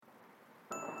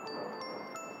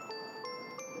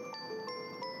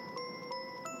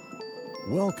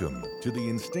Welcome to the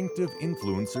Instinctive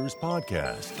Influencers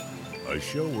Podcast, a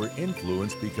show where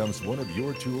influence becomes one of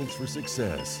your tools for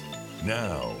success.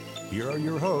 Now, here are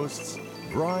your hosts,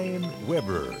 Brian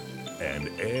Weber and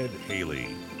Ed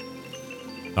Haley.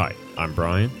 Hi, I'm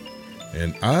Brian.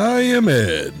 And I am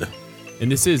Ed.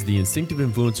 And this is the Instinctive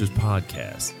Influencers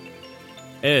Podcast.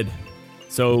 Ed,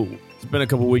 so it's been a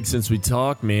couple weeks since we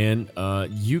talked, man.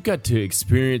 You got to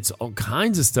experience all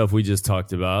kinds of stuff we just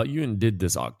talked about. You and did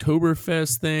this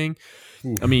Oktoberfest thing.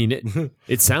 Ooh. I mean,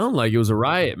 it sounded like it was a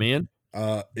riot, man.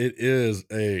 That is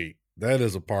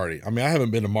a party. I mean, I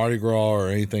haven't been to Mardi Gras or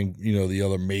anything, the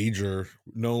other major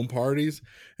known parties.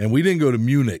 And we didn't go to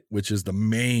Munich, which is the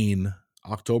main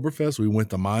Oktoberfest. We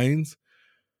went to Mainz.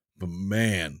 But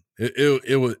man,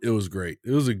 it was great.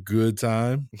 It was a good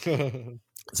time.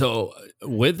 So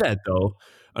with that, though,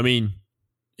 I mean,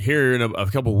 here in a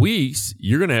couple of weeks,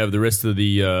 you're going to have the rest of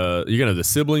you're going to have the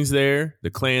siblings there.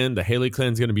 The clan, the Haley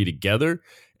clan is going to be together.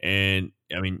 And,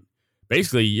 I mean,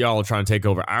 basically, y'all are trying to take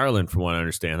over Ireland, from what I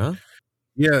understand, huh?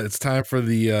 Yeah, it's time for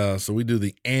so we do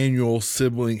the annual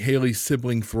Haley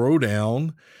sibling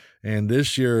throwdown. And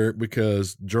this year,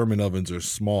 because German ovens are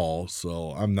small,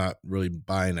 so I'm not really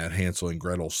buying that Hansel and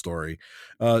Gretel story.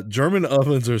 German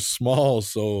ovens are small,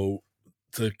 so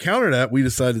to counter that, we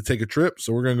decided to take a trip.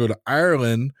 So we're going to go to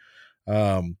Ireland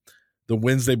the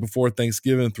Wednesday before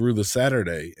Thanksgiving through the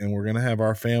Saturday. And we're going to have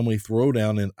our family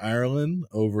throwdown in Ireland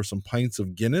over some pints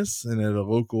of Guinness and at a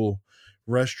local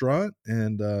restaurant.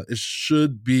 And it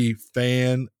should be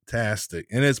fantastic.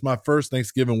 And it's my first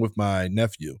Thanksgiving with my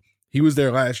nephew. He was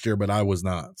there last year, but I was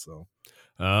not. So,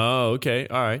 oh, okay.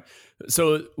 All right.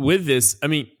 So with this, I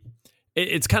mean,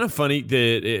 it's kind of funny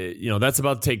that, that's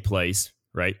about to take place.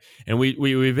 Right. And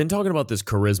we've been talking about this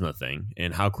charisma thing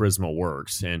and how charisma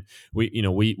works. And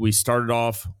we started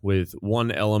off with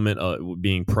one element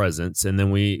being presence. And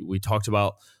then we talked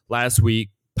about last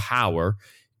week power.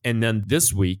 And then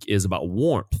this week is about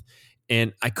warmth.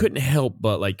 And I couldn't help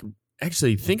but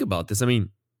actually think about this. I mean,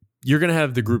 you're going to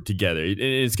have the group together. And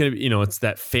it's going to be, it's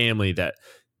that family,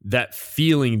 that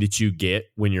feeling that you get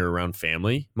when you're around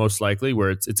family, most likely,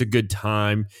 where it's a good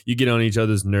time. You get on each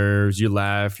other's nerves, you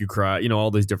laugh, you cry,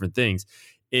 all these different things.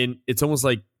 And it's almost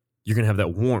like you're going to have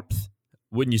that warmth,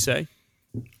 wouldn't you say?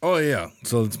 Oh, yeah.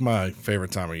 So it's my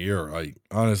favorite time of year.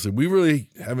 Honestly, we really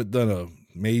haven't done a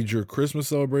major Christmas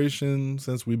celebration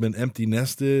since we've been empty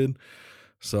nested.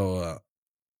 So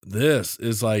this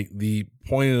is like the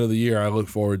point of the year I look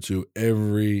forward to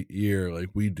every year. Like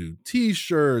we do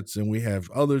T-shirts and we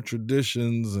have other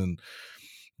traditions and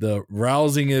the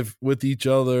rousing it with each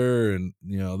other and,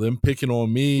 them picking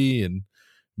on me and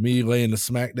me laying the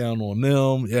smack down on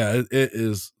them. Yeah, it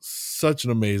is such an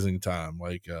amazing time.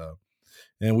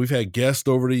 And we've had guests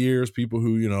over the years, people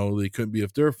who, they couldn't be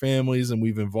with their families and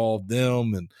we've involved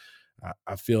them. And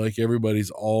I feel like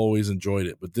everybody's always enjoyed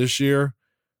it. But this year,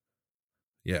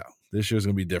 yeah, this year's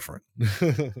going to be different.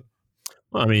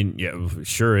 Well, I mean, yeah,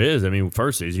 sure is. I mean,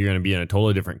 first is you're going to be in a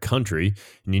totally different country.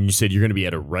 And then you said you're going to be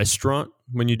at a restaurant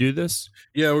when you do this?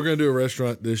 Yeah, we're going to do a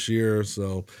restaurant this year.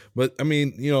 So, but I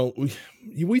mean,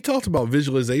 we talked about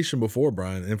visualization before,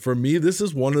 Brian. And for me, this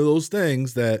is one of those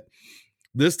things that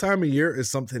this time of year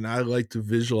is something I like to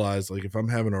visualize. Like if I'm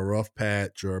having a rough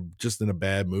patch or just in a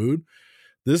bad mood,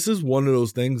 this is one of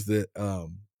those things that,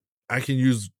 I can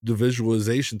use the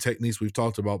visualization techniques we've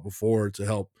talked about before to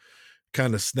help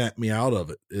kind of snap me out of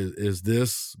it. Is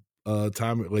this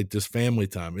time, like this family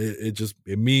time?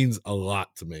 It means a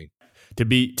lot to me. To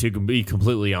be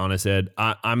completely honest, Ed,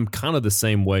 I'm kind of the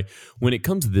same way. When it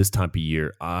comes to this time of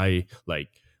year, I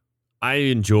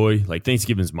enjoy,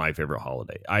 Thanksgiving is my favorite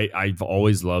holiday. I've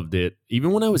always loved it.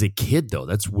 Even when I was a kid, though,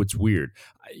 that's what's weird.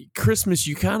 Christmas,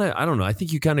 you kind of, I don't know. I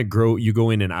think you kind of you go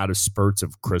in and out of spurts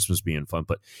of Christmas being fun,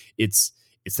 but it's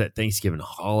that Thanksgiving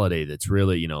holiday that's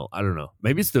really, I don't know.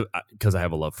 Maybe it's because I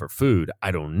have a love for food.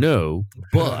 I don't know,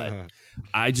 but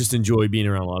I just enjoy being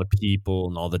around a lot of people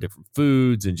and all the different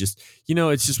foods and just,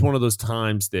 it's just one of those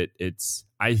times that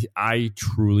I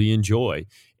truly enjoy.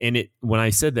 And when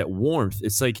I said that warmth,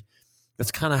 it's like,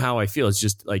 that's kind of how I feel. It's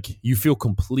just like you feel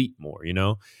complete more,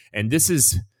 and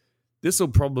this will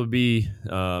probably be,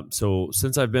 so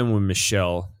since I've been with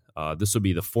Michelle, this will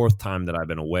be the fourth time that I've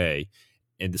been away.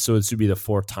 And so this would be the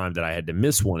fourth time that I had to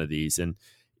miss one of these. And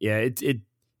yeah,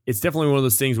 it's definitely one of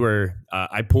those things where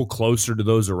I pull closer to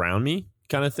those around me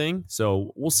kind of thing.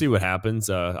 So we'll see what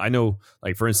happens. I know,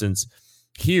 for instance,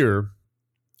 here,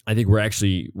 I think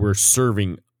we're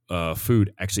serving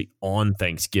food actually on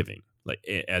Thanksgiving.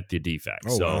 At the DFAC.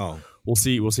 Oh, so wow. we'll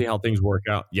see how things work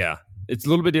out. Yeah. it's a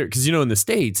little bit different because, in the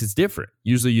States, it's different.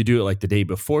 Usually you do it like the day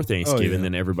before Thanksgiving, yeah.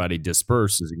 then everybody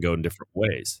disperses and go in different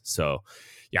ways. So,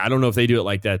 yeah, I don't know if they do it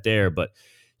like that there, but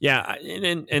yeah.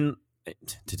 And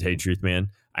to tell you the truth, man,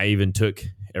 I even took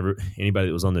anybody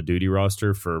that was on the duty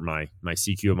roster for my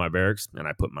CQ of my barracks, and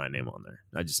I put my name on there.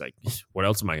 I just like, what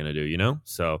else am I going to do?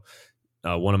 So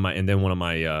one of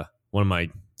my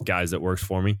guys that works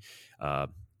for me,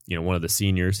 one of the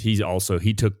seniors, he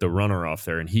took the runner off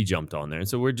there and he jumped on there. And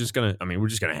so we're just going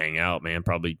to hang out, man. I'm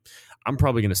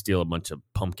probably going to steal a bunch of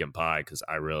pumpkin pie because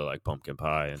I really like pumpkin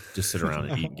pie and just sit around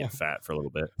and eat and get fat for a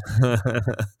little bit.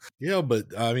 Yeah, but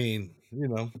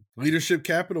leadership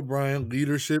capital, Brian,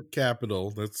 leadership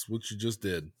capital. That's what you just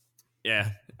did. Yeah.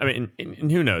 I mean, and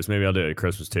who knows? Maybe I'll do it at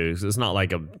Christmas too. Cause it's not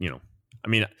like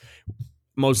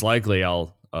most likely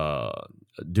I'll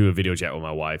do a video chat with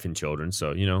my wife and children.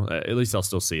 So, at least I'll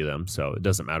still see them. So it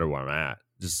doesn't matter where I'm at,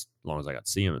 just as long as I got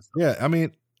to see them. Yeah. I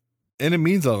mean, and it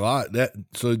means a lot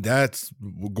so that's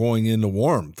going into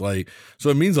warmth. So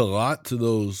it means a lot to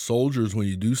those soldiers when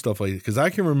you do stuff like that. Cause I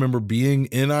can remember being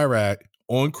in Iraq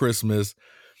on Christmas,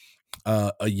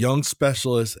 a young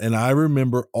specialist. And I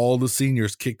remember all the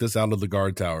seniors kicked us out of the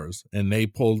guard towers and they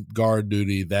pulled guard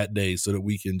duty that day so that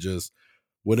we can just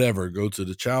go to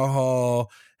the chow hall,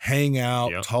 hang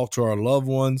out, talk to our loved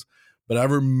ones. But I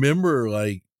remember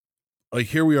like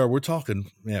here we are, we're talking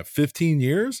 15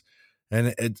 years.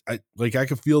 And I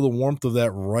could feel the warmth of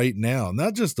that right now.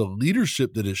 Not just the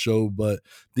leadership that it showed, but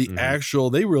the actual,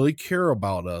 they really care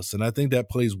about us. And I think that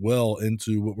plays well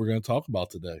into what we're going to talk about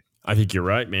today. I think you're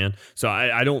right, man. So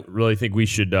I don't really think we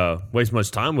should waste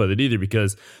much time with it either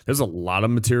because there's a lot of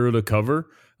material to cover.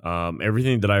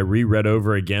 Everything that I reread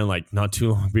over again, like not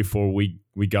too long before we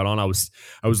got on, I was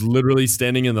literally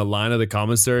standing in the line of the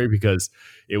commissary because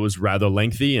it was rather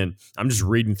lengthy, and I'm just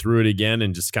reading through it again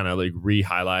and just kind of like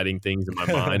re-highlighting things in my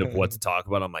mind of what to talk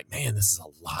about. I'm like, man, this is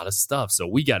a lot of stuff, so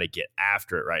we got to get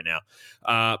after it right now.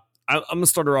 I'm gonna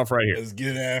start her off right here. Let's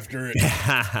get after it.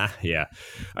 Yeah.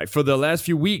 All right, for the last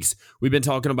few weeks, we've been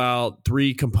talking about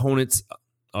 3 components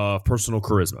of personal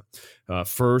charisma.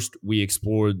 First, we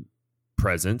explored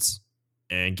presence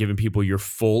and giving people your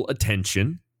full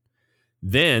attention.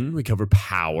 Then we cover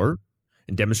power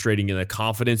and demonstrating the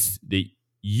confidence that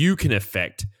you can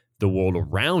affect the world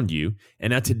around you. And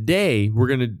now today we're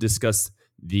going to discuss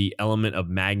the element of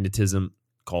magnetism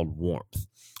called warmth.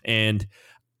 And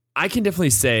I can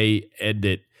definitely say, Ed,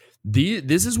 that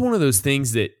this is one of those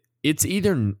things that it's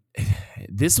either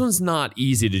this one's not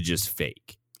easy to just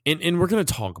fake. And we're going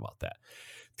to talk about that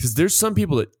because there's some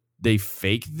people that they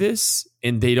fake this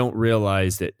and they don't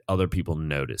realize that other people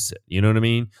notice it. You know what I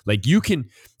mean? Like you can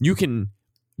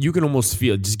almost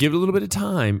feel, just give it a little bit of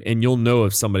time and you'll know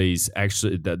if somebody's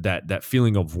actually that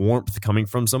feeling of warmth coming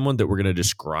from someone that we're going to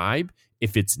describe,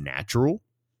 if it's natural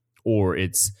or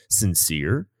it's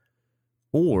sincere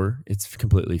or it's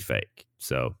completely fake.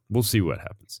 So we'll see what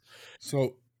happens.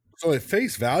 So at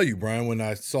face value, Brian, when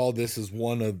I saw this as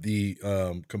one of the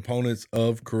components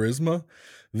of charisma,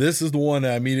 this is the one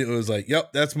that I immediately was like,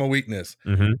 yep, that's my weakness.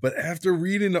 Mm-hmm. But after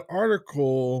reading the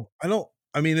article,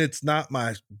 it's not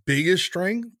my biggest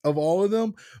strength of all of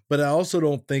them, but I also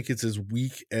don't think it's as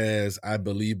weak as I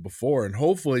believed before. And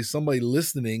hopefully somebody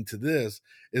listening to this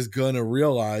is going to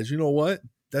realize, you know what?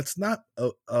 That's not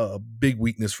a big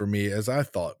weakness for me as I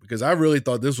thought, because I really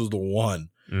thought this was the one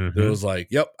that was like,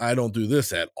 yep, I don't do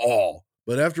this at all.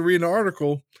 But after reading the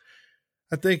article,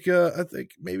 I think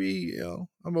maybe,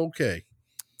 I'm okay.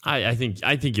 I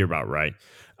think you're about right.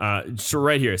 So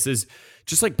right here, it says,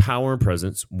 just like power and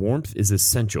presence, warmth is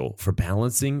essential for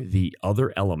balancing the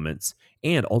other elements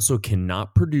and also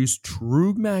cannot produce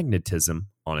true magnetism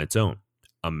on its own.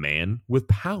 A man with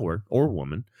power or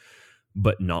woman,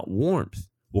 but not warmth,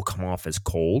 will come off as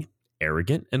cold,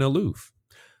 arrogant, and aloof.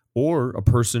 Or a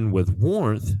person with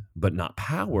warmth, but not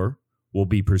power, will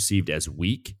be perceived as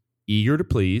weak, eager to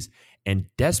please, and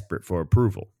desperate for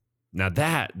approval. Now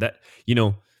that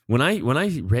when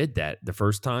I read that the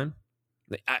first time,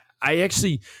 I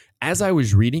actually, as I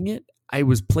was reading it, I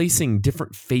was placing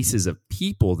different faces of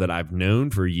people that I've known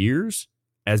for years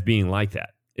as being like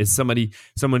that. It's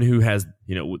someone who has,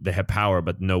 they have power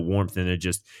but no warmth, and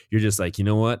you're just like, you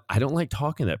know what? I don't like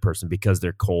talking to that person because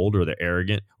they're cold or they're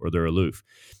arrogant or they're aloof.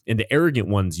 And the arrogant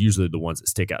ones usually the ones that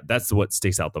stick out. That's what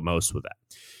sticks out the most with that.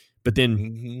 But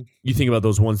then you think about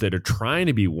those ones that are trying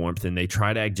to be warmth and they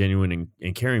try to act genuine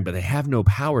and caring, but they have no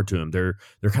power to them. They're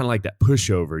kind of like that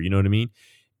pushover, you know what I mean?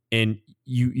 And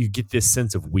you get this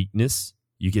sense of weakness.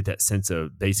 You get that sense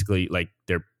of basically like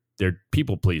they're they're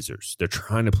people pleasers. They're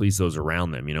trying to please those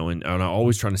around them, and are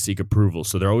always trying to seek approval.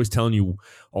 So they're always telling you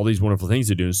all these wonderful things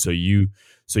to do, so you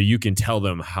can tell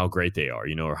them how great they are,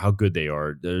 or how good they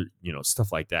are,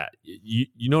 stuff like that.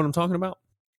 You know what I'm talking about?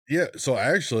 Yeah. So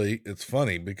actually, it's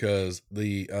funny because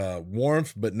the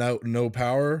warmth but no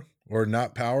power or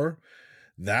not power,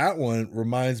 that one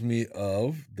reminds me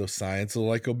of the science of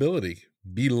likability.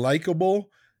 Be likable,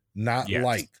 not Yes.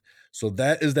 liked. So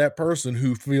that is that person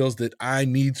who feels that I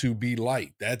need to be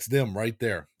liked. That's them right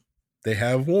there. They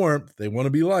have warmth, they want to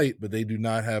be light, but they do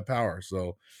not have power.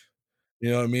 So, you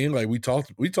know what I mean? Like we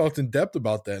talked in depth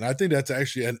about that. And I think that's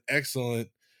actually an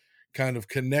excellent kind of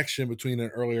connection between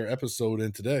an earlier episode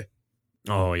and today.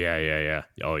 Oh yeah.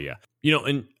 Oh yeah.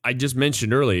 And I just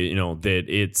mentioned earlier,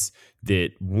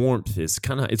 that warmth is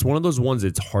it's one of those ones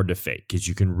that's hard to fake because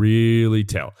you can really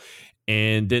tell.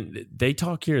 And then they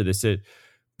talk here, they said,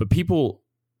 but people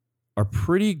are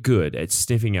pretty good at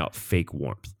sniffing out fake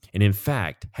warmth. And in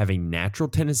fact, have a natural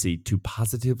tendency to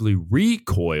positively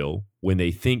recoil when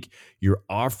they think you're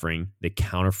offering the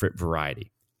counterfeit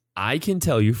variety. I can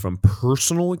tell you from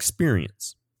personal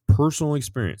experience,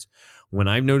 when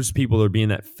I've noticed people are being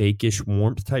that fakeish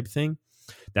warmth type thing,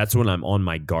 that's when I'm on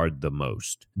my guard the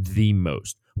most,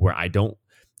 where I don't,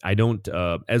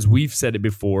 as we've said it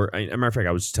before. As a matter of fact,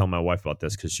 I was telling my wife about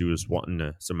this because she was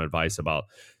wanting some advice about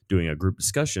doing a group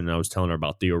discussion. And I was telling her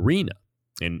about the arena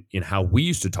and how we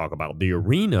used to talk about it. The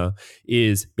arena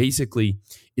is basically,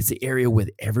 it's the area where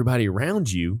everybody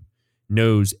around you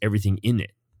knows everything in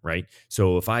it, right?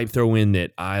 So if I throw in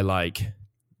that I like,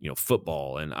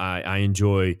 football, and I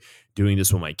enjoy doing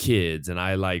this with my kids, and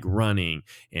I like running,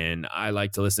 and I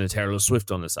like to listen to Taylor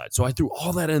Swift on the side. So I threw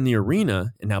all that in the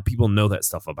arena, and now people know that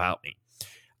stuff about me.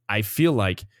 I feel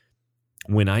like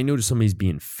when I notice somebody's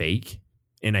being fake,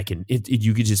 and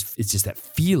it's just that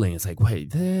feeling. It's like, wait,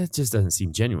 that just doesn't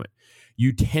seem genuine.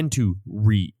 You tend to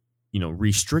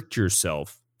restrict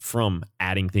yourself from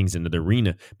adding things into the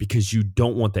arena because you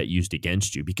don't want that used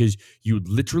against you, because you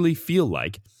literally feel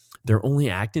like they're only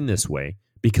acting this way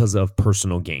because of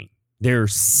personal gain. They're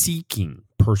seeking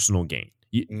personal gain.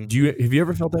 Have you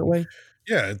ever felt that way?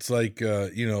 Yeah, it's like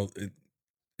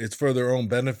it's for their own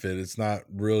benefit. It's not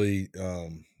really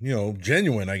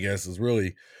genuine, I guess, is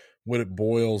really what it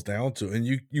boils down to. And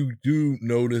you do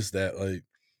notice that, like,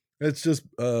 it's just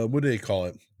what do they call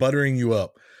it? Buttering you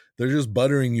up. They're just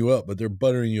buttering you up, but they're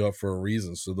buttering you up for a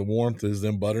reason. So the warmth is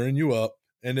them buttering you up.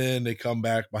 And then they come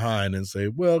back behind and say,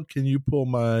 well, can you pull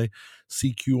my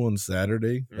CQ on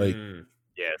Saturday? Like,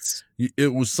 yes,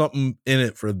 it was something in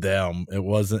it for them. It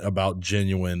wasn't about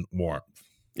genuine warmth.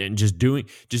 And just doing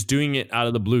it out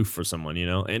of the blue for someone,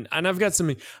 and I've got some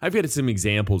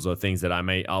examples of things that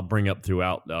I'll bring up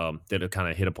throughout that'll kind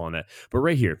of hit upon that. But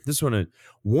right here, this one,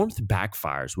 warmth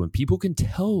backfires when people can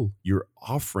tell you're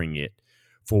offering it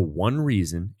for one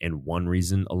reason and one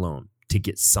reason alone, to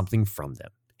get something from them.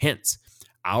 Hence,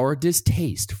 our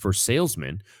distaste for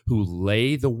salesmen who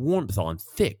lay the warmth on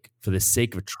thick for the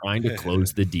sake of trying to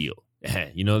close the deal.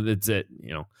 That's it.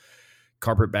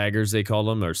 Carpetbaggers, they call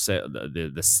them, or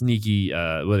the sneaky,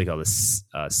 what do they call this?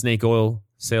 Snake oil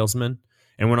salesmen.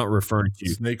 And we're not referring to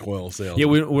snake oil salesmen. Yeah,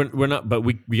 we're not, but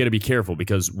we got to be careful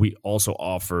because we also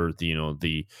offer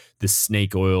the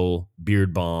snake oil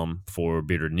beard balm for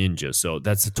bearded ninja. So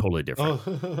that's totally different.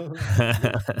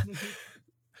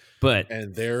 But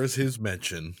and there's his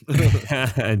mention.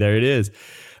 And there it is.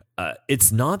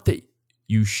 It's not that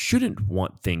you shouldn't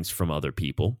want things from other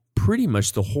people. Pretty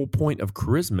much the whole point of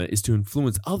charisma is to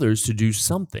influence others to do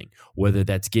something, whether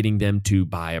that's getting them to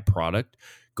buy a product,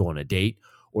 go on a date,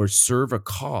 or serve a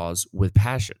cause with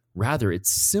passion. Rather, it's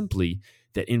simply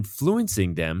that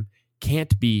influencing them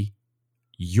can't be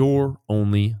your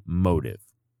only motive.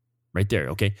 Right there,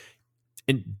 okay?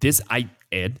 And this,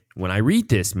 Ed, when I read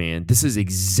this, man, this is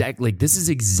exactly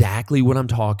what I'm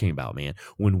talking about, man.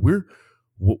 When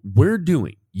we're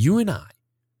doing, you and I,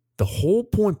 the whole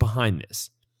point behind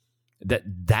this,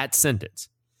 that sentence,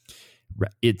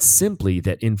 it's simply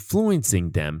that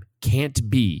influencing them can't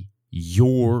be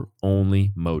your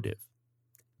only motive.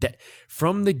 That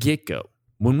from the get-go,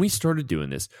 when we started doing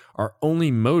this, our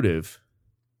only motive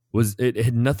was, it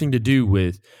had nothing to do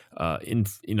with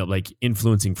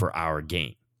influencing for our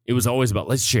gain. It was always about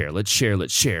let's share.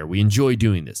 We enjoy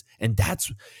doing this. And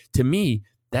that's, to me,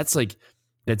 that's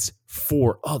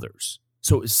for others.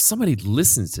 So if somebody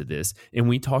listens to this, and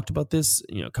we talked about this,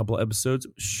 a couple of episodes,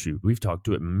 we've talked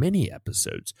to it many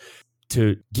episodes,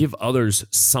 to give others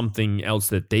something else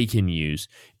that they can use.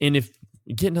 And if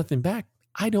you get nothing back,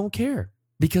 I don't care,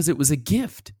 because it was a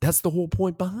gift. That's the whole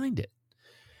point behind it.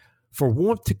 For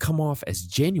warmth to come off as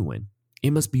genuine,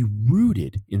 It must be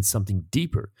rooted in something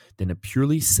deeper than a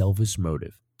purely selfish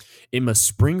motive. It must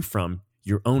spring from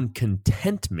your own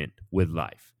contentment with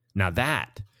life. Now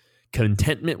that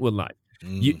contentment with life,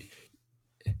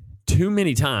 too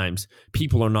many times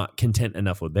people are not content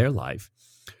enough with their life.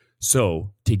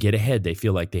 So to get ahead, they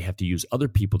feel like they have to use other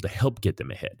people to help get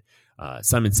them ahead.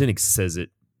 Simon Sinek says that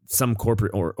some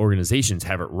corporate organizations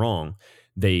have it wrong.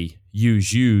 They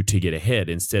use you to get ahead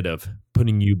instead of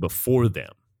putting you before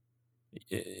them,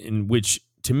 in which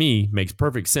to me makes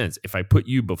perfect sense. If I put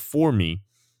you before me,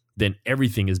 then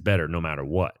everything is better no matter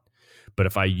what. But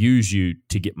if I use you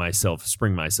to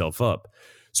spring myself up,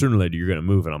 sooner or later you're going to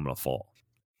move and I'm going to fall.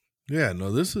 Yeah,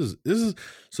 no, this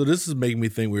is making me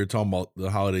think we were talking about the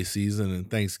holiday season and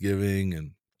Thanksgiving,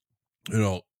 and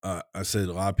I said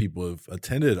a lot of people have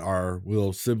attended our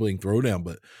little sibling throwdown,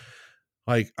 but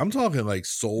like I'm talking like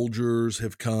soldiers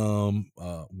have come,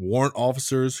 warrant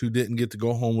officers who didn't get to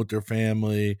go home with their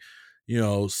family,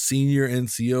 senior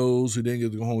NCOs who didn't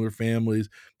get to go home with their families.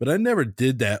 But I never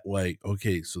did that like,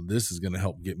 okay, so this is going to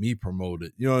help get me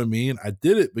promoted. You know what I mean? I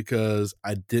did it because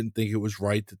I didn't think it was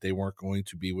right that they weren't going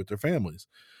to be with their families.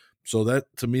 So that,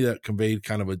 to me, that conveyed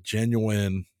kind of a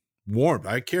genuine warmth.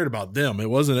 I cared about them. It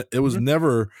was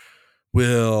never,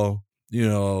 well,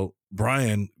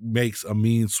 Brian makes a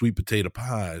mean sweet potato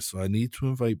pie, so I need to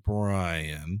invite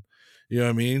Brian. You know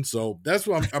what I mean? So that's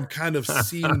what I'm kind of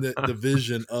seeing the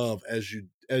vision of as you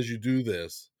do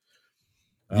this.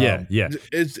 Yeah.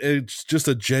 It's just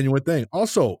a genuine thing.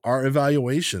 Also, our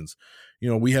evaluations.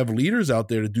 We have leaders out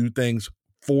there to do things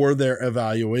for their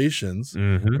evaluations,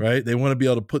 right? They want to be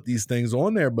able to put these things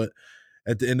on there, but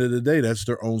at the end of the day, that's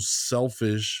their own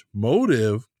selfish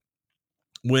motive.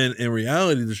 When in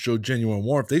reality, to show genuine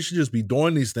warmth, they should just be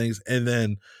doing these things, and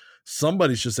then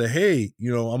somebody should say, hey, I'm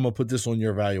going to put this on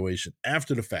your evaluation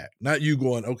after the fact. Not you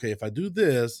going, okay, if I do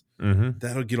this,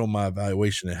 that'll get on my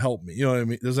evaluation and help me. You know what I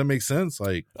mean? Does that make sense?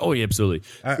 Like, oh, yeah, absolutely.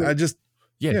 I just,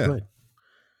 yeah. Go ahead.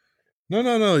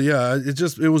 No. Yeah.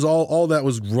 It was all that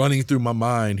was running through my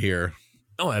mind here.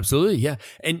 Oh, absolutely. Yeah.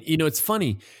 And it's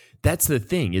funny. That's the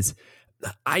thing is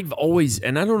I've always,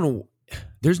 and I don't know,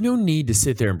 there's no need to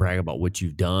sit there and brag about what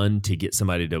you've done to get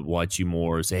somebody to watch you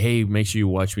more or say, hey, make sure you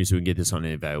watch me so we can get this on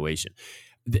an evaluation.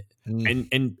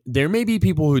 And there may be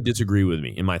people who disagree with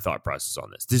me in my thought process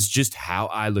on this. This is just how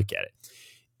I look at it.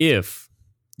 If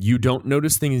you don't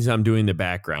notice things I'm doing in the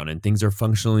background and things are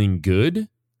functioning good,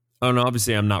 and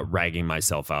obviously I'm not ragging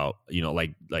myself out,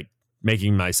 like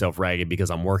making myself ragged because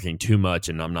I'm working too much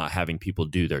and I'm not having people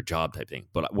do their job type thing.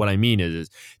 But what I mean is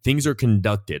things are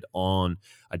conducted on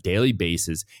a daily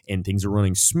basis and things are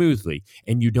running smoothly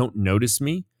and you don't notice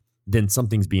me, then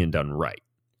something's being done right.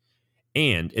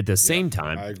 And at the same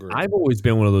time, I've always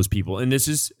been one of those people, and this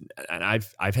is, and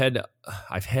I've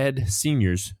had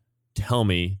seniors tell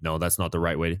me, no, that's not the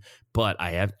right way, but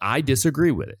I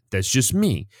disagree with it. That's just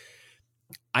me.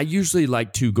 I usually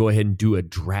like to go ahead and do a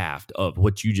draft of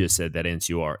what you just said, that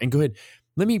NCOR, and go ahead,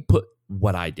 let me put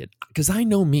what I did, because I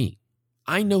know me.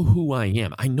 I know who I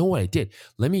am. I know what I did.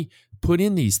 Let me put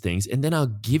in these things, and then I'll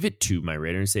give it to my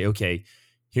rater and say, okay,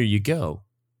 here you go.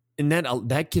 And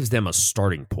that gives them a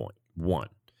starting point, one.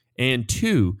 And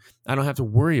two, I don't have to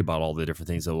worry about all the different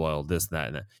things of, well, this, that,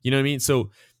 and that. You know what I mean?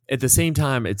 So at the same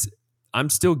time, I'm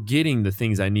still getting the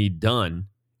things I need done,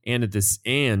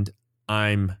 and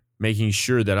I'm making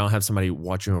sure that I don't have somebody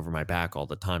watching over my back all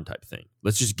the time type thing.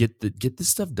 Let's just get this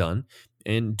stuff done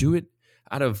and do it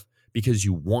because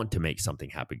you want to make something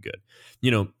happen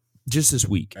good. Just this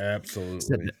week.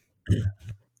 Absolutely.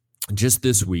 Just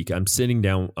this week, I'm sitting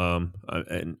down,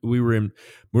 and we're in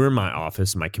my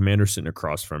office. My commander's sitting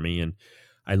across from me, and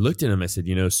I looked at him. I said,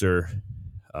 sir,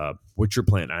 what's your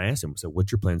plan? I asked him,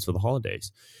 what's your plans for the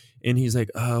holidays? And he's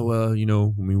like, oh, well,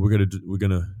 we're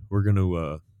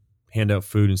gonna hand out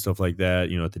food and stuff like that,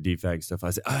 at the DFAC stuff. I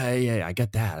said, oh, yeah, I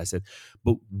got that. I said,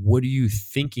 but what are you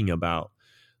thinking about?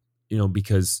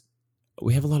 Because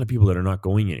we have a lot of people that are not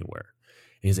going anywhere.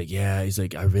 And he's like, yeah,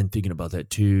 I've been thinking about that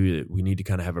too, that we need to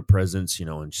kind of have a presence,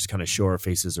 and just kind of show our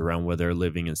faces around where they're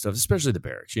living and stuff, especially the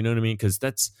barracks, you know what I mean? Because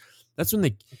that's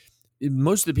when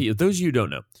most of the people, those of you who don't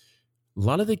know, a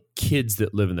lot of the kids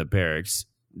that live in the barracks,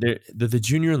 they're the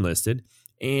junior enlisted,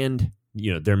 and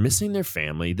they're missing their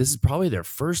family. This is probably their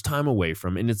first time away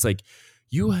from, and it's like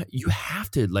you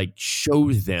have to like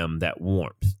show them that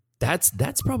warmth.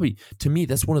 That's probably, to me,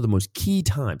 that's one of the most key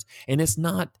times. And it's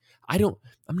not,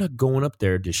 I'm not going up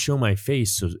there to show my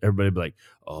face so everybody be like,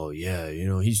 oh yeah,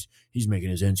 he's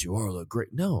making his NCOR look great.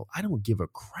 No, I don't give a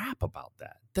crap about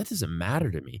that. That doesn't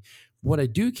matter to me. What I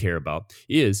do care about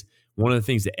is one of the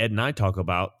things that Ed and I talk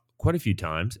about quite a few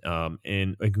times,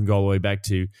 and I can go all the way back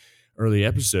to early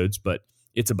episodes, but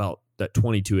it's about that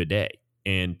 22 a day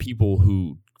and people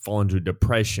who fall into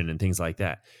depression and things like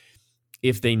that.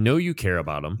 If they know you care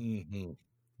about them, Mm-hmm.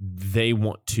 they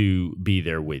want to be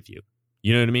there with you.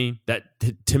 You know what I mean? That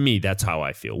to me, that's how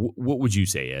I feel. What would you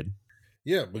say, Ed?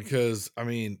 Yeah, because I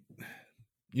mean,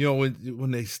 you know,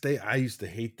 when they stay, I used to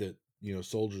hate that, you know,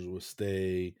 soldiers would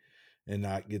stay and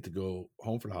not get to go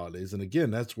home for the holidays. And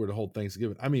again, that's where the whole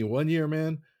Thanksgiving. I mean, one year,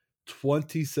 man,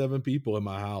 27 people in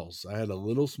my house. I had a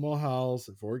little small house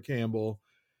at Fort Campbell,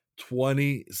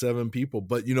 27 people.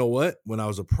 But you know what? When I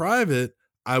was a private,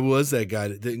 I was that guy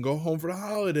that didn't go home for the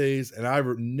holidays. And I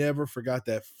never forgot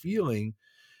that feeling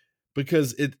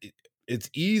because it's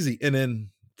easy. And then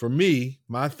for me,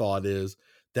 my thought is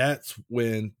that's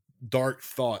when dark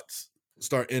thoughts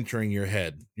start entering your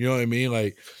head. You know what I mean?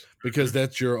 Like, because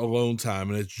that's your alone time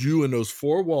and it's you in those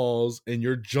four walls and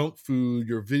your junk food,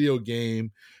 your video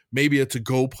game, maybe a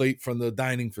to-go plate from the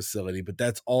dining facility, but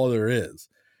that's all there is.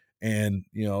 And,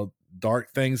 you know,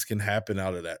 dark things can happen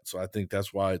out of that. So I think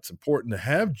that's why it's important to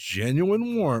have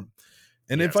genuine warmth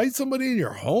and invite somebody in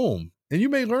your home, and you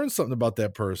may learn something about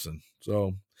that person.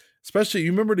 So, especially,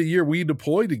 you remember the year we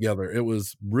deployed together, it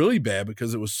was really bad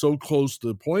because it was so close, the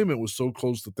deployment was so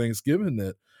close to Thanksgiving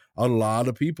that a lot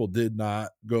of people did not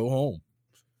go home.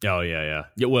 Oh, yeah.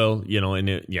 Well, you know, and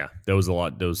there was a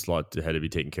lot that had to be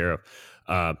taken care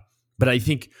of. But I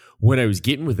think what I was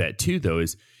getting with that too, though,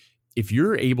 is if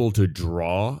you're able to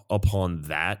draw upon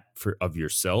that of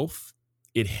yourself,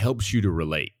 it helps you to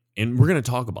relate. And we're going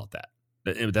to talk about that.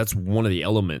 That's one of the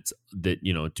elements that,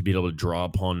 you know, to be able to draw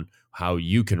upon how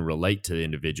you can relate to the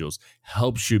individuals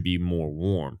helps you be more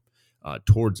warm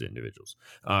towards the individuals.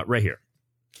 Right here,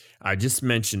 I just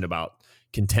mentioned about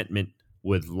contentment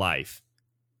with life.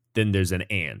 Then there's an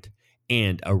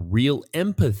and a real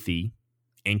empathy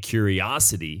and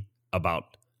curiosity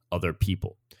about other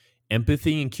people.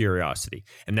 Empathy and curiosity.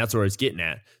 And that's where I was getting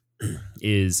at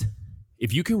is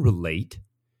if you can relate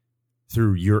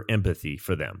through your empathy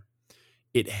for them,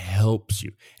 it helps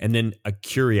you. And then a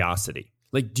curiosity.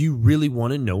 Like, do you really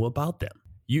want to know about them?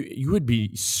 You would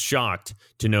be shocked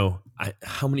to know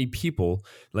how many people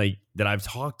like that I've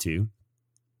talked to,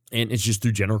 and it's just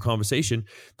through general conversation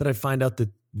that I find out that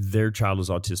their child is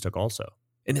autistic also.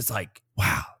 And it's like,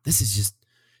 wow, this is just,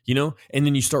 you know, and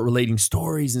then you start relating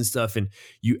stories and stuff and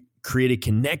you create a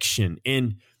connection.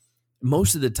 And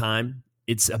most of the time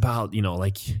it's about, you know,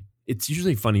 like it's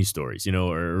usually funny stories, you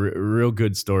know, or real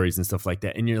good stories and stuff like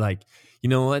that. And you're like, you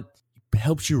know what? It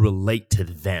helps you relate to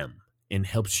them and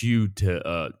helps you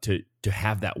to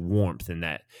have that warmth and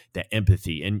that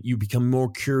empathy, and you become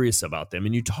more curious about them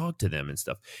and you talk to them and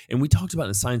stuff. And we talked about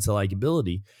in the science of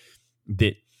likability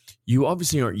that you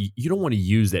obviously you don't want to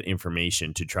use that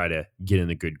information to try to get in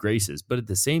the good graces, but at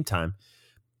the same time,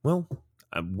 well,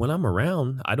 when I'm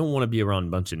around, I don't want to be around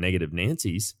a bunch of negative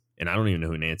Nancys. And I don't even know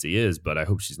who Nancy is, but I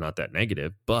hope she's not that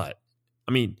negative. But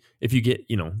I mean, if you get,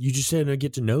 you know, you just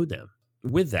get to know them.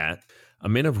 With that, a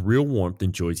man of real warmth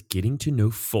enjoys getting to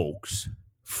know folks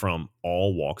from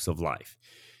all walks of life.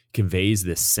 Conveys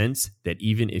this sense that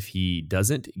even if he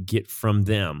doesn't get from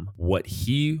them what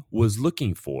he was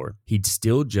looking for, he'd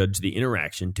still judge the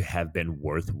interaction to have been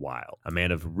worthwhile. A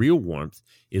man of real warmth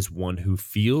is one who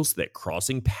feels that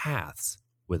crossing paths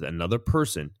with another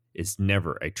person is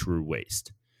never a true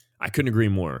waste. I couldn't agree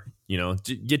more. You know,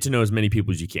 get to know as many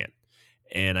people as you can.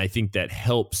 And I think that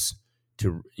helps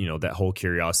to, you know, that whole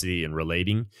curiosity and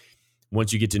relating.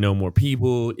 Once you get to know more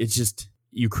people, it's just,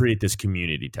 you create this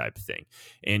community type of thing.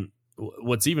 And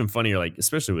what's even funnier, like,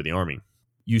 especially with the Army,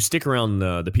 you stick around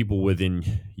the people within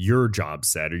your job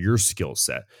set or your skill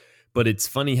set. But it's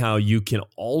funny how you can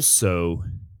also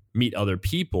meet other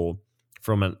people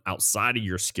from an outside of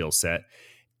your skill set.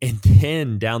 And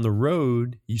then down the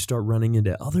road, you start running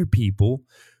into other people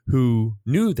who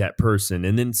knew that person.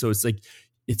 And then so it's like,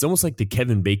 it's almost like the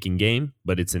Kevin Bacon game,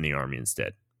 but it's in the Army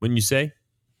instead. Wouldn't you say?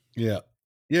 Yeah.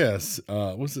 Yes.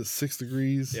 What's it? 6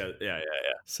 degrees? Yeah.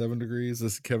 7 degrees.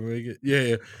 This is Kevin Bacon.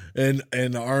 Yeah. And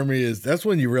the Army is, that's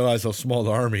when you realize how small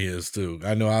the Army is too.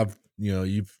 I know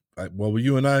you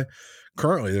and I,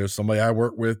 currently there's somebody I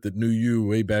work with that knew you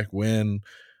way back when,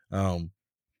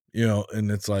 you know, and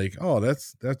it's like, oh,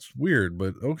 that's weird,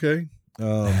 but okay. You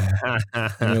know,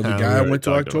 the guy I went to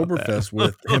Oktoberfest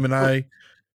with, him and I,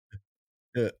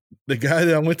 the guy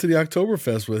that I went to the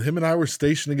Oktoberfest with, him and I were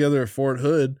stationed together at Fort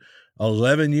Hood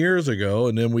 11 years ago,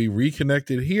 and then we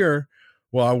reconnected here.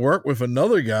 Well, I worked with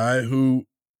another guy who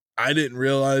I didn't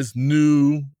realize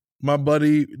knew my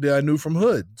buddy that I knew from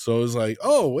Hood. So it was like,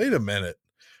 oh, wait a minute,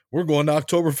 we're going to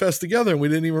Oktoberfest together, and we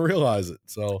didn't even realize it.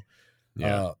 So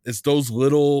Yeah. It's those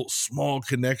little small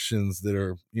connections that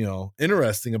are,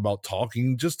 interesting about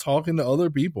just talking to other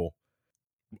people.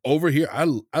 Over here,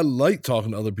 I like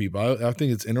talking to other people. I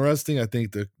think it's interesting. I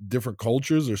think the different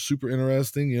cultures are super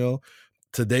interesting.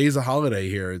 Today's a holiday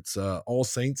here. It's All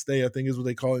Saints Day, I think is what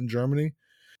they call it in Germany.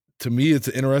 To me, it's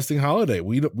an interesting holiday.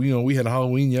 We had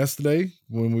Halloween yesterday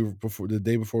the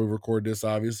day before we recorded this,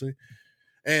 obviously.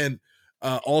 And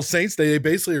All Saints Day, they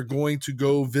basically are going to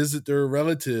go visit their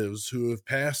relatives who have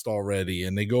passed already,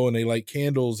 and they go and they light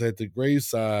candles at the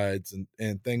gravesides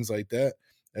and things like that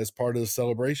as part of the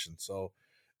celebration. So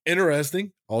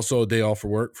interesting. Also a day off for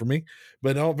work for me,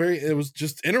 but it was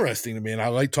just interesting to me, and I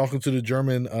like talking to the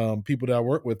German people that I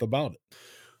work with about it.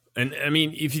 And I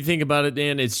mean, if you think about it,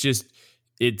 Dan,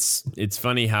 it's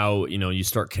funny how, you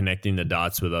start connecting the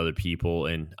dots with other people.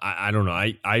 And I don't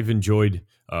know, I've enjoyed,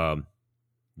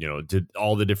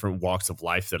 all the different walks of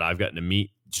life that I've gotten to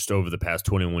meet just over the past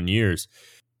 21 years.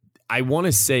 I want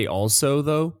to say also,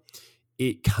 though,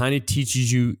 it kind of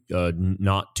teaches you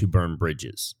not to burn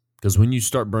bridges. Because when you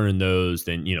start burning those,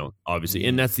 then, obviously,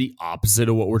 and that's the opposite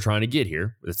of what we're trying to get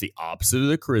here. That's the opposite of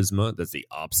the charisma. That's the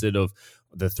opposite of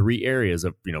the three areas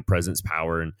of, presence,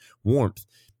 power, and warmth,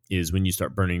 is when you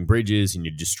start burning bridges and you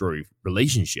destroy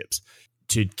relationships.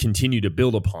 To continue to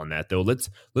build upon that, though, let's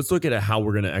look at how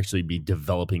we're going to actually be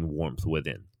developing warmth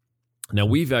within. Now,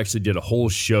 we've actually did a whole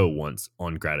show once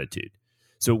on gratitude.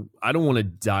 So I don't want to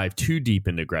dive too deep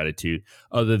into gratitude,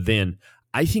 other than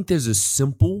I think there's a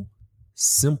simple,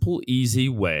 easy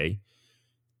way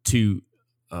to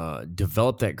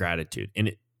develop that gratitude.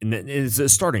 And it's a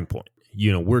starting point.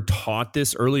 We're taught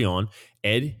this early on.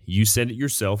 Ed, you said it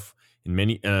yourself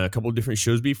in a couple of different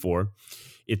shows before.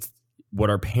 It's what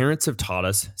our parents have taught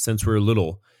us since we were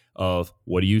little of,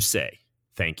 what do you say?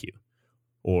 Thank you.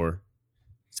 Or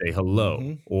say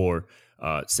hello, or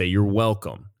say you're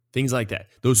welcome. Things like that.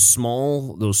 Those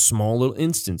small little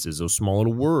instances, those small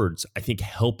little words, I think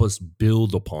help us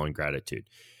build upon gratitude.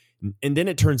 And then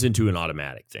it turns into an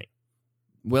automatic thing.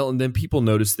 Well, and then people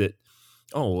notice that,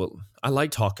 oh, well, I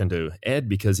like talking to Ed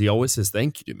because he always says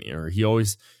thank you to me, or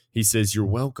he says you're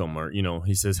welcome, or,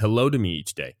 he says hello to me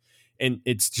each day. And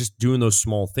it's just doing those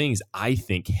small things, I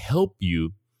think, help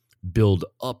you build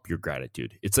up your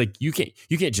gratitude. It's like you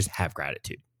can't just have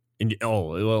gratitude. And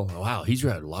wow, he's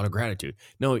got a lot of gratitude.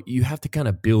 No, you have to kind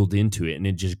of build into it, and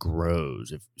it just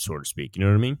grows, if so to speak. You know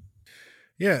what I mean?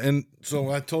 Yeah, and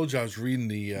so I told you I was reading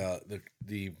the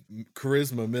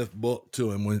Charisma Myth book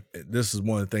too, and when this is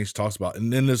one of the things she talks about.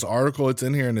 And in this article, it's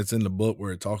in here, and it's in the book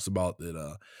where it talks about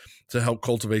that to help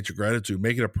cultivate your gratitude,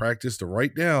 make it a practice to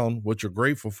write down what you're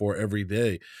grateful for every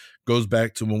day. Goes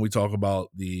back to when we talk about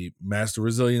the Master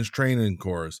Resilience Training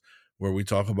course, where we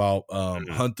talk about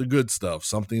hunt the good stuff,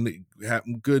 something that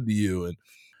happened good to you. And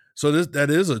so that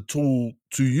is a tool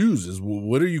to use, is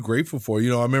what are you grateful for?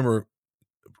 I remember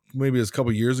maybe it was a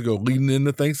couple of years ago, leading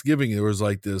into Thanksgiving, there was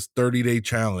like this 30-day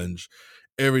challenge.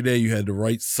 Every day you had to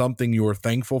write something you were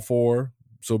thankful for.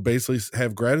 So basically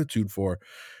have gratitude for,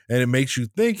 and it makes you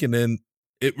think, and then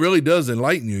it really does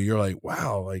enlighten you. You're like,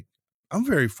 wow, like I'm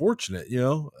very fortunate,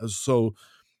 So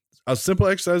a simple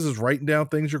exercise is writing down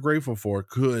things you're grateful for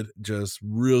could just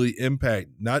really impact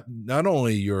not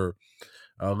only your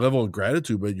level of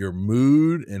gratitude, but your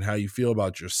mood and how you feel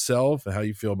about yourself and how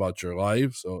you feel about your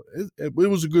life. So it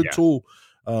was a good tool.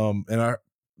 And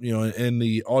in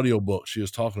the audiobook, she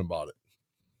was talking about it.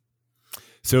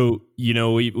 So,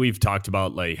 we've talked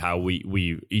about like how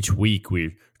we each week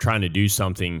we're trying to do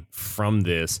something from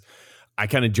this. I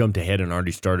kind of jumped ahead and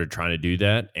already started trying to do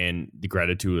that. And the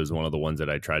gratitude is one of the ones that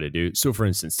I try to do. So for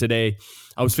instance, today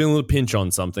I was feeling a little pinch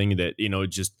on something that,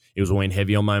 it was weighing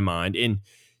heavy on my mind. And,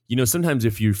 sometimes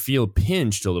if you feel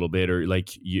pinched a little bit, or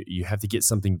like you have to get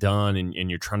something done and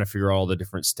you're trying to figure out all the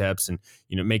different steps and,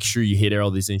 make sure you hit all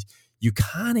these things, you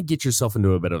kind of get yourself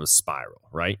into a bit of a spiral,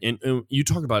 right? And you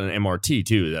talk about an MRT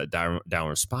too, that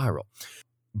downward spiral.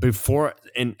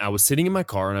 And I was sitting in my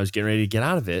car and I was getting ready to get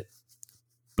out of it.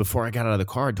 Before I got out of the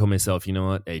car, I told myself, you know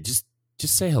what? Hey, just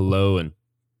say hello and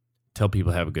tell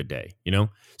people have a good day,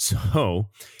 So,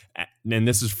 and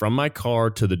this is from my car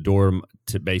to the door,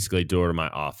 to basically door to my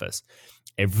office.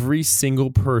 Every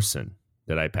single person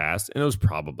that I passed, and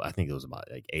I think it was about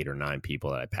like 8 or 9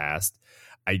 people that I passed,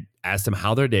 I asked them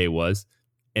how their day was,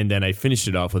 and then I finished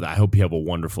it off with, I hope you have a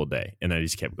wonderful day. And I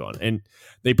just kept going. And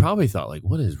they probably thought, like,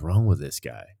 what is wrong with this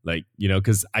guy? Like,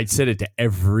 because I said it to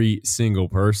every single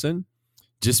person,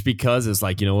 just because it's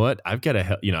like, you know what, I've got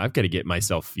to get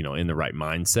myself, in the right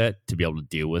mindset to be able to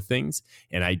deal with things.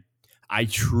 And I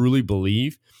truly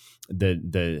believe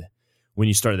that when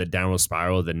you start the downward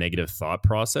spiral, the negative thought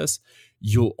process,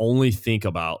 you'll only think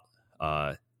about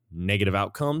negative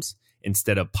outcomes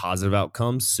instead of positive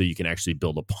outcomes, so you can actually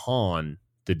build upon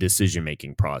the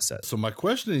decision-making process. So my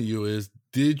question to you is,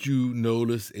 did you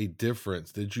notice a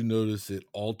difference? Did you notice it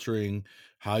altering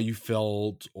how you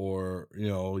felt or,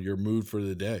 your mood for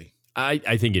the day?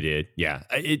 I think it did. Yeah,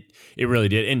 it really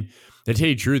did. And to tell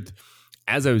you the truth,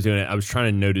 as I was doing it, I was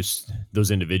trying to notice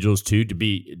those individuals too, to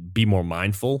be more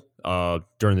mindful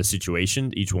during the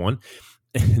situation, each one.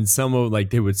 And some of like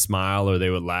they would smile or they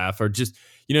would laugh or just,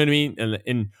 you know what I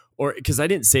mean? Or because I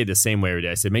didn't say it the same way every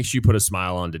day. I said, make sure you put a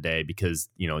smile on today because,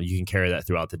 you can carry that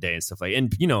throughout the day and stuff like,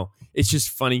 and it's just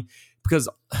funny because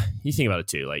you think about it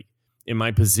too. Like in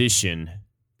my position,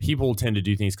 people tend to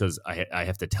do things because I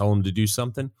have to tell them to do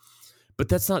something, but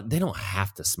they don't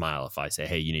have to smile if I say,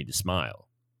 hey, you need to smile.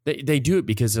 They do it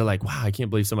because they're like, wow, I can't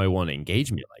believe somebody wanted to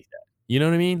engage me like that. You know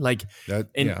what I mean? Like that,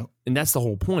 and that's the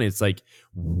whole point. It's like,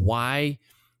 why,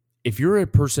 if you're a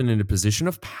person in a position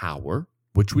of power,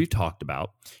 which we've talked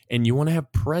about, and you want to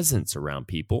have presence around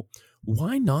people,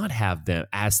 why not have them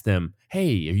ask them,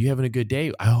 hey, are you having a good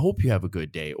day? I hope you have a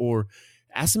good day. Or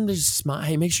ask them to smile.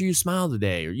 Hey, make sure you smile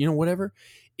today, or whatever.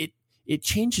 It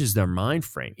changes their mind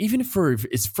frame. Even if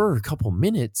it's for a couple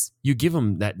minutes, you give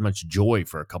them that much joy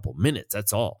for a couple minutes.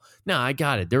 That's all. Now, I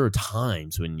got it. There are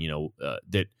times when,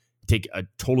 that take a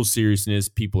total seriousness.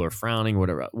 People are frowning,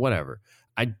 whatever.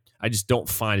 I just don't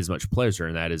find as much pleasure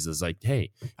in that as like,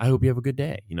 hey, I hope you have a good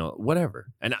day,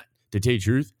 whatever. And to tell you the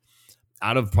truth,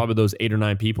 out of probably those 8 or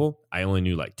 9 people, I only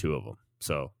knew like 2 of them.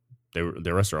 So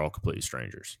the rest are all completely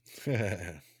strangers.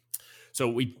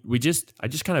 So I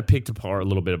just kind of picked apart a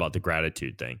little bit about the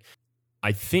gratitude thing.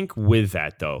 I think with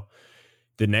that though,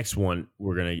 the next one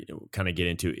we're going to kind of get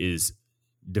into is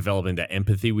developing that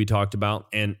empathy we talked about.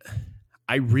 And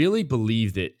I really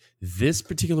believe that this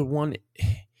particular one,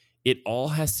 it all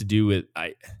has to do with,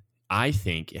 I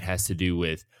think it has to do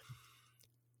with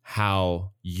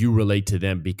how you relate to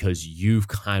them because you've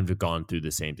kind of gone through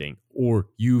the same thing, or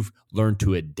you've learned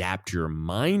to adapt your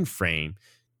mind frame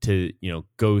to,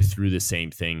 go through the same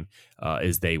thing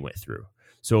as they went through.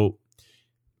 So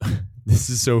this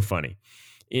is so funny.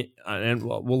 And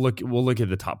we'll look at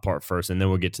the top part first, and then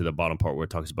we'll get to the bottom part where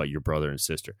it talks about your brother and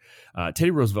sister.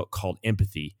 Teddy Roosevelt called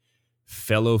empathy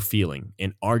fellow feeling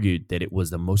and argued that it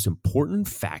was the most important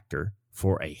factor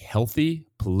for a healthy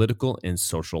political and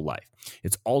social life.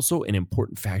 It's also an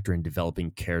important factor in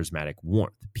developing charismatic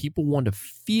warmth. People want to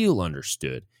feel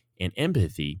understood, and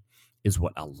empathy is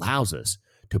what allows us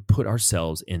to put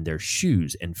ourselves in their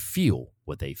shoes and feel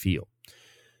what they feel.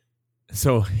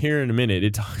 So here in a minute,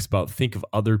 it talks about think of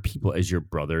other people as your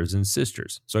brothers and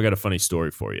sisters. So I got a funny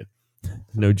story for you.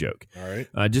 No joke. All right.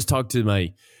 I just talked to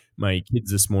my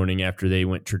kids this morning after they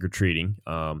went trick-or-treating.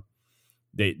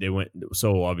 They went,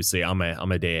 so obviously I'm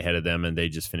a day ahead of them, and they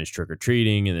just finished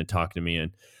trick-or-treating and then talking to me.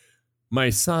 And my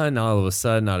son, all of a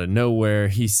sudden, out of nowhere,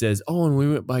 he says, oh, and we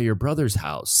went by your brother's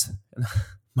house. And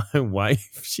my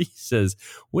wife, she says,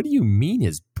 what do you mean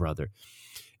his brother?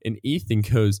 And Ethan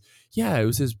goes, yeah, it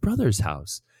was his brother's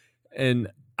house. And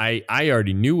I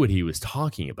already knew what he was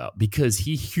talking about because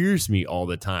he hears me all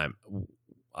the time.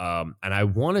 And I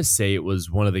want to say it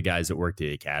was one of the guys that worked at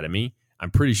the academy.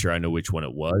 I'm pretty sure I know which one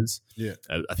it was. Yeah.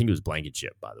 I think it was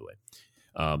Blankenship, by the way.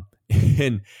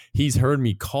 And he's heard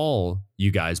me call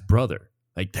you guys brother.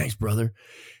 Like, thanks, brother.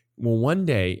 Well, one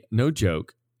day, no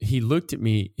joke, he looked at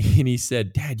me and he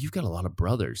said, Dad, you've got a lot of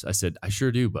brothers. I said, I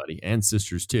sure do, buddy, and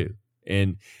sisters too.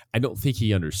 And I don't think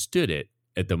he understood it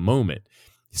at the moment.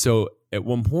 So at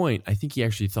one point, I think he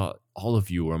actually thought all of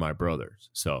you were my brothers.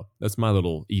 So that's my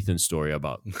little Ethan story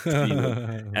about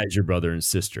as your brother and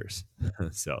sisters.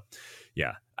 So,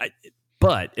 yeah. I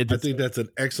think that's an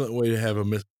excellent way to have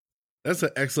that's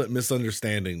an excellent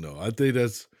misunderstanding, though. I think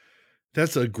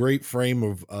that's a great frame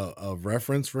of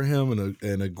reference for him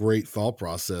and a great thought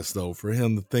process, though, for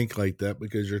him to think like that,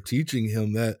 because you're teaching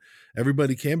him that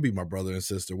everybody can be my brother and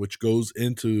sister, which goes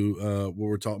into what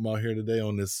we're talking about here today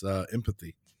on this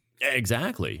empathy.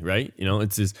 Exactly. Right.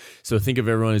 It's just, so think of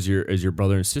everyone as your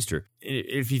brother and sister.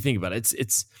 If you think about it,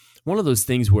 it's one of those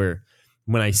things where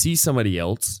when I see somebody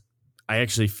else, I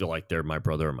actually feel like they're my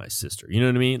brother or my sister. You know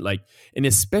what I mean? Like, and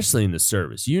especially in the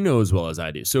service, as well as I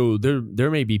do. So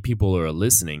there may be people who are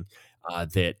listening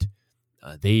that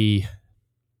they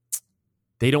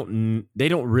don't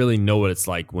really know what it's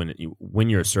like when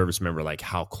you're a service member, like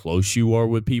how close you are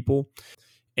with people.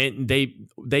 And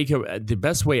the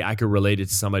best way I could relate it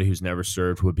to somebody who's never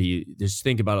served would be just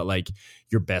think about it like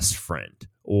your best friend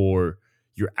or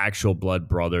your actual blood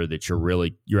brother that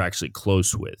you're actually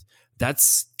close with.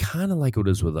 That's kind of like what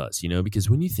it is with us, because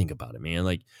when you think about it, man,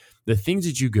 like the things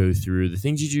that you go through, the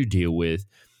things that you deal with,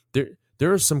 they're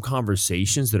there are some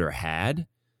conversations that are had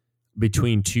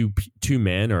between two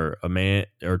men, or a man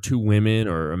or two women,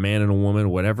 or a man and a woman, or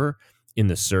whatever, in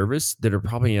the service, that are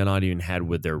probably not even had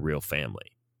with their real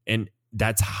family. And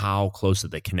that's how close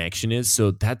the connection is. So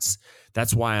that's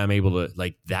why I'm able to,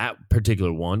 like, that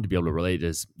particular one, to be able to relate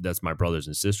is that's my brothers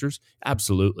and sisters.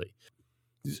 Absolutely.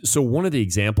 So one of the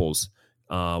examples,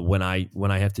 when I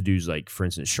have to do, like, for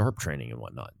instance, sharp training and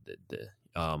whatnot,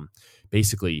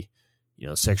 basically,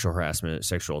 sexual harassment,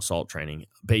 sexual assault training,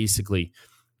 basically,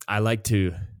 I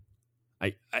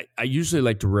usually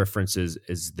like to reference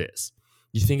as this.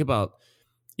 You think about,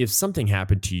 if something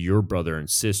happened to your brother and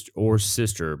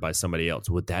sister by somebody else,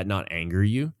 would that not anger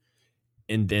you?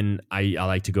 And then I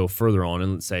like to go further on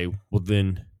and say, well,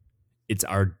 then it's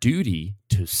our duty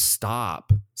to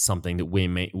stop something that we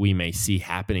may see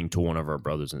happening to one of our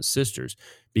brothers and sisters,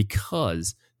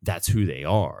 because that's who they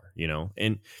are,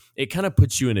 and it kind of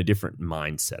puts you in a different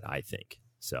mindset, I think.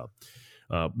 So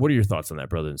what are your thoughts on that,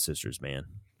 brothers and sisters, man?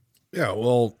 Yeah,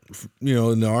 well,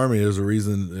 in the Army, there's a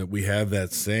reason that we have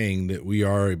that saying that we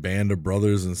are a band of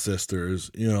brothers and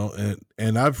sisters,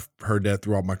 and I've heard that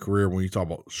throughout my career when you talk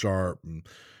about sharp, and,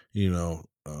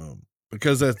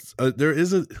 because that's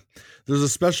there's a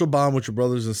special bond with your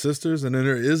brothers and sisters, and then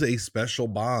there is a special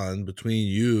bond between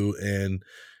you and,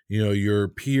 your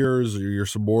peers or your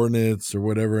subordinates or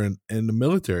whatever in the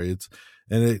military.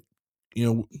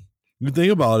 You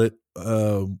think about it,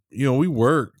 we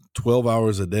work 12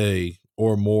 hours a day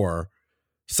or more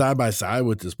side by side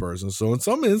with this person. So in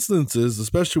some instances,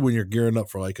 especially when you're gearing up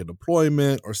for like a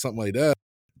deployment or something like that,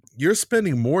 you're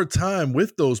spending more time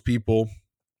with those people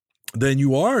than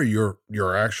you are your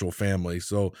actual family.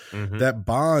 So that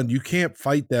bond, you can't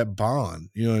fight that bond.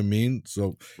 You know what I mean?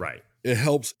 So right. It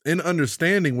helps in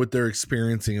understanding what they're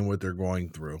experiencing and what they're going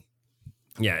through.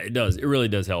 Yeah, it does. It really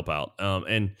does help out.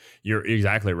 And you're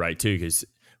exactly right too, because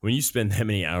when you spend that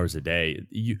many hours a day,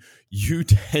 you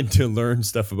tend to learn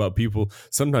stuff about people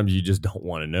sometimes you just don't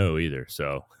want to know either.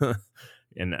 So,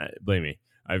 and believe me,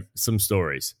 I've some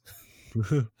stories.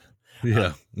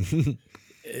 Yeah.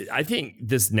 I think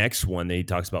this next one that he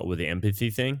talks about with the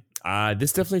empathy thing,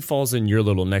 this definitely falls in your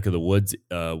little neck of the woods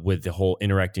with the whole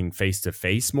interacting face to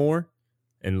face more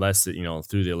and less,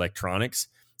 through the electronics.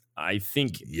 I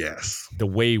think yes, the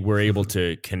way we're able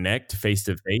to connect face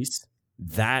to face,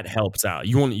 that helps out.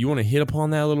 You want to hit upon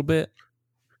that a little bit?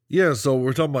 Yeah, so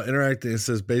we're talking about interacting. It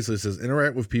says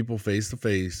interact with people face to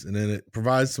face, and then it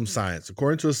provides some science.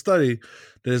 According to a study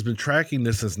that has been tracking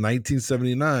this since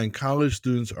 1979, college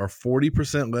students are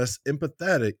 40% less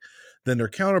empathetic than their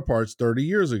counterparts 30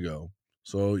 years ago.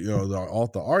 So, the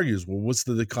author argues, well, what's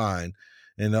the decline?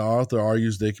 And the author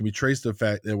argues they can be traced to the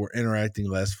fact that we're interacting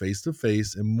less face to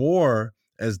face and more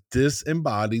as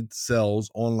disembodied cells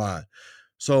online.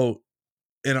 So,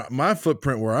 in my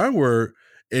footprint where I work,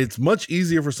 it's much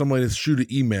easier for somebody to shoot an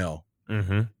email.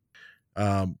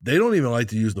 Mm-hmm. They don't even like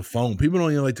to use the phone. People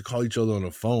don't even like to call each other on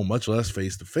the phone, much less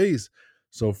face to face.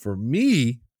 So for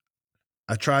me,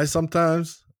 I try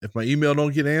sometimes. If my email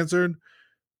don't get answered,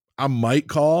 I might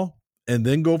call and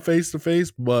then go face to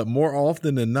face. But more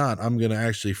often than not, I'm going to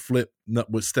actually flip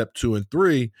with step 2 and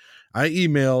 3. I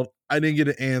emailed, I didn't get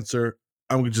an answer.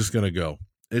 I'm just going to go.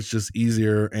 It's just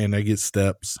easier, and I get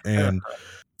steps. And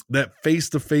that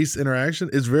face-to-face interaction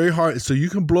is very hard. So you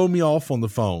can blow me off on the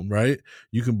phone, right?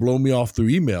 You can blow me off through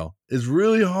email. It's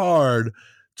really hard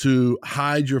to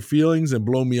hide your feelings and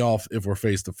blow me off if we're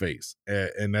face-to-face.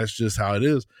 And that's just how it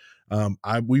is.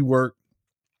 We work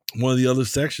one of the other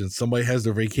sections. Somebody has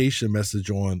their vacation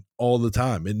message on all the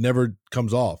time. It never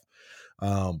comes off.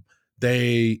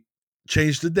 They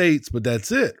change the dates, but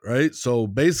that's it, right? So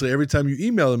basically every time you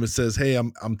email them, it says, hey,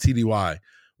 I'm TDY.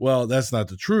 Well, that's not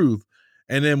the truth.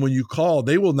 And then when you call,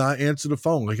 they will not answer the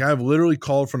phone. Like, I've literally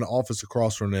called from the office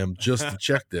across from them just to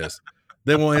check this.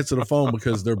 They won't answer the phone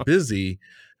because they're busy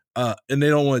and they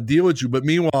don't want to deal with you. But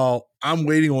meanwhile, I'm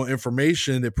waiting on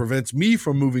information that prevents me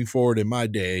from moving forward in my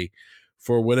day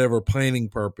for whatever planning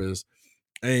purpose.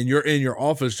 And you're in your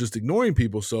office just ignoring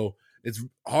people. So it's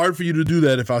hard for you to do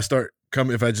that if I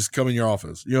just come in your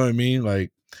office. You know what I mean?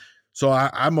 Like, so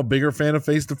I'm a bigger fan of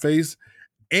face-to-face.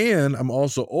 And I'm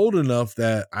also old enough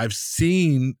that I've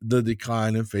seen the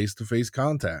decline in face-to-face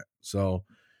contact. So,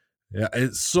 yeah,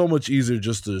 it's so much easier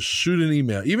just to shoot an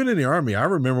email. Even in the Army, I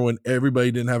remember when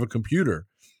everybody didn't have a computer.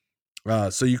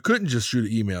 So you couldn't just shoot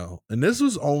an email. And this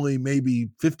was only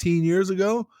maybe 15 years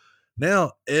ago.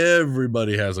 Now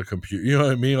everybody has a computer. You know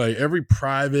what I mean? Like, every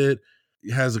private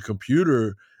has a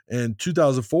computer. in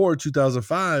 2004,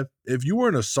 2005, if you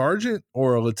weren't a sergeant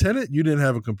or a lieutenant, you didn't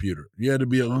have a computer. You had to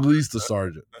be at least a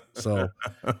sergeant. So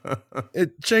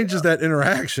it changes that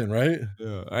interaction, right?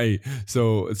 Yeah.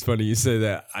 So it's funny you say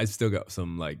that. I still got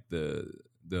some like the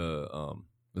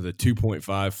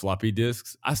 2.5 floppy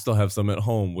disks. I still have some at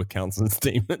home with counts and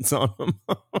statements on them.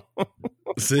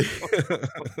 See?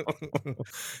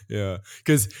 Yeah,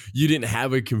 because you didn't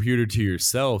have a computer to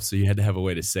yourself, so you had to have a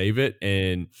way to save it,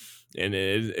 and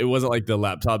it wasn't like the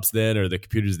laptops then or the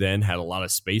computers then had a lot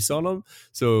of space on them.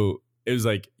 So it was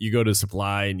like you go to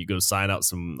supply and you go sign out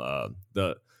some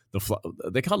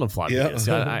they called them floppy disks.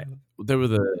 They were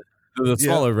the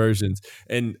smaller versions,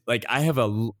 and like I have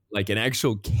an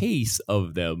actual case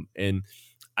of them, and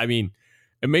I mean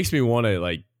it makes me want to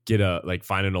like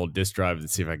find an old disk drive and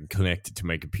see if I can connect it to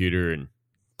my computer and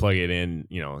plug it in,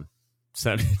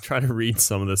 try to read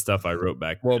some of the stuff I wrote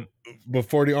back Well, then.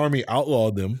 before the Army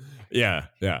outlawed them. Yeah.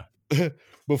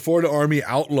 Before the Army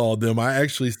outlawed them, I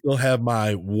actually still have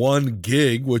my 1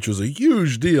 gig, which was a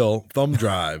huge deal, thumb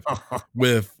drive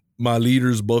with my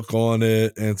leader's book on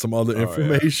it and some other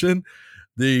information.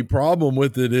 Yeah. The problem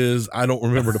with it is I don't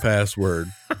remember the password.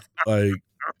 Like,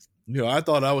 I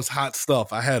thought I was hot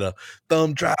stuff. I had a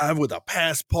thumb drive with a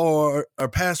passport or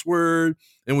password.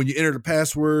 And when you enter the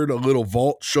password, a little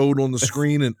vault showed on the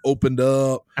screen and opened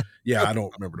up. Yeah, I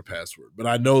don't remember the password, but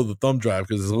I know the thumb drive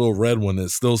because there's a little red one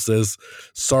that still says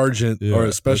Sergeant or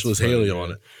Specialist Haley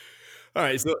on it. All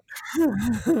right,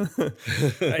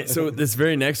 so this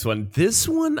very next one, they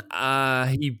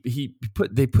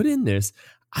put in this.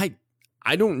 I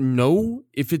don't know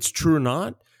if it's true or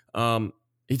not.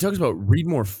 He talks about read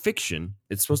more fiction.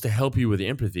 It's supposed to help you with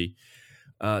empathy.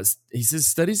 He says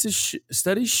studies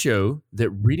show that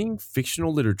reading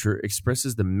fictional literature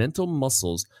expresses the mental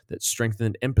muscles that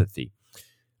strengthen empathy.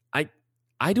 I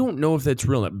don't know if that's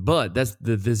real, but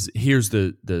here's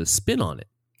the spin on it.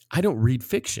 I don't read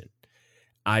fiction.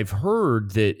 I've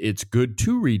heard that it's good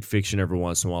to read fiction every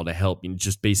once in a while to help,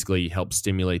 just basically help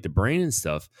stimulate the brain and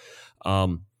stuff.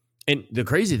 And the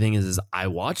crazy thing is I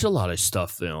watch a lot of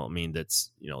stuff,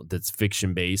 that's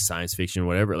fiction based, science fiction,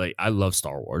 whatever. Like I love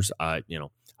Star Wars. I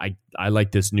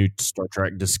like this new Star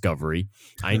Trek Discovery.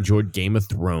 I enjoyed Game of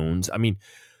Thrones. I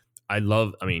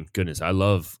love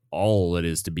all it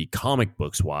is to be comic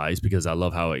books wise because I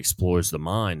love how it explores the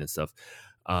mind and stuff.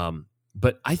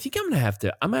 But I think I'm gonna have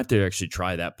to actually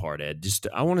try that part, Ed.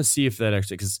 I want to see if that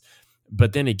actually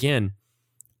but then again,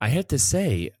 I have to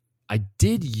say, I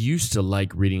did used to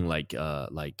like reading like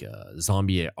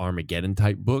zombie Armageddon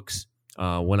type books.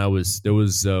 When I was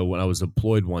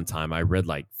employed one time, I read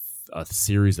like a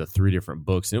series of 3 different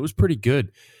books, and it was pretty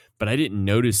good. But I didn't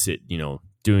notice it,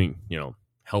 doing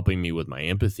helping me with my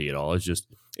empathy at all. It's just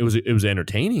it was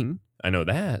entertaining. I know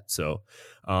that. So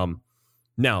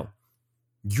now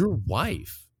your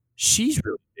wife, she's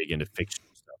really big into fiction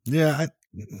stuff. Yeah,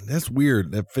 that's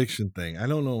weird, that fiction thing. I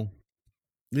don't know.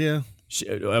 Yeah.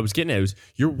 I was getting at it was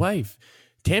your wife,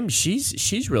 Tam.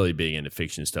 She's really big into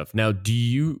fiction stuff. Now, do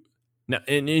you now?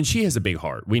 And she has a big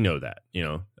heart. We know that.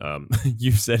 You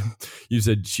said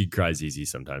she cries easy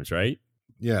sometimes, right?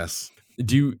 Yes.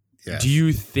 Do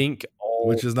you think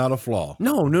which is not a flaw?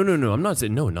 No. I'm not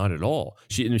saying no, not at all.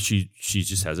 She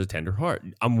just has a tender heart.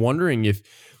 I'm wondering if.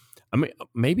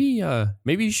 Maybe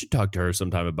you should talk to her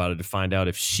sometime about it to find out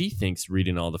if she thinks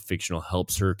reading all the fictional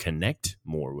helps her connect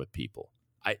more with people.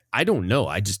 I don't know.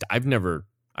 I've never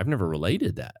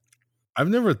related that. I've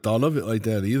never thought of it like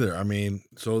that either.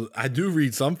 So I do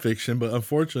read some fiction, but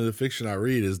unfortunately the fiction I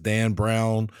read is Dan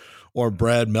Brown or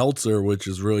Brad Meltzer, which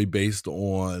is really based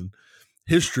on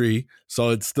history. So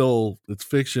it's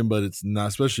fiction, but it's not,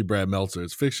 especially Brad Meltzer.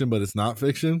 It's fiction, but it's not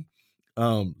fiction.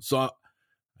 I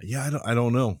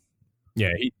don't know.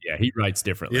 Yeah, he writes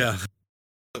differently.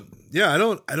 Yeah, I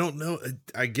don't know.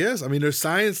 I guess. There's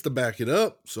science to back it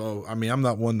up. So, I'm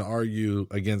not one to argue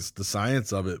against the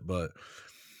science of it, but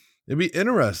it'd be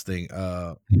interesting.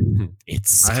 I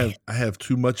have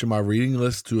too much of my reading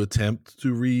list to attempt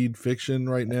to read fiction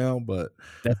right now, but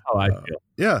that's how I feel.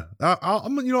 Yeah,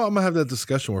 I'm gonna have that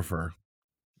discussion with her.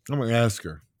 I'm gonna ask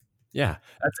her. Yeah,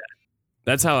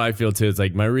 that's how I feel too. It's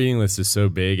like my reading list is so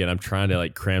big, and I'm trying to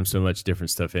like cram so much different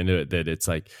stuff into it that it's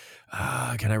like,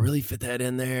 can I really fit that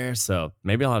in there? So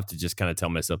maybe I'll have to just kind of tell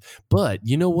myself. But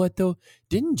you know what though?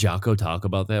 Didn't Jocko talk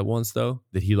about that once though?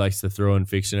 That he likes to throw in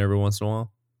fiction every once in a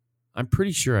while. I'm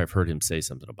pretty sure I've heard him say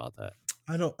something about that.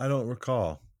 I don't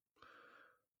recall.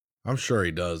 I'm sure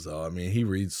he does though. He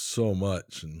reads so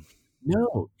much. And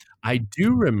no, I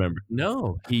do remember.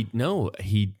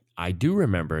 I do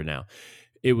remember now.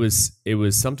 It was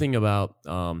something about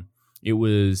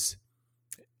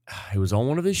it was on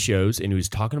one of his shows, and he was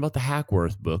talking about the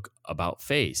Hackworth book about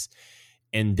face.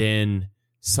 And then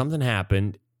something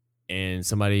happened, and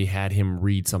somebody had him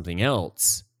read something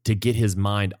else to get his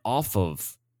mind off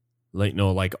of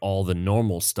like all the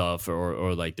normal stuff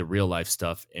or like the real life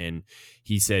stuff. And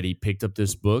he said he picked up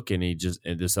this book and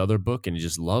this other book, and he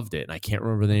just loved it. And I can't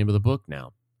remember the name of the book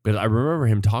now, but I remember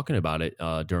him talking about it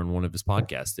during one of his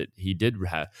podcasts that he did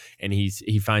have. And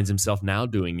he finds himself now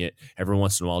doing it every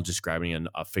once in a while, just grabbing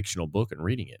a fictional book and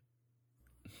reading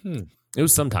it. It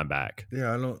was some time back.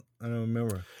 Yeah, I don't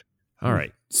remember. All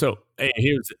right. So hey,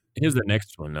 here's the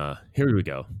next one. Here we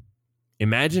go.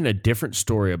 Imagine a different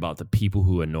story about the people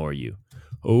who annoy you.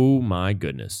 Oh my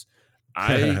goodness.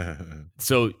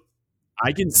 So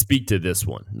I can speak to this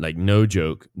one, like no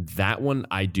joke. That one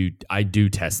I do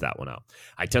test that one out.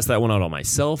 I test that one out on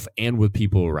myself and with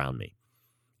people around me.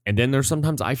 And then there's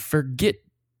sometimes I forget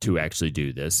to actually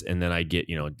do this, and then I get,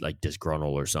 like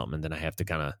disgruntled or something, and then I have to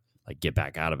kind of like get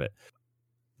back out of it.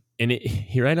 And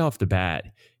he right off the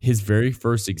bat, his very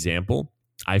first example,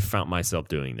 I found myself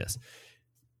doing this.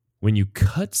 When you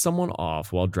cut someone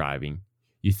off while driving,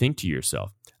 you think to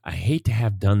yourself, I hate to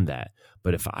have done that,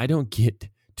 but if I don't get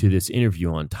to this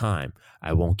interview on time,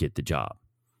 I won't get the job.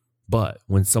 But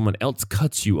when someone else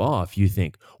cuts you off, you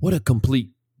think, what a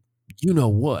complete, you know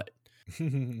what?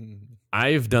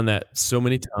 I've done that so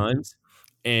many times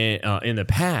and in the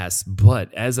past,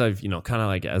 but as I've, kind of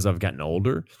like as I've gotten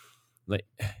older, like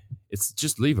it's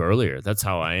just leave earlier. That's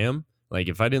how I am. Like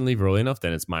if I didn't leave early enough,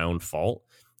 then it's my own fault.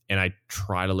 And I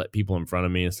try to let people in front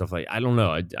of me and stuff like, I don't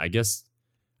know. I guess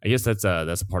that's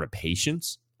a part of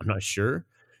patience. I'm not sure.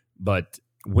 But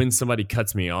when somebody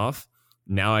cuts me off,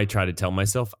 now I try to tell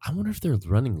myself, I wonder if they're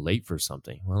running late for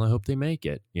something. Well, I hope they make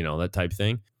it, that type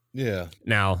thing. Yeah.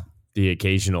 Now, the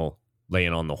occasional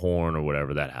laying on the horn or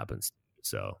whatever, that happens.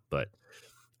 So,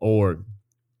 or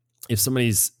if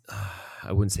somebody's,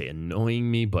 I wouldn't say annoying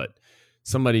me, but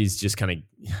somebody's just kind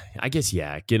of, I guess,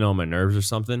 getting on my nerves or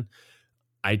something.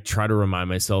 I try to remind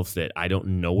myself that I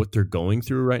don't know what they're going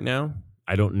through right now.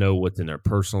 I don't know what's in their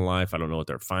personal life. I don't know what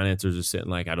their finances are sitting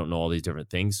like. I don't know all these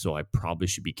different things. So I probably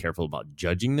should be careful about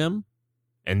judging them.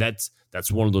 And that's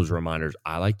one of those reminders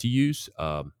I like to use.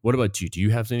 What about you? Do you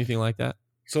have anything like that?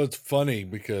 So it's funny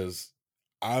because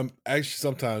I'm actually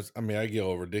sometimes, I get a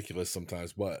little ridiculous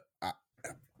sometimes, but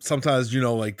sometimes,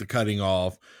 like the cutting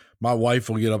off, my wife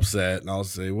will get upset and I'll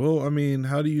say, well,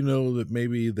 how do you know that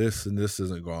maybe this and this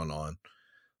isn't going on?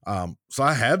 So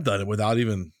I have done it without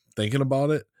even thinking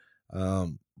about it,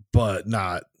 but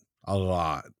not a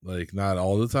lot, like not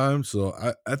all the time. So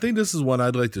I think this is one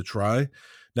I'd like to try.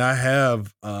 Now I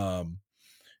have,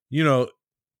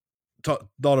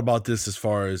 thought about this as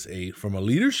far as from a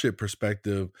leadership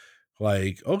perspective,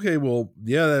 like, okay, well,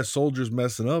 yeah, that soldier's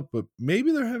messing up, but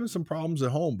maybe they're having some problems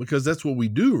at home, because that's what we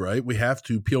do, right? We have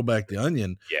to peel back the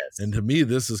onion. Yes. And to me,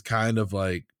 this is kind of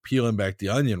like peeling back the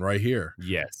onion right here.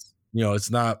 Yes.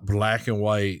 It's not black and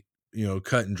white,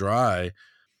 cut and dry.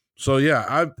 So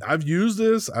yeah, I've used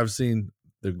this. I've seen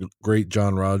the great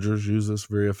John Rogers use this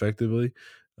very effectively.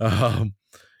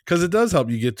 Because it does help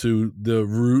you get to the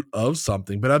root of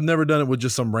something, but I've never done it with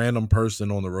just some random person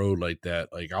on the road like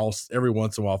that. Like every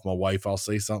once in a while with my wife, I'll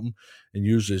say something, and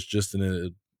usually it's just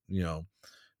an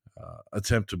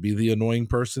attempt to be the annoying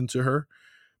person to her.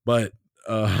 But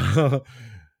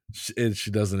and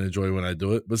she doesn't enjoy when I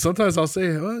do it. But sometimes I'll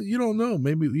say, well, you don't know.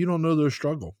 Maybe you don't know their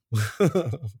struggle.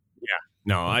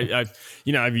 No,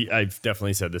 I've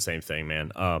definitely said the same thing,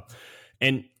 man.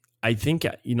 And I think,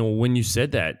 when you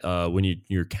said that, when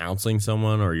you're counseling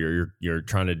someone or you're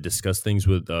trying to discuss things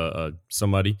with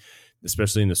somebody,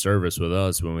 especially in the service with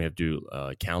us, when we have to do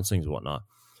counselings and whatnot,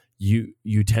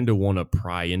 you tend to want to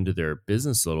pry into their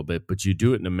business a little bit, but you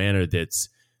do it in a manner that's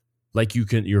like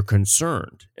you're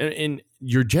concerned, and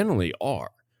you generally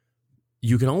are.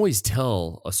 You can always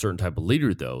tell a certain type of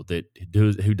leader, though,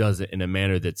 who does it in a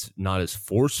manner that's not as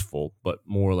forceful, but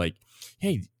more like,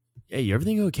 hey,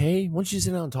 everything okay? Why don't you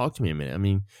sit down and talk to me a minute?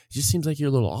 It just seems like you're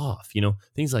a little off,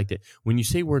 things like that. When you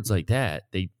say words like that,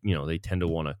 they tend to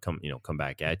want to come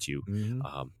back at you,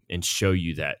 and show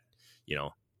you that,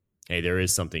 hey, there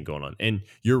is something going on. And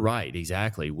you're right,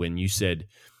 exactly. When you said,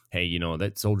 hey,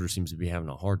 that soldier seems to be having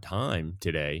a hard time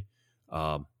today,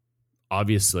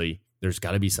 obviously there's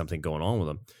got to be something going on with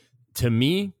them. To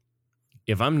me,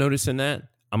 if I'm noticing that,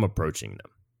 I'm approaching them.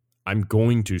 I'm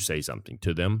going to say something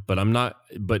to them, but not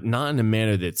in a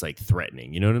manner that's like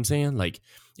threatening. You know what I'm saying? Like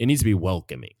it needs to be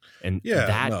welcoming, and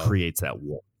creates that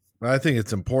warmth. I think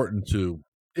it's important to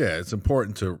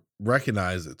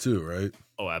recognize it too, right?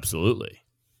 Oh, absolutely.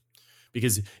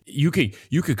 Because you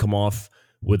could come off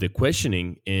with the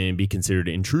questioning and be considered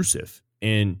intrusive.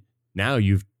 And now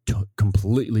you've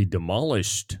completely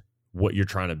demolished what you're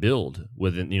trying to build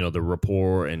within, the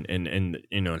rapport and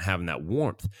and having that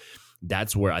warmth.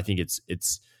 That's where I think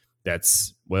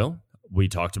we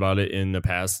talked about it in the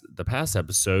past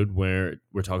episode where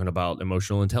we're talking about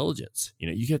emotional intelligence.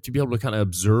 You have to be able to kind of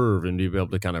observe and be able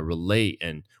to kind of relate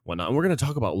and whatnot. And we're going to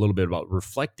talk about a little bit about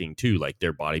reflecting too, like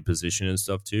their body position and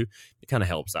stuff too. It kind of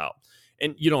helps out.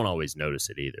 And you don't always notice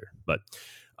it either. But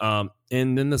and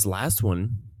then this last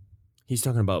one, he's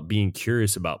talking about being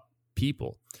curious about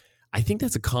people. I think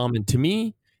that's a common, to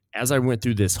me, as I went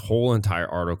through this whole entire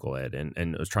article, Ed,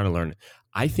 and was trying to learn,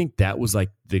 I think that was like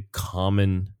the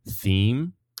common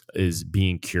theme, is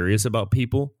being curious about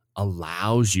people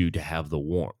allows you to have the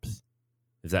warmth,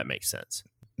 if that makes sense.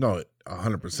 No, it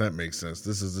 100% makes sense.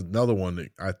 This is another one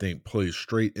that I think plays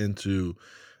straight into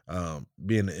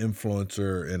being an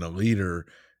influencer and a leader,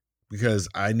 because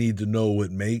I need to know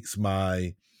what makes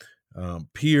my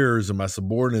peers and my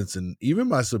subordinates and even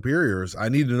my superiors, I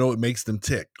need to know what makes them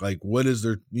tick. Like, what is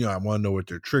their, I want to know what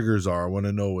their triggers are. I want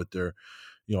to know what their,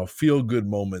 feel good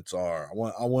moments are.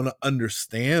 I want to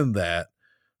understand that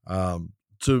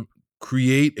to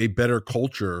create a better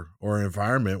culture or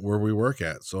environment where we work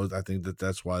at. So I think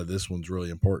that's why this one's really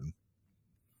important.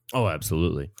 Oh,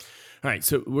 absolutely. All right.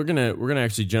 So we're going to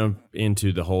actually jump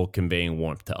into the whole conveying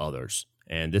warmth to others.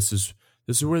 And this is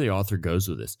where the author goes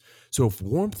with this. So if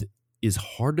warmth is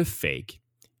hard to fake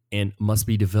and must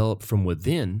be developed from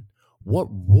within, what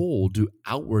role do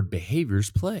outward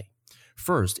behaviors play?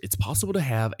 First, it's possible to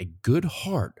have a good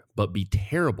heart, but be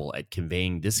terrible at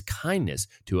conveying this kindness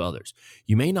to others.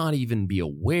 You may not even be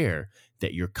aware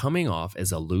that you're coming off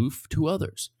as aloof to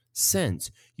others,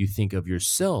 since you think of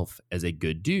yourself as a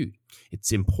good dude.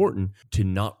 It's important to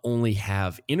not only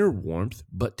have inner warmth,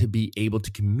 but to be able to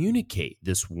communicate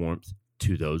this warmth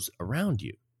to those around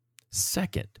you.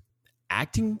 Second,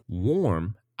 acting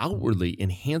warm outwardly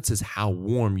enhances how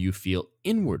warm you feel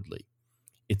inwardly.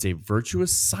 It's a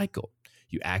virtuous cycle.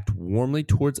 You act warmly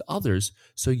towards others,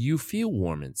 so you feel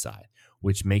warm inside,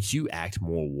 which makes you act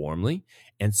more warmly,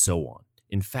 and so on.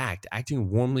 In fact, acting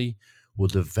warmly will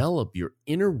develop your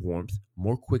inner warmth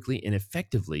more quickly and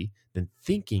effectively than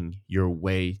thinking your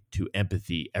way to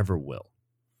empathy ever will.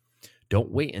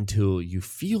 Don't wait until you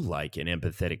feel like an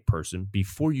empathetic person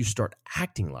before you start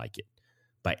acting like it.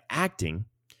 By acting,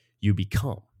 you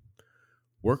become.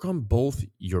 Work on both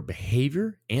your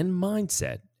behavior and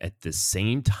mindset at the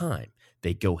same time.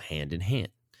 They go hand in hand.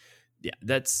 Yeah,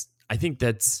 I think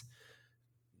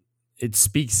it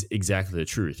speaks exactly the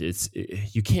truth.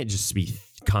 You can't just be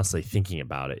constantly thinking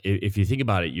about it. If you think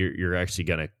about it, you're actually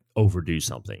going to overdo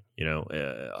something.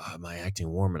 Am I acting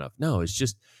warm enough? No,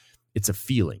 it's a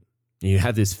feeling. You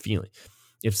have this feeling.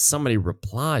 If somebody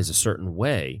replies a certain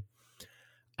way,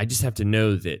 I just have to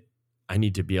know that I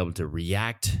need to be able to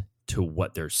react to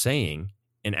what they're saying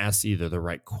and ask either the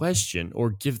right question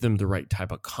or give them the right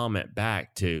type of comment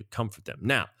back to comfort them.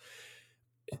 Now,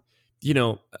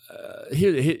 here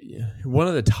one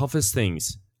of the toughest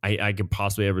things I could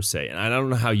possibly ever say, and I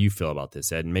don't know how you feel about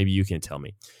this, Ed, and maybe you can tell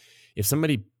me. If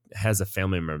somebody has a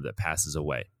family member that passes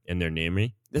away and they're near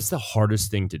me, that's the hardest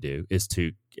thing to do, is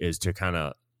to kind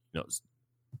of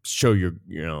show your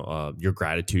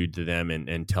gratitude to them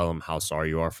and tell them how sorry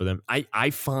you are for them. I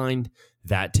find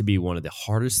that to be one of the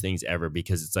hardest things ever,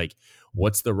 because it's like,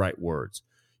 what's the right words?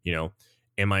 I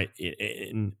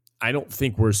don't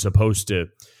think we're supposed to,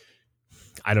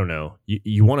 I don't know.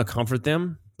 You want to comfort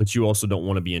them, but you also don't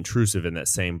want to be intrusive in that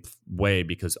same way,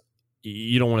 because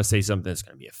you don't want to say something that's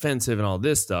going to be offensive and all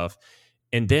this stuff.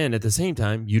 And then at the same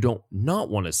time, you don't not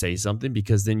want to say something,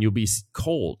 because then you'll be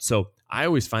cold. So I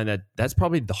always find that that's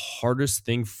probably the hardest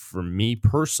thing for me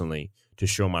personally to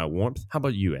show my warmth. How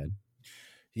about you, Ed?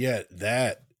 Yeah,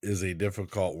 that is a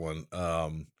difficult one.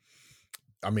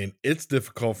 It's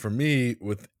difficult for me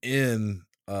within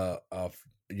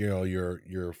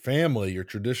your family, your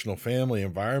traditional family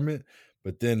environment.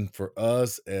 But then for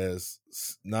us as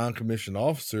non-commissioned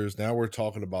officers, now we're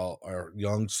talking about our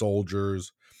young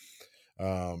soldiers.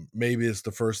 Maybe it's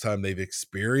the first time they've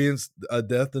experienced a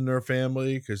death in their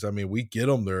family, because we get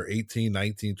them, they're 18,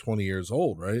 19, 20 years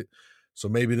old, right? So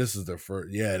maybe this is their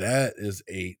first. Yeah, that is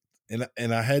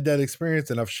and I had that experience,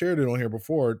 and I've shared it on here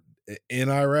before, in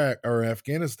Iraq or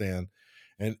Afghanistan,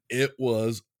 and it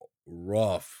was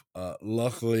rough.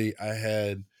 Luckily, I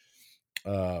had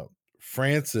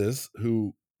Frances,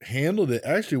 who handled it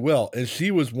actually well, and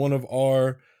she was one of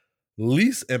our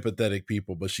least empathetic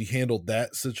people, but she handled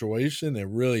that situation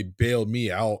and really bailed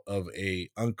me out of a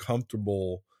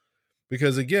uncomfortable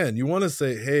Because again, you want to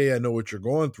say, hey, I know what you're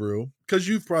going through, because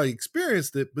you've probably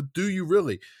experienced it, but do you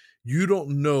really? You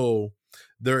don't know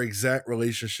their exact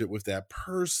relationship with that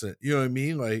person. You know what I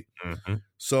mean? Like,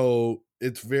 so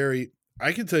it's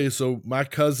I can tell you, so my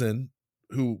cousin,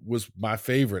 who was my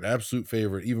favorite, absolute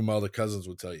favorite, even my other cousins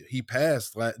would tell you, he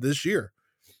passed this year.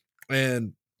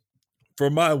 And for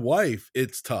my wife,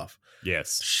 it's tough.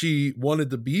 Yes. She wanted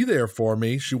to be there for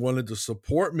me. She wanted to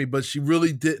support me, but she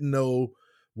really didn't know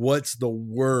what's the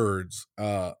words.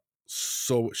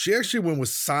 So she actually went with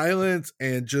silence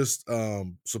and just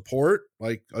support,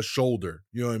 like a shoulder.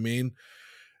 You know what I mean?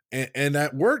 And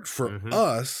that worked for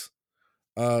us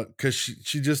because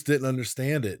she just didn't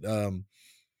understand it.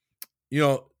 You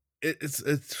know,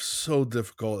 it's so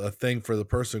difficult, a thing for the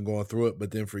person going through it,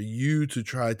 but then for you to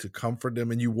try to comfort them,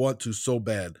 and you want to so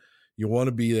bad. You want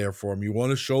to be there for them. You want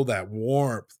to show that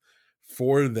warmth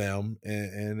for them,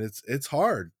 and it's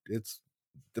hard. It's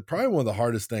probably one of the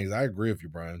hardest things. I agree with you,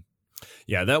 Brian.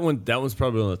 Yeah, that one's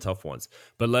probably one of the tough ones.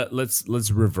 But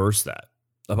let's reverse that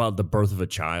about the birth of a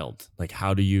child. Like,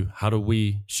 how do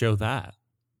we show that?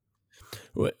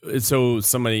 So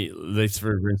somebody,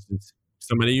 for instance,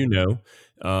 somebody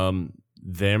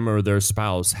them or their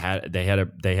spouse had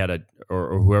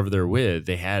or whoever they're with,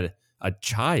 they had a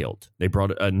child. They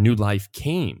brought a new life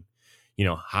came. You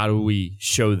know, how do we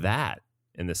show that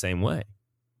in the same way?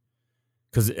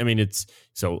 Because I mean,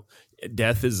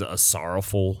 death is a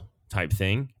sorrowful type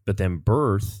thing, but then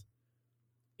birth,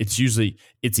 it's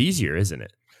easier, isn't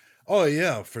it? Oh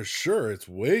yeah, for sure. It's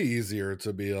way easier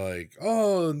to be like,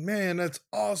 oh man, that's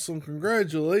awesome,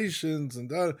 congratulations, and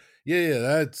yeah,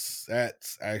 that's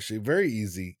actually very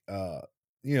easy,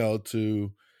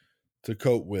 to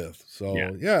cope with. So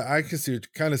yeah, I can see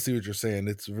what you're saying.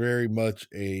 It's very much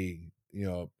a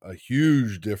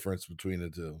huge difference between the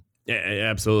two. Yeah,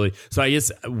 absolutely. So I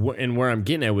guess, and where I'm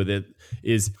getting at with it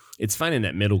is, it's finding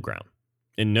that middle ground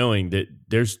and knowing that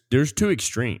there's two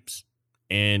extremes,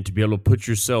 and to be able to put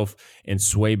yourself and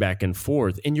sway back and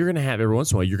forth. And you're going to have, every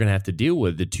once in a while, you're going to have to deal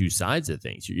with the two sides of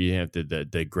things. You have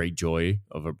the great joy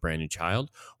of a brand new child,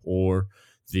 or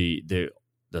the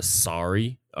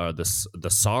sorrow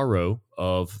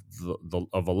of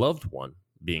of a loved one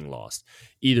being lost.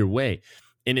 Either way,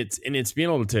 and it's being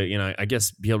able to, I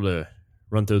guess, be able to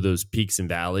run through those peaks and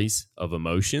valleys of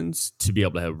emotions to be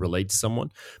able to relate to someone.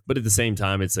 But at the same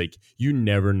time, it's like, you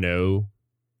never know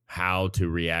how to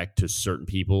react to certain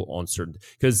people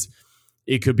because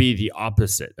it could be the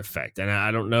opposite effect. And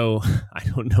I don't know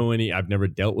I've never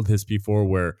dealt with this before,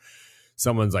 where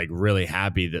someone's like really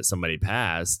happy that somebody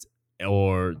passed,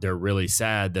 or they're really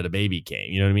sad that a baby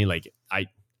came. You know what I mean? Like, I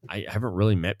haven't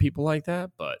really met people like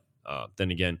that, but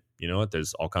then again, you know what?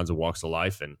 There's all kinds of walks of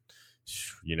life, and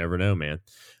you never know, man.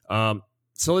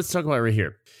 So let's talk about it right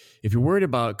here. If you're worried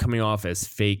about coming off as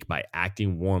fake by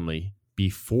acting warmly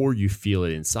before you feel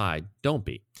it inside, don't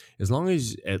be. As long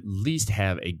as you at least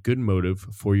have a good motive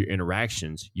for your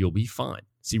interactions, you'll be fine.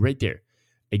 See right there,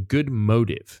 a good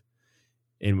motive.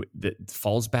 And that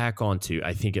falls back onto,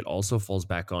 I think it also falls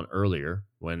back on earlier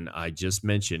when I just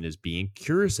mentioned, is being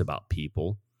curious about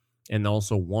people and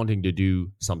also wanting to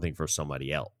do something for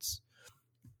somebody else.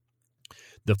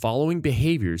 The following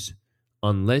behaviors,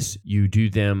 unless you do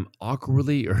them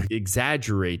awkwardly or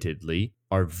exaggeratedly,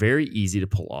 are very easy to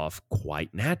pull off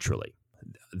quite naturally.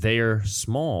 They are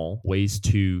small ways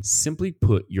to simply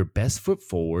put your best foot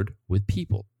forward with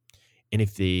people. And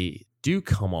if they do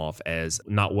come off as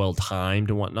not well timed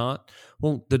and whatnot,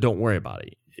 well, then don't worry about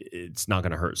it. It's not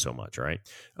going to hurt so much, right?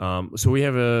 So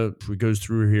we goes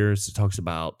through here. So it talks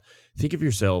about, think of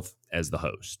yourself as the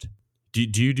host. Do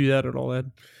you do that at all,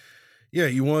 Ed? Yeah,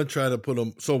 you want to try to put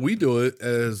them. So we do it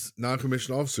as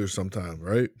non-commissioned officers sometimes,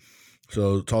 right?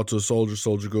 So talk to a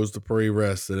soldier goes to parade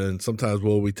rest, and then sometimes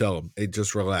what we tell them, hey,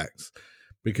 just relax,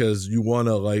 because you want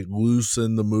to like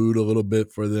loosen the mood a little bit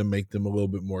for them, make them a little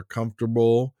bit more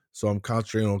comfortable. So I'm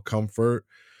concentrating on comfort,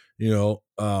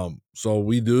 so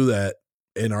we do that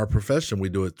in our profession. We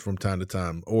do it from time to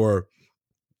time. Or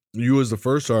you as the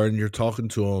first sergeant, you're talking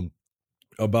to them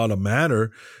about a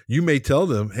matter, you may tell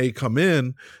them, hey, come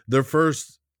in. Their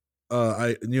first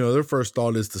thought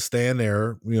is to stand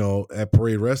there, at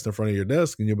parade rest in front of your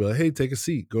desk, and you'll be like, hey, take a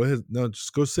seat. Go ahead. No,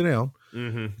 just go sit down,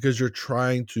 because you're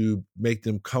trying to make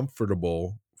them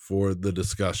comfortable for the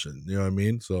discussion. You know what I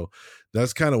mean? So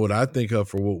that's kind of what I think of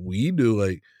for what we do.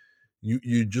 Like,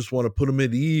 you just want to put them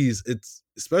at ease. It's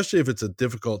especially if it's a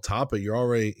difficult topic. You're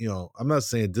already, I'm not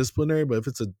saying disciplinary, but if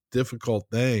it's a difficult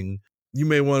thing, you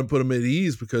may want to put them at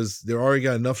ease because they already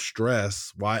got enough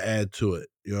stress. Why add to it?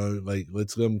 Like,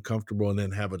 let's get them comfortable and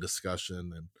then have a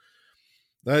discussion. And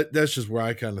that's just where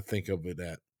I kind of think of it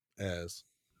at. as.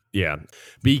 Yeah,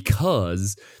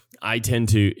 because I tend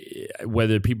to,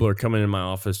 whether people are coming in my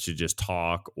office to just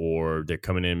talk, or they're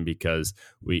coming in because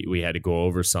we had to go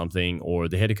over something, or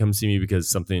they had to come see me because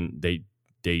something they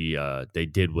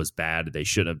did was bad, they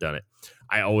shouldn't have done it.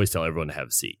 I always tell everyone to have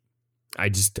a seat. I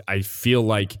feel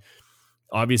like,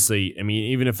 obviously, I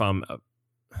mean, even if I'm,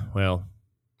 well,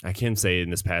 I can say in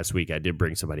this past week I did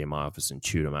bring somebody in my office and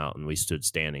chewed them out, and we stood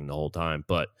standing the whole time,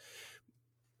 but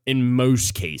in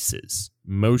most cases,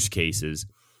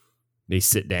 they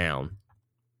sit down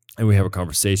and we have a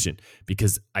conversation,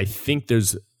 because I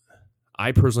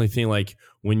personally think like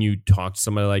when you talk to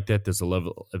somebody like that, there's a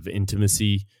level of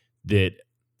intimacy that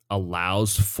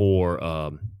allows for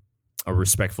a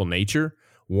respectful nature.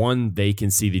 One, they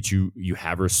can see that you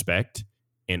have respect,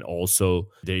 and also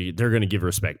they're going to give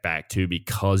respect back too,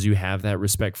 because you have that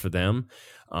respect for them.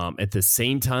 At the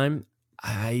same time,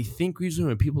 I think usually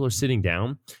when people are sitting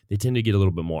down, they tend to get a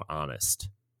little bit more honest.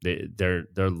 They're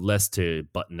less to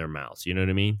button their mouths. You know what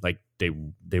I mean? Like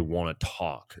they want to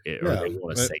talk, or they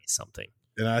want to say something.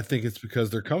 And I think it's because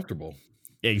they're comfortable.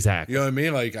 Exactly. You know what I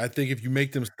mean? Like, I think if you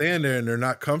make them stand there and they're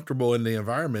not comfortable in the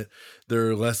environment,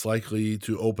 they're less likely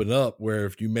to open up. Where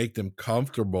if you make them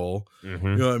comfortable, you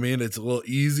know what I mean? It's a little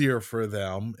easier for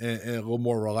them, and a little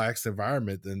more relaxed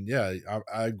environment. Then, yeah,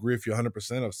 I agree with you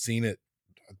 100%. I've seen it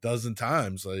a dozen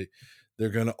times. Like, they're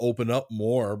going to open up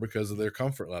more because of their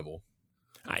comfort level.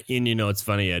 And it's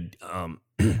funny, Ed,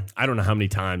 I don't know how many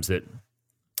times that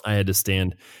I had to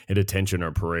stand at attention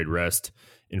or parade rest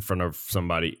in front of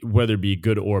somebody, whether it be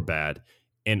good or bad,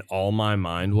 and all my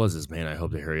mind was, man, I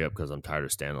hope they hurry up because I'm tired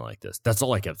of standing like this. That's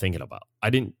all I kept thinking about.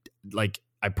 I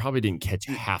probably didn't catch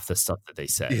half the stuff that they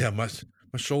said. Yeah, my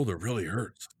shoulder really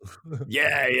hurts.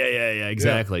 Yeah,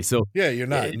 exactly. Yeah. So yeah, you're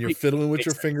not, and you're fiddling with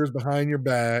your fingers behind your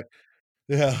back.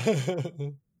 Yeah.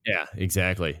 Yeah,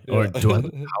 exactly. Yeah. Or do I have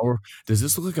a power? Does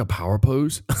this look like a power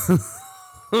pose?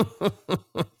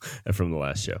 From the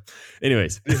last show.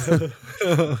 Anyways.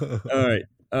 All right.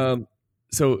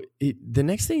 So the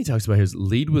next thing he talks about here is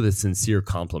lead with a sincere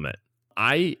compliment.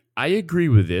 I agree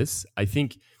with this. I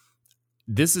think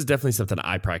this is definitely something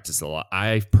I practice a lot.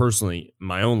 I personally,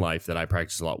 my own life, that I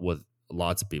practice a lot with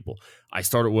lots of people. I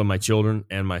started with my children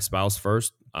and my spouse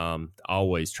first. I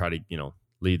always try to,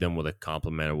 lead them with a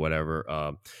compliment or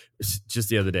whatever. Just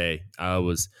the other day, I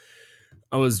was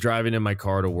driving in my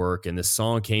car to work, and this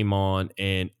song came on,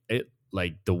 and it,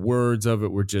 like, the words of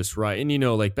it were just right.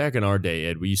 And like back in our day,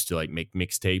 Ed, we used to like make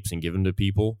mixtapes and give them to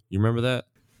people. You remember that?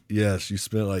 Yes, you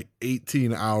spent like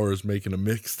 18 hours making a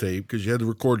mixtape because you had to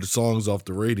record the songs off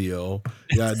the radio.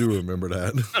 Yeah, I do remember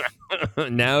that.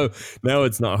 Now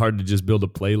it's not hard to just build a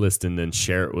playlist and then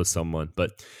share it with someone.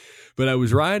 But I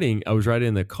was riding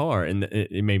in the car, and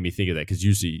it made me think of that, because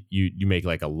usually you make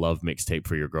like a love mixtape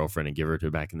for your girlfriend and give her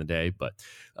to back in the day. But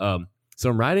so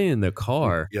I'm riding in the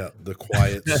car. Yeah, the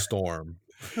quiet storm.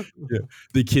 Yeah,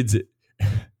 the kids.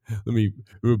 Let me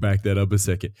back that up a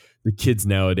second. The kids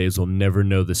nowadays will never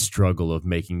know the struggle of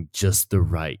making just the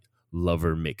right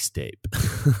lover mixtape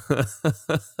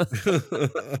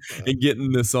and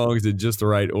getting the songs in just the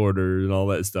right order and all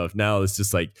that stuff. Now it's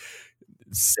just like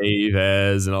save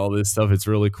as and all this stuff. It's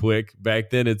really quick. Back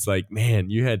then it's like, man,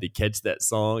 you had to catch that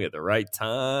song at the right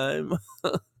time.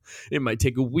 It might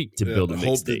take a week to build a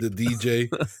mixtape.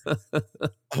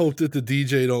 Hope that the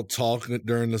DJ don't talk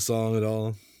during the song at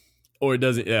all. Or it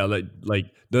doesn't, like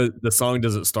the song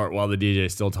doesn't start while the DJ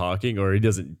is still talking, or he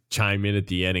doesn't chime in at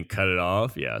the end and cut it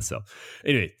off. Yeah. So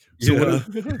anyway, so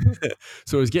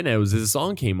I was getting at was the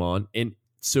song came on, and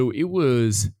so it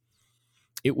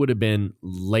would have been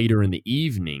later in the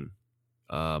evening,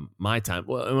 my time.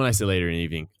 Well, when I say later in the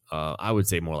evening, I would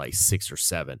say more like 6 or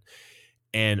 7.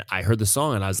 And I heard the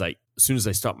song, and I was like, as soon as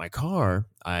I stopped my car,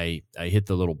 I hit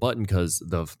the little button, because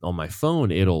on my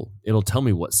phone it'll tell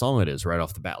me what song it is right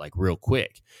off the bat, like real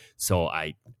quick. So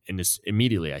just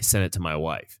immediately I sent it to my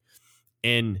wife,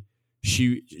 and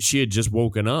she had just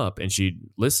woken up and she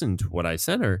listened to what I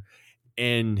sent her,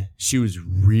 and she was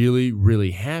really,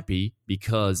 really happy,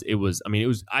 because I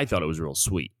thought it was real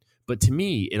sweet, but to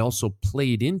me it also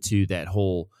played into that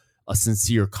whole a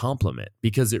sincere compliment,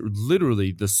 because it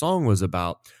literally, the song was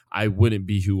about, I wouldn't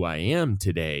be who I am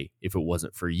today if it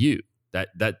wasn't for you.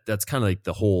 That's kind of like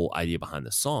the whole idea behind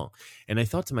the song. And I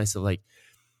thought to myself, like,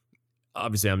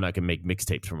 obviously I'm not going to make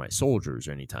mixtapes for my soldiers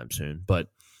anytime soon, but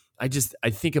I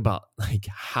think about like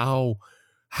how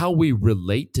we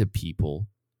relate to people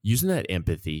using that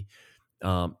empathy.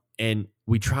 And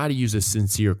we try to use a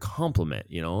sincere compliment,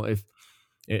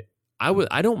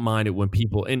 I don't mind it when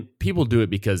people do it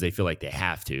because they feel like they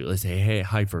have to. Let's say, hey,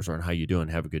 hi, First Sergeant, how you doing?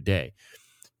 Have a good day.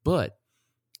 But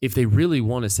if they really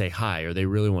want to say hi or they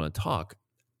really want to talk,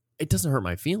 it doesn't hurt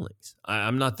my feelings.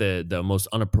 I'm not the most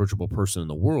unapproachable person in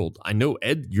the world. I know,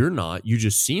 Ed, you're not. You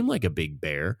just seem like a big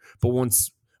bear. But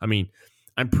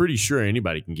I'm pretty sure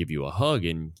anybody can give you a hug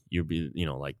and you'll be,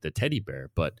 like the teddy bear.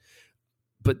 But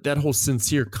that whole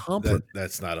sincere compliment.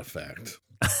 That's not a fact.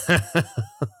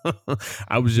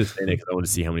 I was just saying it because I want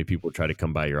to see how many people try to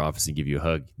come by your office and give you a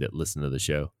hug that listen to the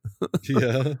show.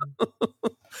 Yeah.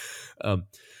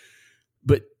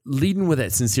 But leading with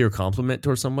that sincere compliment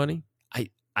towards somebody,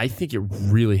 I think it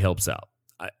really helps out.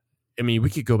 I mean, we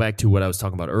could go back to what I was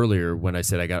talking about earlier when I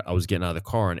said I was getting out of the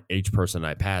car and each person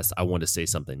I passed, I wanted to say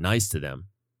something nice to them.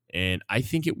 And I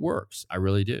think it works. I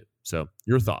really do. So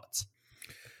your thoughts?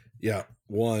 Yeah.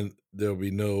 One, there'll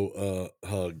be no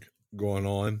hug going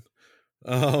on.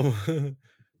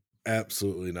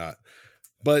 Absolutely not.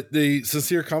 But the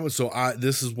sincere comment. So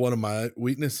this is one of my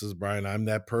weaknesses, Brian. I'm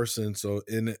that person. So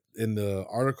in the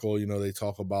article, they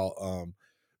talk about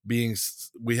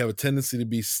we have a tendency to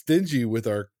be stingy with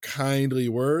our kindly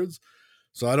words.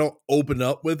 So I don't open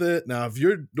up with it. Now, if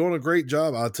you're doing a great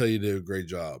job, I'll tell you did a great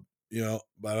job,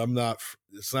 but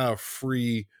it's not a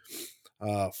free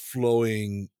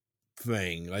flowing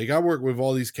thing. Like I work with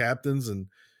all these captains and,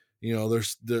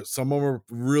 there's some of them are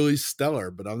really stellar,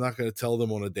 but I'm not going to tell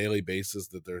them on a daily basis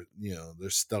that they're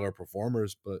stellar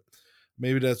performers, but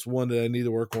maybe that's one that I need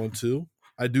to work on too.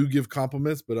 I do give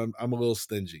compliments, but I'm a little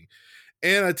stingy.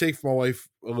 And I take my wife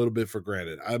a little bit for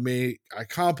granted. I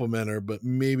compliment her, but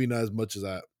maybe not as much as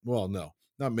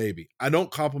not maybe. I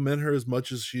don't compliment her as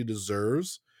much as she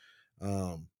deserves.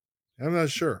 I'm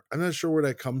not sure. I'm not sure where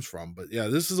that comes from, but yeah,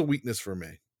 this is a weakness for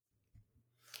me.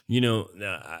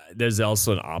 There's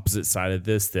also an opposite side of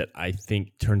this that I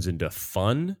think turns into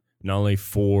fun, not only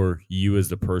for you as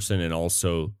the person and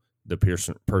also the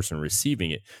person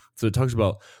receiving it. So it talks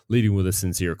about leading with a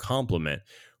sincere compliment.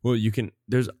 Well,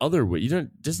 there's other ways.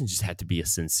 It doesn't just have to be a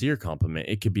sincere compliment.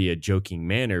 It could be a joking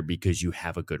manner because you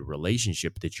have a good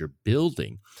relationship that you're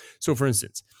building. So for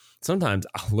instance, sometimes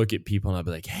I'll look at people and I'll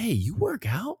be like, hey, you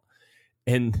work out?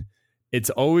 And it's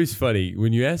always funny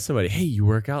when you ask somebody, hey, you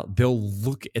work out? They'll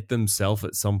look at themselves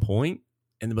at some point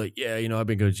and they'll be like, yeah, I've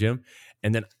been going to the gym.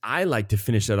 And then I like to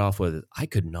finish that off with, I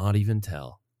could not even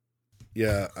tell.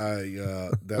 Yeah,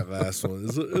 that last one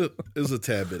is a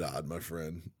tad bit odd, my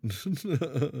friend.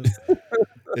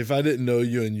 If I didn't know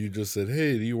you and you just said,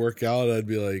 hey, do you work out? I'd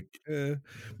be like, eh.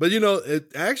 But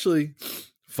it actually,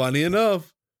 funny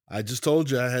enough, I just told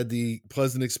you I had the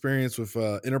pleasant experience with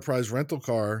Enterprise Rental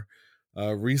Car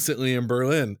recently in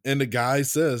Berlin. And the guy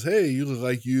says, hey, you look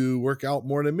like you work out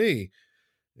more than me.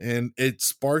 And it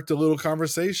sparked a little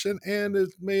conversation, and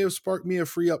it may have sparked me a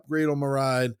free upgrade on my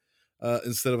ride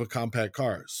instead of a compact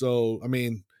car. So, I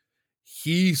mean,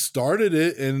 he started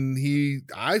it, and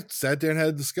I sat there and had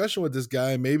a discussion with this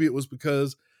guy. Maybe it was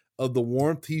because of the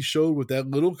warmth he showed with that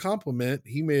little compliment.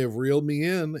 He may have reeled me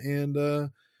in,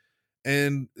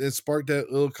 and it sparked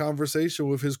that little conversation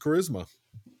with his charisma.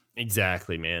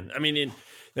 Exactly, man. I mean,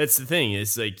 that's the thing.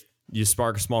 It's like you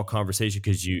spark a small conversation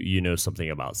because you know something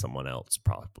about someone else,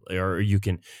 probably, or you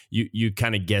kind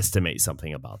of guesstimate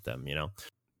something about them.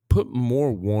 Put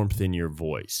more warmth in your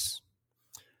voice.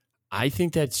 I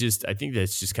think that's just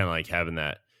kind of like having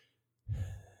that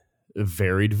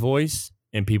varied voice,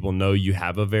 and people know you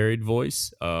have a varied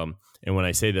voice. And when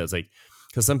I say that, it's like,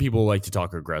 because some people like to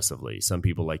talk aggressively. Some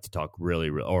people like to talk really,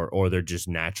 or they're just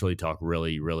naturally talk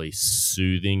really, really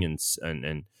soothing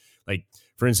and like,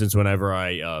 for instance, whenever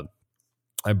I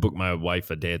booked my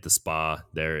wife a day at the spa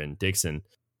there in Dixon,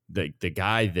 the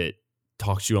guy that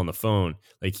talks to you on the phone,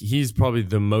 like, he's probably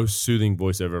the most soothing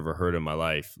voice I've ever heard in my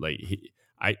life. Like,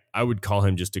 I would call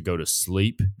him just to go to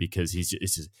sleep because it's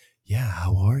just, yeah,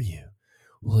 how are you?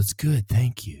 Well, it's good,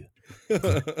 thank you.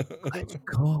 Glad you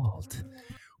called.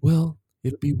 Well,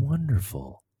 it'll be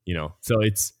wonderful. So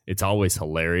it's always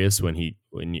hilarious when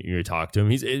you talk to him.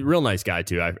 He's a real nice guy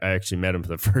too. I actually met him for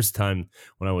the first time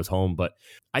when I was home. But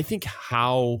I think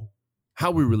how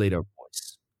we relate our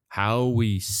voice, how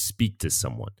we speak to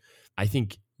someone, I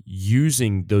think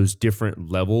using those different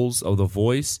levels of the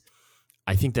voice,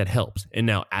 I think that helps. And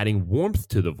now adding warmth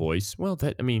to the voice, well,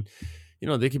 they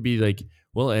could be like,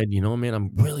 well, Ed, man,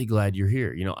 I'm really glad you're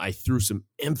here. I threw some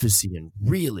emphasis in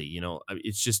really,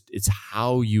 it's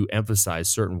how you emphasize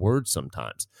certain words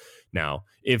sometimes. Now,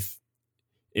 if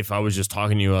I was just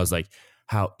talking to you, I was like,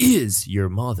 how is your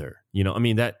mother?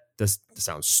 That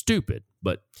sounds stupid,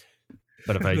 but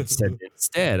if I said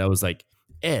instead, I was like,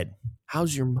 Ed,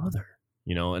 how's your mother?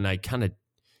 And I kind of,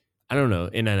 I don't know.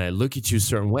 And then I look at you a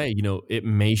certain way, it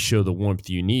may show the warmth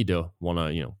you need to want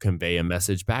to, convey a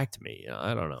message back to me.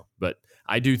 I don't know. But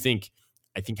I do think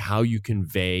I think how you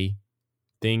convey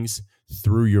things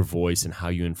through your voice and how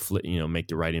you make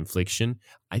the right inflection,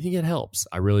 I think it helps.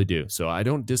 I really do. So I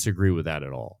don't disagree with that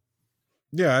at all.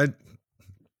 Yeah,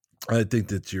 I think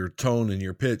that your tone and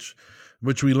your pitch,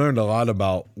 which we learned a lot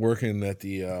about working at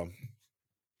the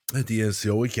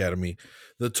NCO Academy,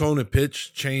 the tone and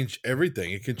pitch change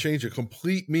everything. It can change a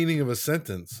complete meaning of a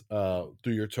sentence through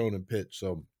your tone and pitch.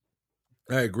 So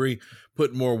I agree.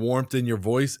 Putting more warmth in your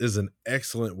voice is an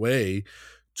excellent way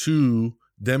to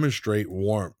demonstrate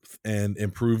warmth and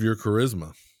improve your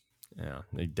charisma. Yeah,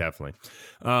 definitely.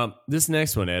 This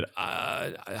next one, Ed,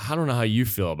 I don't know how you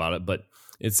feel about it, but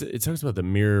it talks about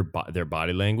their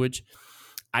body language.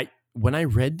 When I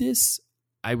read this,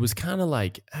 I was kind of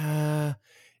like,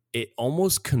 it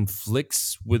almost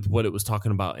conflicts with what it was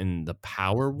talking about in the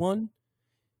power one,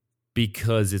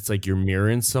 because it's like you're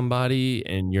mirroring somebody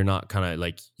and you're not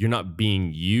you're not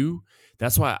being you.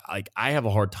 That's why I have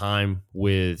a hard time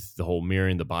with the whole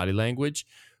mirroring the body language.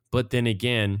 But then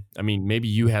again, I mean, maybe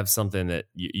you have something that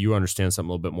you understand something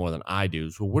a little bit more than I do.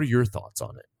 So what are your thoughts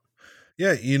on it?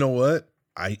 Yeah, you know what?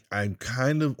 I'm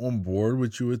kind of on board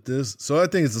with you with this. So I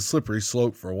think it's a slippery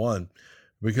slope for one,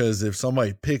 because if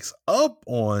somebody picks up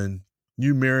on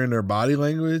you mirroring their body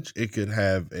language, it could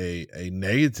have a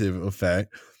negative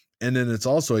effect. And then it's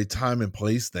also a time and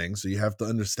place thing. So you have to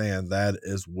understand that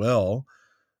as well.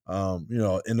 In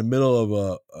the middle of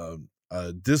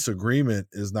a disagreement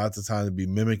is not the time to be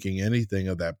mimicking anything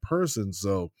of that person.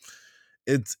 So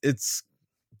it's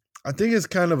I think it's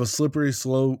kind of a slippery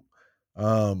slope.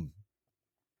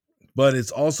 But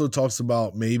it's also talks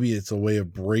about maybe it's a way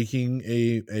of breaking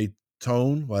a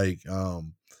tone,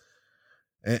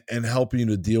 and helping you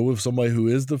to deal with somebody who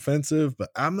is defensive. But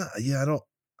I'm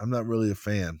not really a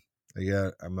fan.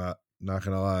 I'm not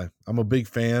gonna lie. I'm a big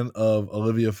fan of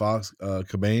Olivia Fox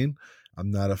Cabane.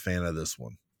 I'm not a fan of this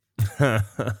one.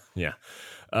 Yeah.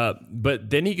 But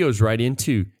then he goes right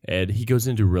into, Ed, he goes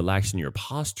into relaxing your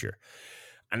posture.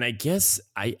 And I guess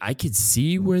I could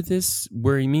see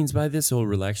where he means by this whole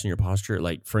relaxing your posture.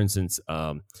 Like, for instance,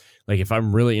 if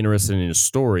I'm really interested in a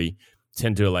story,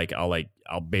 tend to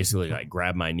I'll basically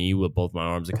grab my knee with both my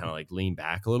arms and kind of lean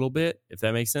back a little bit, if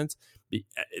that makes sense.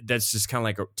 That's just kind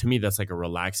of to me, that's like a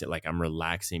relaxing, I'm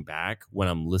relaxing back when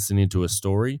I'm listening to a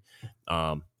story.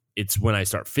 It's when I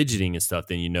start fidgeting and stuff,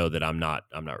 then you know that I'm not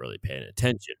really paying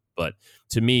attention. But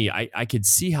to me, I could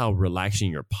see how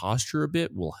relaxing your posture a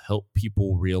bit will help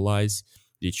people realize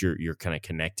that you're kind of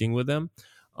connecting with them.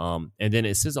 And then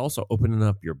it says also opening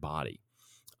up your body.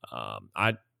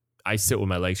 I sit with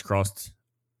my legs crossed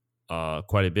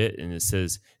quite a bit, and it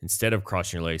says instead of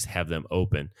crossing your legs, have them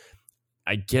open.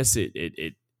 I guess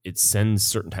it sends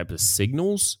certain types of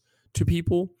signals to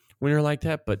people when you're like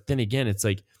that. But then again, it's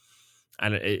like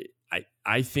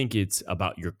I think it's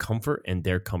about your comfort and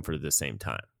their comfort at the same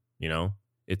time.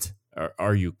 It's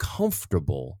are you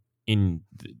comfortable in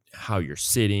how you're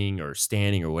sitting or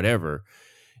standing or whatever,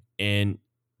 and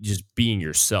just being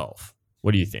yourself.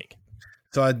 What do you think?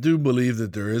 So I do believe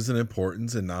that there is an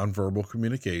importance in nonverbal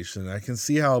communication. I can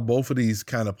see how both of these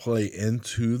kind of play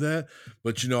into that.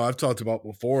 But, I've talked about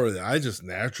before that I just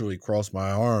naturally cross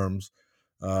my arms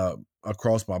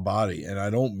across my body. And I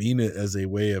don't mean it as a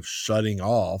way of shutting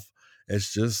off.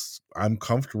 It's just I'm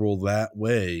comfortable that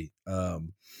way.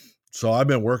 So I've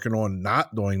been working on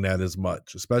not doing that as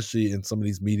much, especially in some of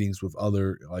these meetings with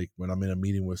when I'm in a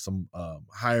meeting with some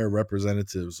higher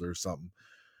representatives or something.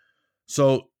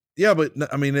 So, yeah, but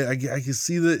I mean, I can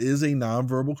see that is a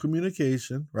nonverbal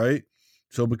communication, right?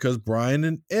 So because Brian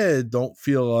and Ed don't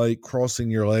feel like crossing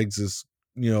your legs is,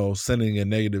 sending a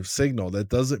negative signal, that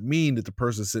doesn't mean that the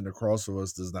person sitting across from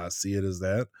us does not see it as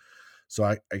that. So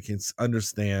I can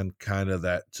understand kind of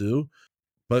that too.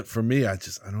 But for me, I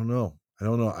don't know.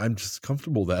 I'm just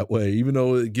comfortable that way, even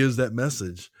though it gives that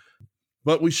message.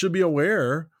 But we should be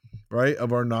aware, right,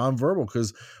 of our nonverbal,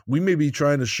 because we may be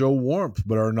trying to show warmth,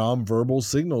 but our nonverbal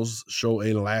signals show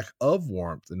a lack of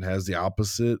warmth and has the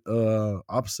opposite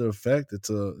effect. It's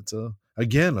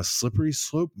a slippery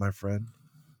slope, my friend.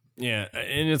 Yeah,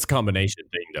 and it's a combination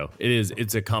thing, though.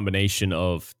 It's a combination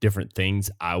of different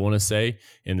things, I want to say,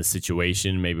 in the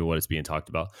situation, maybe what is being talked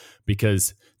about.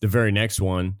 Because the very next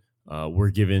one,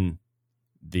 we're given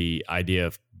the idea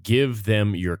of give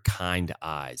them your kind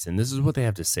eyes. And this is what they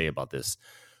have to say about this.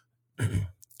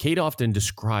 Kate often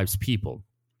describes people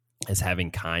as having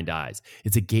kind eyes.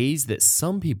 It's a gaze that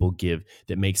some people give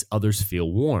that makes others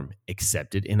feel warm,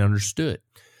 accepted, and understood.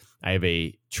 I have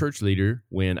a church leader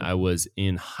when I was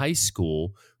in high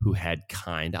school who had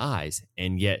kind eyes,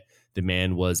 and yet The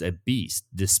man was a beast.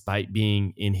 Despite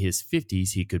being in his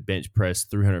 50s, he could bench press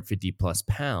 350 plus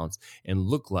pounds and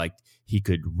look like he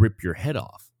could rip your head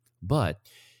off. But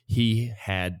he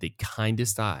had the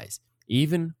kindest eyes.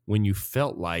 Even when you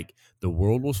felt like the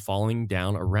world was falling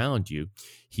down around you,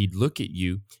 he'd look at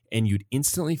you and you'd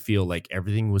instantly feel like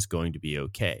everything was going to be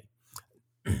okay.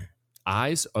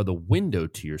 Eyes are the window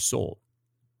to your soul,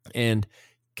 and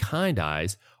kind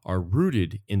eyes are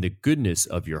rooted in the goodness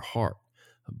of your heart.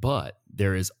 But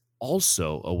there is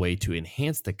also a way to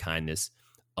enhance the kindness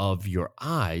of your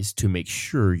eyes to make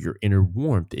sure your inner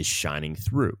warmth is shining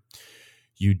through.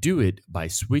 You do it by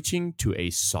switching to a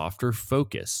softer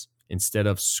focus. Instead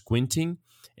of squinting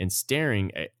and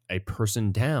staring a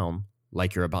person down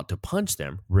like you're about to punch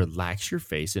them, relax your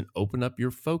face and open up your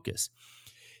focus.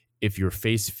 If your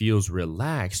face feels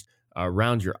relaxed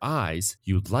around your eyes,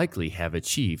 you'd likely have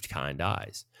achieved kind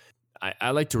eyes.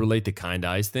 I like to relate the kind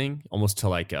eyes thing almost to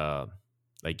like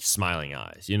smiling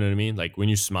eyes. You know what I mean? Like when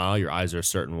you smile, your eyes are a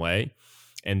certain way,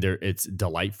 and it's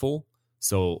delightful.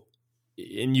 So,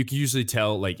 and you can usually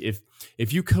tell, like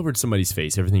if you covered somebody's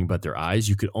face, everything but their eyes,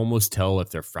 you could almost tell if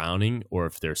they're frowning or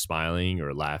if they're smiling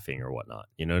or laughing or whatnot.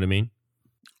 You know what I mean?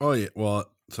 Oh yeah. Well,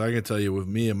 so I can tell you with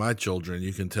me and my children,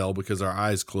 you can tell because our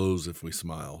eyes close if we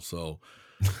smile. So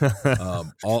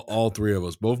all three of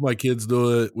us, both my kids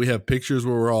do it. We have pictures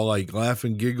where we're all like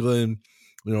laughing, giggling,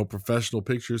 professional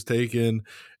pictures taken,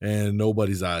 and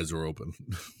nobody's eyes are open.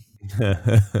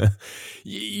 But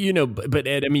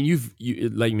Ed, I mean,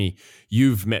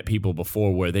 you've met people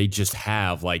before where they just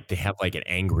have an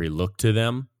angry look to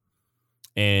them,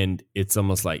 and it's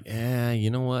almost like,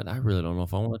 you know what? I really don't know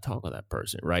if I want to talk with that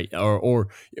person, right? Or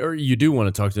you do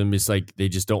want to talk to them. It's like they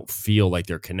just don't feel like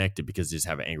they're connected because they just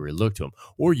have an angry look to them.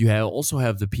 Or you also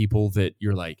have the people that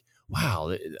you're like,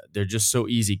 wow, they're just so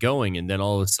easygoing, and then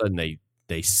all of a sudden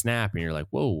they snap, and you're like,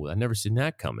 whoa, I never seen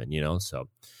that coming, So,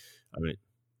 I mean.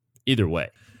 Either way.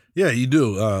 Yeah, you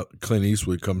do. Clint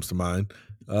Eastwood comes to mind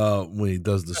when he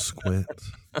does the squint,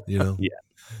 Yeah.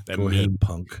 Go ahead,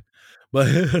 punk. But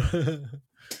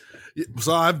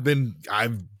so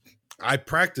I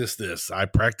practice this. I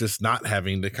practice not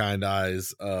having the kind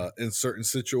eyes in certain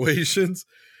situations.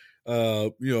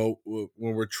 When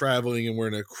we're traveling and we're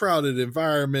in a crowded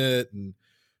environment, and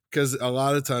because a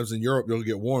lot of times in Europe you'll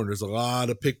get warned, there's a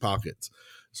lot of pickpockets.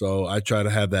 So I try to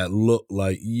have that look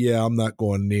like, I'm not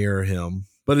going near him,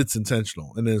 but it's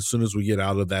intentional. And then as soon as we get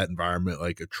out of that environment,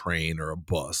 like a train or a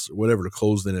bus or whatever the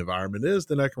closed-in environment is,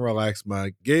 then I can relax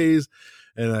my gaze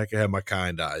and I can have my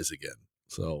kind eyes again.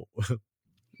 So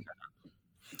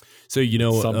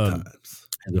sometimes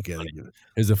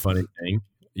here's a funny thing.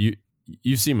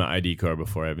 You've seen my ID card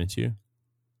before, haven't you?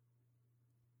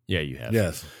 Yeah, you have.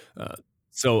 Yes.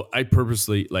 So I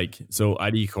purposely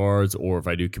ID cards, or if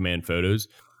I do command photos,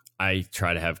 I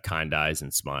try to have kind eyes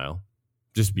and smile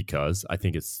just because I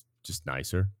think it's just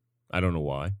nicer. I don't know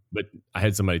why, but I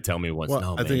had somebody tell me once,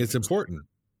 I think it's important.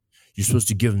 You're supposed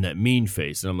to give them that mean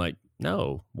face. And I'm like,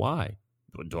 no, why?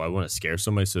 Do I want to scare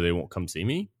somebody so they won't come see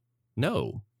me?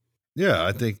 No. Yeah,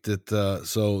 I think that,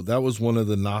 so that was one of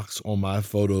the knocks on my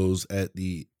photos at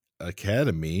the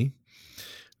academy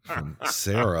from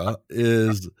Sarah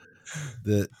is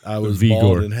that I was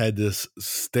bald and had this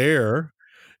stare.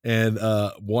 And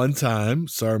one time,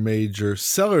 Sergeant Major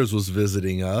Sellers was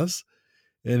visiting us,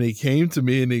 and he came to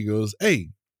me and he goes, "Hey,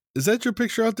 is that your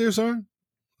picture out there, Sergeant?"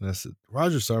 And I said,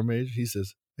 "Roger, Sergeant Major." He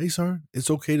says, "Hey, Sergeant, it's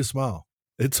okay to smile.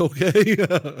 It's okay."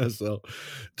 So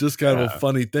just kind of a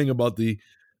funny thing about the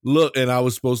look. And I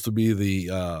was supposed to be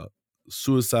the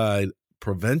suicide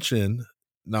prevention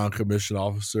non-commissioned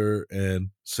officer,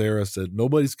 and Sarah said,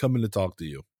 "Nobody's coming to talk to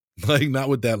you." Like, not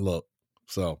with that look.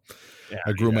 So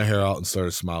I grew my hair out and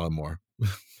started smiling more.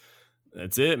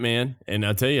 That's it, man. And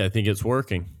I'll tell you, I think it's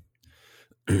working.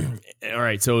 All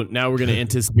right. So now we're going to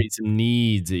anticipate some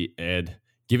needs, Ed.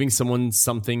 Giving someone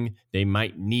something they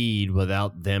might need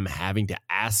without them having to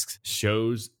ask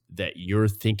shows that you're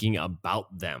thinking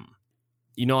about them.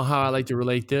 You know how I like to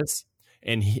relate this?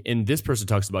 And this person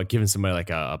talks about giving somebody like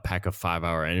a pack of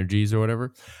 5-hour energies or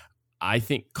whatever. I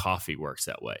think coffee works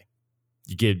that way.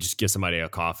 You just give somebody a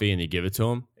coffee and you give it to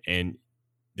them, and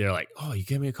they're like, "Oh, you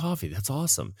gave me a coffee. That's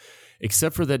awesome."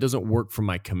 Except for that doesn't work for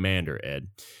my commander, Ed.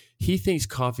 He thinks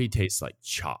coffee tastes like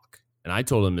chalk. And I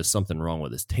told him there's something wrong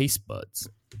with his taste buds.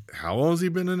 How long has he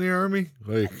been in the Army?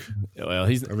 Well,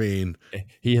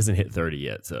 he hasn't hit 30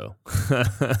 yet, so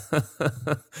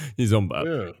he's on by.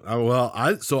 Yeah. Well,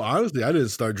 honestly, I didn't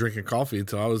start drinking coffee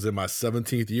until I was in my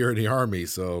 17th year in the Army.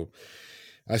 So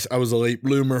I was a late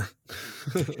bloomer.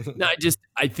 No,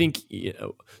 I think,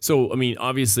 so, I mean,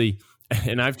 obviously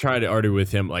and I've tried it already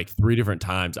with him like 3 different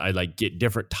times. I like get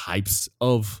different types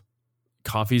of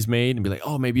coffees made and be like,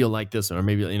 oh, maybe you'll like this one, or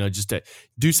maybe, just to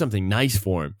do something nice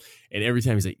for him. And every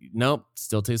time he's like, nope,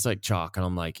 still tastes like chalk. And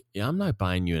I'm like, yeah, I'm not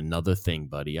buying you another thing,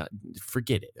 buddy.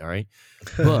 Forget it. All right.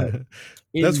 But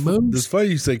that's funny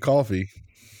you say coffee.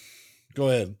 Go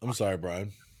ahead. I'm sorry,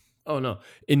 Brian. Oh no.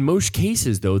 In most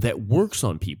cases though, that works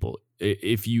on people.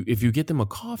 If you get them a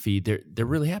coffee, they're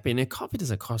really happy. And a coffee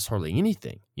doesn't cost hardly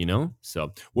anything,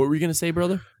 So what were you going to say,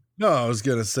 brother? No, I was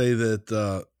going to say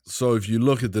that, so if you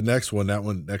look at the next one,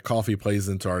 that coffee plays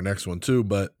into our next one too.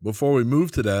 But before we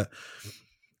move to that,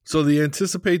 so the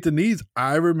anticipate the needs,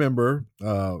 I remember,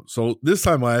 so this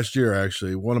time last year,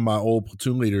 actually, one of my old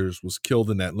platoon leaders was killed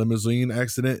in that limousine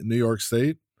accident in New York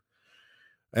State.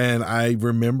 And I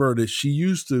remember that she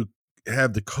used to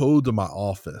have the code to my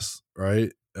office,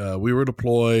 right? We were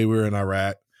deployed. We were in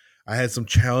Iraq. I had some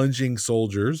challenging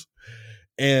soldiers.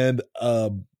 And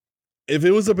if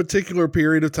it was a particular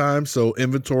period of time, so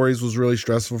inventories was really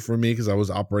stressful for me because I was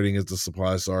operating as the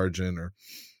supply sergeant or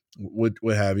what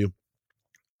have you,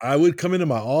 I would come into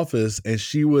my office and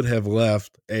she would have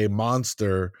left a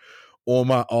monster on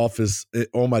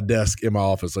my desk in my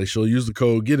office. Like, she'll use the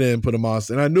code, get in, put a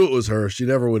monster. And I knew it was her. She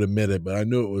never would admit it, but I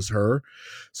knew it was her.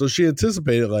 So she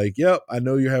anticipated like, yep, I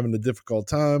know you're having a difficult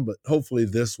time, but hopefully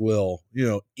this will,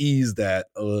 ease that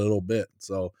a little bit.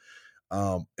 So,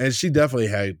 and she definitely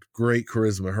had great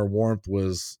charisma. Her warmth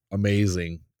was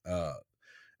amazing,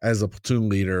 as a platoon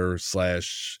leader /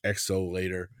 XO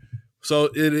leader. So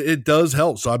it does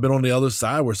help. So I've been on the other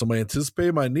side where somebody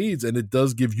anticipated my needs, and it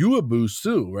does give you a boost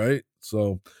too, right?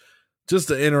 So just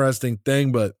an interesting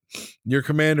thing. But your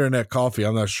commander in that coffee,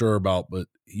 I'm not sure about, but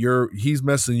he's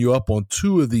messing you up on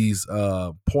 2 of these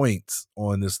points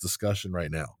on this discussion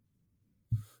right now.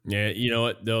 Yeah, you know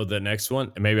what though? The next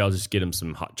one, maybe I'll just get him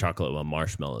some hot chocolate with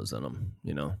marshmallows in them.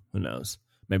 Who knows?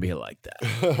 Maybe he'll like that.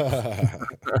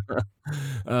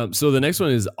 So the next one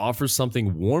is offer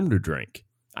something warm to drink.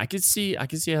 I could see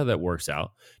how that works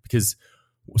out, because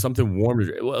something warm to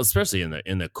drink, well, especially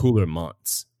in the cooler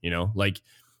months, like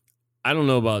I don't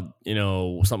know about,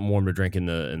 something warm to drink in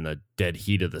the dead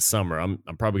heat of the summer. I'm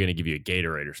probably going to give you a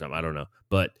Gatorade or something. I don't know,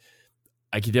 but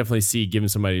I could definitely see giving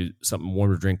somebody something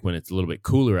warm to drink when it's a little bit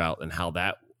cooler out, and how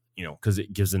that, because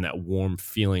it gives them that warm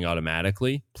feeling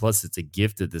automatically. Plus it's a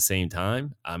gift at the same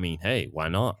time. I mean, hey, why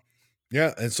not?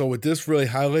 Yeah. And so what this really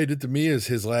highlighted to me is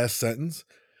his last sentence.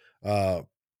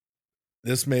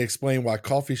 This may explain why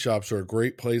coffee shops are a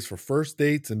great place for first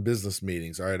dates and business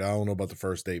meetings. All right. I don't know about the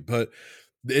first date, but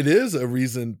it is a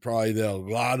reason probably that a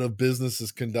lot of business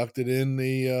is conducted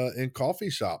in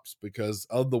coffee shops because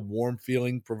of the warm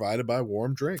feeling provided by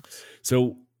warm drinks.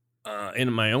 So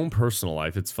in my own personal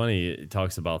life, it's funny. It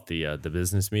talks about the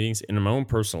business meetings. In my own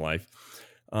personal life,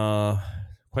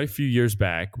 quite a few years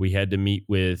back, we had to meet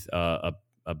with a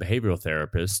behavioral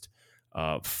therapist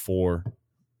for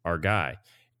our guy.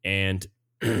 And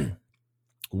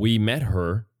we met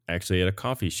her actually at a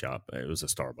coffee shop. It was a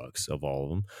Starbucks of all of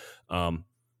them.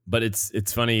 But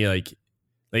it's funny, like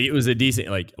it was a decent,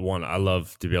 like, one, I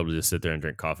love to be able to just sit there and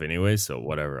drink coffee anyway. So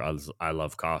whatever, I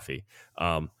love coffee.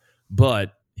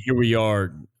 But here we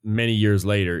are many years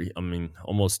later. I mean,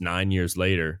 almost 9 years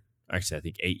later, actually, I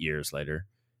think 8 years later.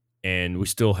 And we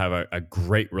still have a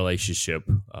great relationship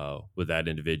with that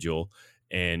individual.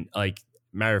 And like,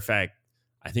 matter of fact,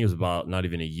 I think it was about not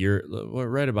even a year,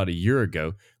 right about a year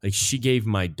ago, like she gave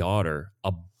my daughter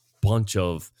a bunch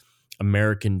of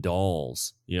American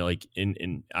dolls, like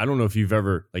in I don't know if you've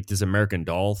ever, like, this American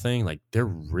doll thing, like they're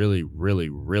really, really,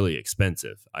 really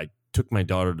expensive. I took my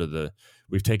daughter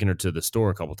we've taken her to the store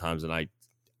a couple times, and I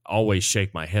always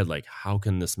shake my head like, how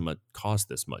can this cost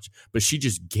this much? But she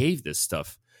just gave this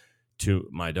stuff to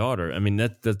my daughter. I mean,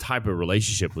 that the type of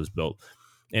relationship was built.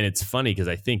 And it's funny because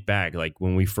I think back, like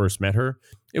when we first met her,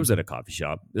 it was at a coffee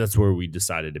shop. That's where we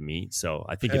decided to meet. So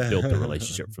I think it built the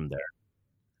relationship from there.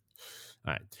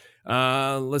 All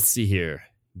right. Let's see here.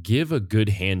 Give a good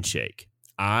handshake.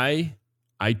 I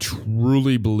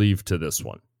truly believe to this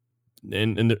one.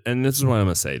 And this is why I'm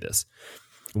going to say this.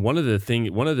 One of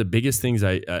the biggest things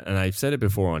and I've said it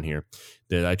before on here,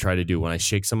 that I try to do when I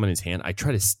shake someone's hand, I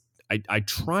try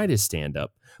to stand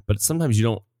up, but sometimes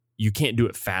you can't do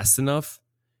it fast enough.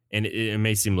 And it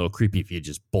may seem a little creepy if you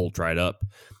just bolt right up.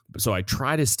 So I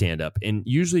try to stand up. And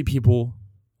usually people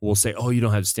will say, oh, you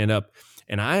don't have to stand up.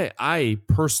 And I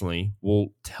personally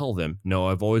will tell them, no,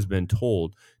 I've always been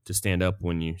told to stand up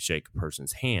when you shake a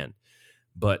person's hand.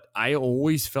 But I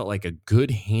always felt like a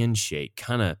good handshake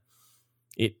kind of,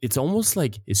 it's almost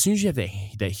like as soon as you have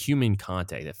that human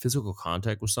contact, that physical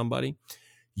contact with somebody,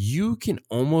 you can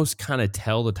almost kind of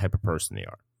tell the type of person they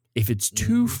are. If it's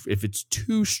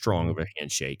too strong of a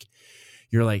handshake,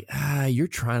 you're like, you're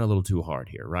trying a little too hard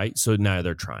here, right? So now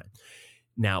they're trying.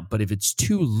 Now, but if it's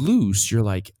too loose, you're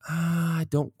like, I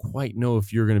don't quite know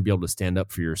if you're going to be able to stand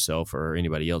up for yourself or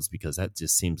anybody else, because that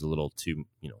just seems a little too,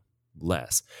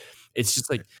 less. It's just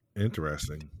like,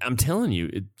 interesting. I'm telling you,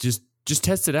 it just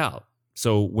test it out.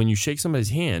 So when you shake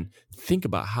somebody's hand, think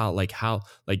about how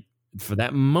for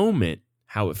that moment,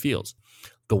 how it feels.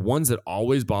 The ones that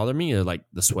always bother me are like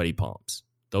the sweaty palms.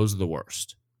 Those are the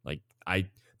worst.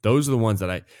 Those are the ones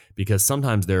that because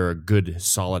sometimes they're a good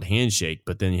solid handshake,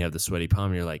 but then you have the sweaty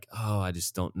palm and you're like, oh, I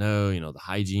just don't know, the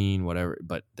hygiene, whatever.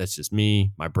 But that's just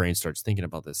me. My brain starts thinking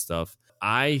about this stuff.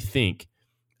 I think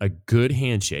a good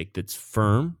handshake that's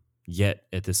firm, yet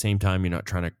at the same time, you're not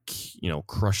trying to,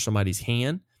 crush somebody's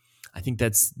hand. I think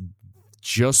that's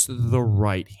just the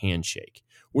right handshake.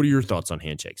 What are your thoughts on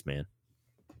handshakes, man?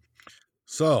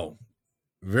 So,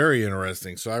 very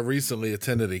interesting. So I recently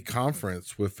attended a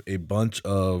conference with a bunch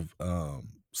of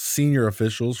senior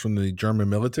officials from the German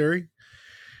military.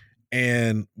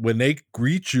 And when they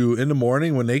greet you in the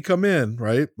morning, when they come in,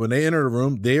 right, when they enter the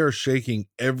room, they are shaking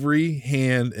every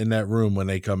hand in that room when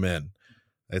they come in.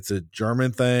 It's a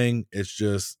German thing. It's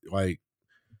just like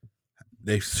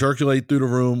they circulate through the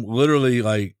room, literally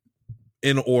like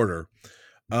in order.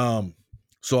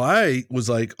 So I was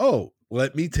like, oh,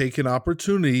 let me take an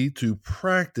opportunity to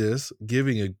practice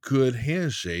giving a good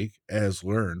handshake as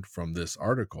learned from this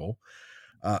article.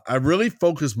 I really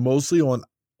focus mostly on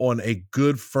a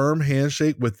good firm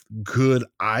handshake with good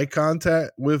eye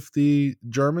contact with the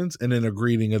Germans, and then a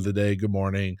greeting of the day, good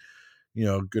morning,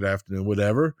 good afternoon,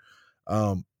 whatever.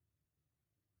 And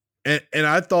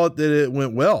I thought that it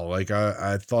went well. Like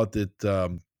I thought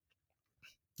that,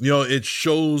 it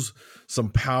shows some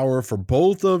power for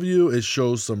both of you. It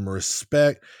shows some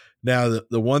respect. Now,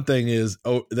 the one thing is,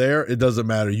 it doesn't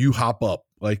matter. You hop up.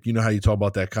 Like, how you talk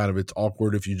about that kind of, it's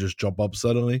awkward if you just jump up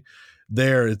suddenly.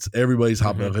 There, it's everybody's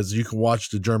hopping up, because you can watch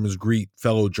the Germans greet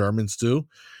fellow Germans too,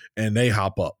 and they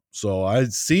hop up. So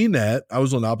I'd seen that. I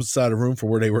was on the opposite side of the room for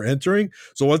where they were entering.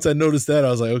 So once I noticed that,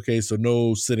 I was like, okay, so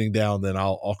no sitting down, then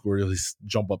I'll awkwardly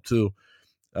jump up too.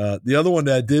 The other one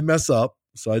that I did mess up,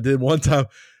 so I did one time.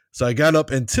 So I got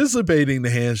up anticipating the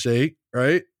handshake,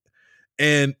 right?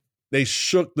 And they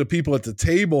shook the people at the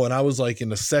table, and I was like in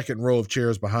the second row of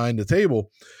chairs behind the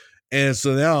table. And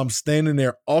so now I'm standing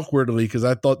there awkwardly, because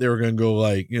I thought they were going to go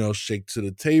like, shake to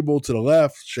the table, to the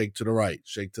left, shake to the right,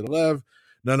 shake to the left.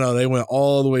 No, they went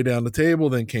all the way down the table,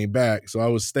 then came back. So I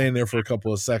was staying there for a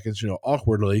couple of seconds,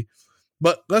 awkwardly.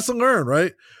 But lesson learned,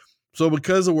 right? So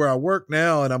because of where I work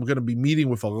now, and I'm going to be meeting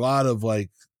with a lot of like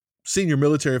senior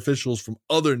military officials from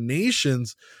other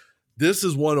nations, this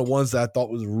is one of the ones that I thought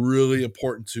was really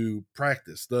important to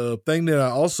practice. The thing that I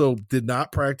also did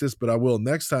not practice, but I will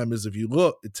next time, is if you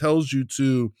look, it tells you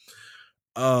to,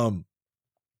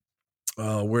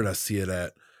 where did I see it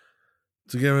at?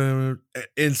 To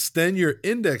extend your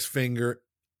index finger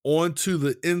onto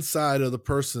the inside of the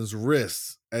person's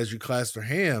wrists as you clasp their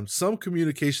hand. Some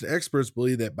communication experts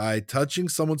believe that by touching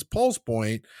someone's pulse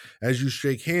point as you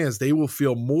shake hands, they will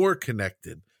feel more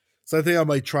connected. So I think I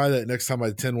might try that next time I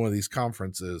attend one of these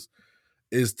conferences,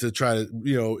 is to try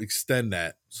to, extend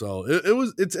that. So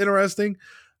it's interesting.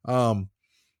 And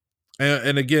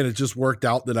again, it just worked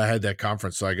out that I had that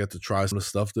conference, so I got to try some of the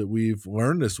stuff that we've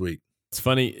learned this week. It's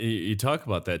funny you talk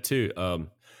about that too.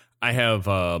 I have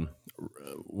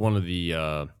one of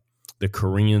the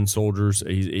Korean soldiers.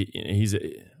 He's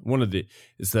one of the.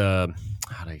 It's the,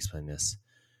 how do I explain this?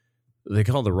 They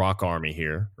call it the ROK Army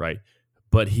here, right?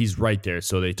 But he's right there.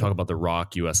 So they talk about the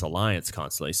ROK U.S. alliance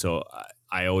constantly. So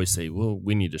I always say, well,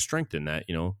 we need to strengthen that.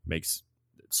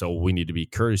 So we need to be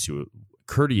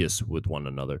courteous with one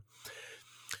another.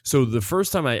 So the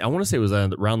first time I want to say it was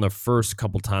around the first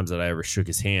couple times that I ever shook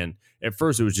his hand. At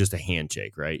first, it was just a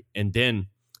handshake, right? And then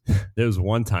there was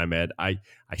one time, Ed, I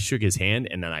shook his hand,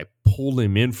 and then I pulled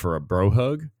him in for a bro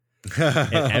hug.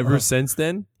 And ever since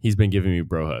then, he's been giving me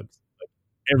bro hugs.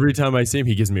 Every time I see him,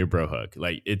 he gives me a bro hug.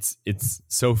 Like it's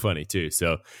so funny too.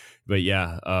 So, but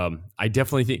yeah, I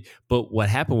definitely think. But what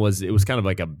happened was, it was kind of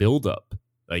like a buildup.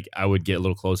 Like I would get a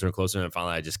little closer and closer, and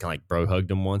finally I just kind of like bro hugged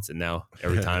him once, and now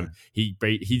every time he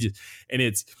just, and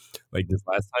it's like this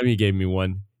last time he gave me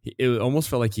one, it almost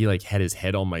felt like he like had his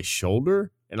head on my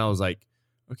shoulder, and I was like,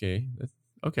 okay,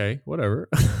 whatever,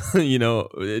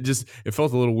 it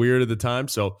felt a little weird at the time,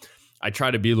 so I try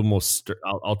to be a little more.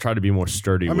 I'll try to be more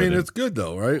sturdy. I mean, it's good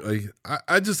though, right? Like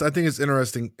I think it's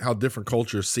interesting how different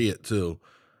cultures see it too.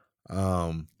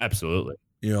 Absolutely.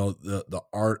 The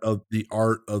art of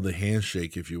the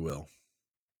handshake, if you will.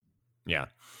 Yeah.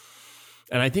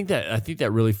 And I think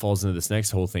that really falls into this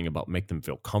next whole thing about make them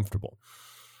feel comfortable.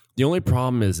 The only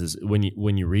problem is when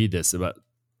you read this about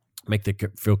make them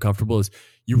feel comfortable is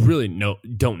you really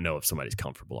don't know if somebody's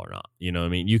comfortable or not. You know what I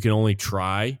mean? You can only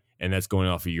try, and that's going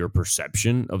off of your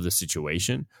perception of the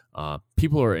situation.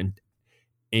 People are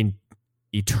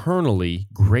eternally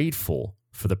grateful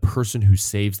for the person who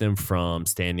saves them from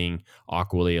standing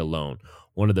awkwardly alone.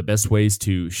 One of the best ways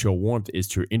to show warmth is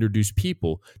to introduce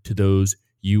people to those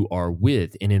you are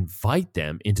with and invite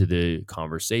them into the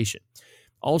conversation.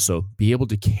 Also, be able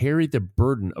to carry the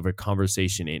burden of a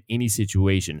conversation in any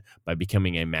situation by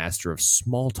becoming a master of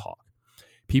small talk.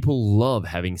 People love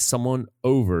having someone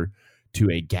over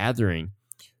to a gathering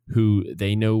who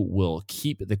they know will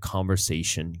keep the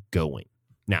conversation going.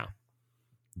 Now,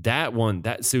 that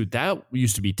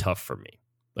used to be tough for me,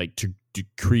 like to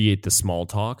create the small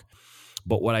talk.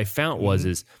 But what I found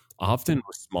is often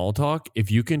with small talk,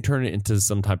 if you can turn it into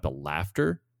some type of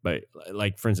laughter, but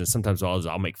like, for instance, sometimes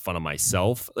I'll make fun of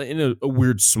myself in a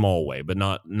weird small way, but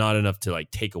not enough to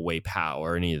like take away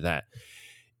power or any of that.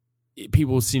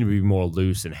 People seem to be more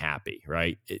loose and happy,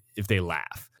 right? If they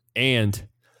laugh. And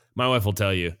my wife will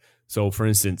tell you. So for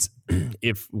instance,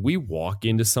 if we walk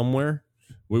into somewhere,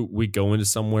 we go into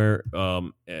somewhere,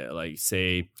 like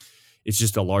say it's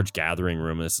just a large gathering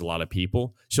room and it's a lot of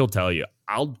people, she'll tell you,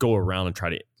 I'll go around and try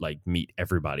to like meet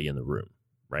everybody in the room,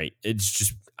 right? It's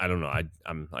just, I don't know.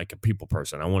 I'm like a people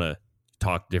person. I want to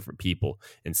talk to different people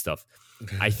and stuff.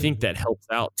 I think that helps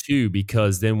out too,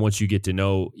 because then once you get to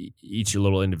know each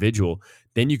little individual,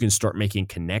 then you can start making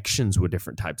connections with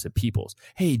different types of peoples.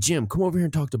 Hey, Jim, come over here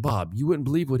and talk to Bob. You wouldn't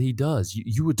believe what he does.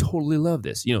 You would totally love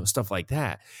this, stuff like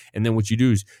that. And then what you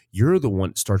do is you're the one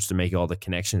that starts to make all the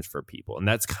connections for people. And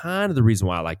that's kind of the reason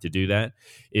why I like to do that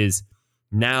is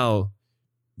now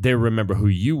they remember who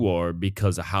you are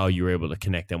because of how you were able to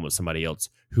connect them with somebody else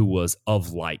who was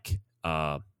of like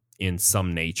in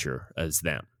some nature as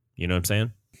them. You know what I'm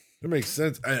saying? That makes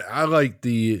sense. I like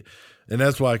and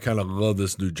that's why I kind of love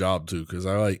this new job too, because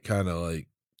I like kind of like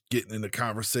getting into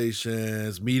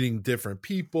conversations, meeting different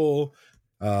people,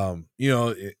 and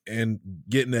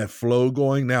getting that flow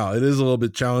going. Now, it is a little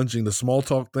bit challenging. The small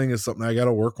talk thing is something I got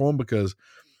to work on because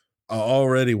I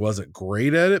already wasn't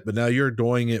great at it, but now you're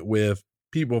doing it with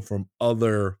people from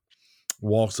other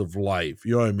walks of life.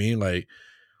 You know what I mean? Like,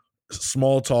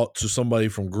 small talk to somebody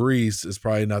from Greece is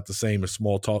probably not the same as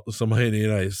small talk to somebody in the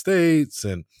United States.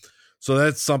 And so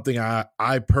that's something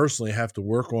I personally have to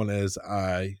work on as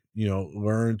I,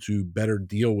 learn to better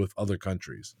deal with other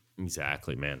countries.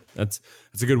 Exactly, man. That's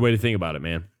a good way to think about it,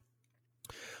 man.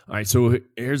 All right. So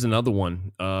here's another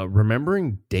one.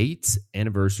 Remembering dates,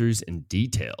 anniversaries, and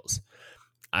details.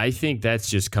 I think that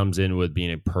just comes in with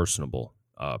being personable.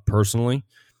 Personally,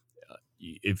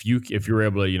 if you're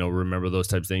able to, remember those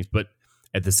types of things, but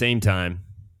at the same time,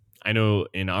 I know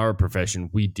in our profession,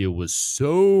 we deal with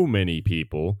so many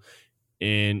people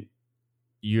and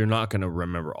you're not going to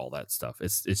remember all that stuff.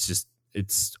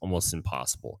 It's almost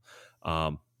impossible.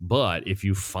 But if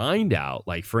you find out,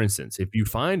 like for instance, if you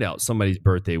find out somebody's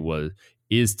birthday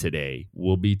is today,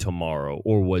 will be tomorrow,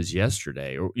 or was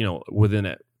yesterday, or, within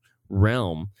that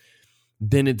realm,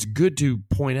 then it's good to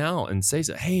point out and say,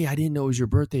 hey, I didn't know it was your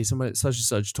birthday. Somebody such and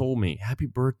such told me happy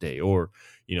birthday. Or,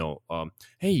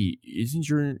 hey, isn't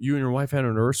you and your wife had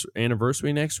an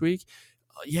anniversary next week?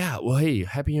 Yeah. Well, hey,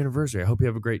 happy anniversary. I hope you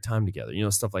have a great time together.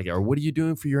 Stuff like that. Or what are you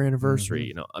doing for your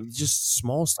anniversary? Mm-hmm. Just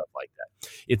small stuff like that.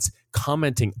 It's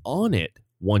commenting on it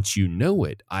once you know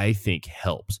it, I think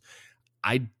helps.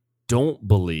 I don't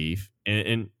believe,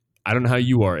 and I don't know how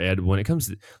you are, Ed, when it comes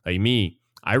to like me,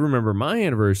 I remember my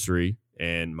anniversary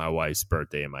and my wife's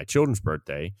birthday and my children's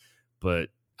birthday. But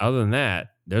other than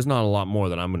that, there's not a lot more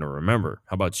that I'm going to remember.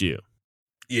 How about you?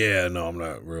 Yeah, no, I'm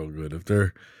not real good. If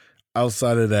they're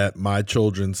outside of that, my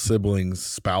children's siblings,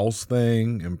 spouse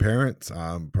thing and parents,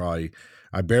 I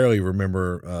barely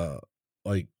remember,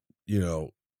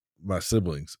 my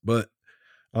siblings, but,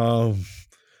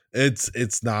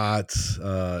 it's not,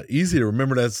 easy to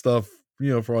remember that stuff,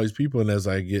 for all these people. And as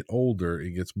I get older,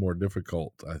 it gets more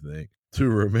difficult, I think, to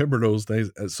remember those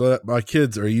things. So my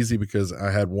kids are easy because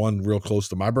I had one real close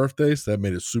to my birthday. So that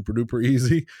made it super duper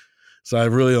easy. So I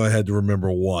really only had to remember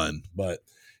one, but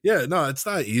yeah, no, it's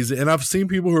not easy. And I've seen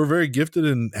people who are very gifted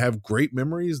and have great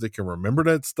memories that can remember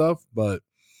that stuff, but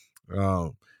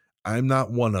I'm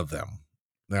not one of them.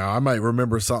 Now I might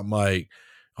remember something like,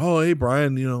 oh, hey,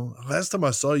 Brian, last time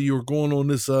I saw you were going on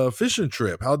this fishing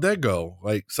trip. How'd that go?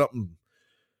 Like something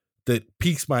that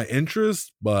piques my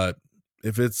interest, but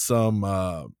if it's some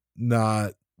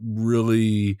not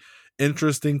really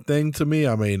interesting thing to me,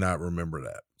 I may not remember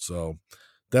that. So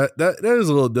that is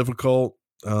a little difficult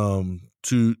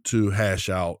to hash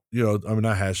out. I mean,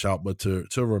 not hash out, but to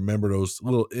remember those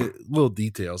little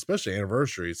details, especially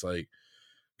anniversaries. Like,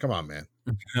 come on, man.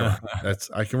 Come on.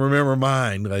 I can remember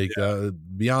mine. Like,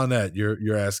 beyond that,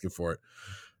 you're asking for it.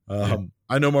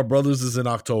 I know my brother's is in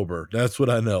October. That's what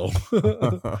I know.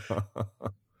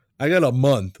 I got a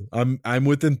month. I'm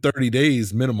within 30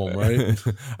 days minimum, right?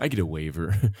 I get a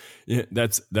waiver. Yeah,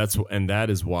 that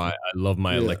is why I love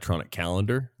my electronic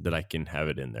calendar, that I can have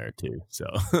it in there too. So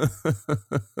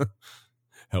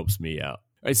helps me out.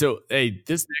 All right, so hey,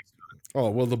 this next one. Oh,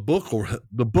 well, the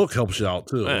book helps you out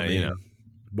too.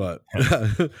 But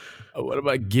what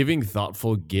about giving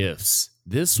thoughtful gifts?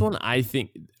 This one, I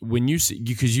think, when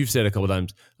because you've said a couple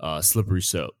times, slippery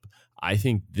slope. I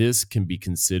think this can be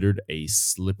considered a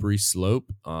slippery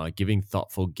slope. Giving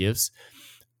thoughtful gifts,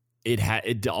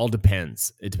 it all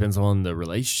depends. It depends on the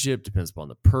relationship, depends upon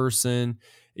the person.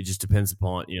 It just depends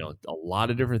upon a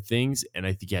lot of different things, and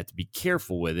I think you have to be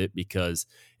careful with it because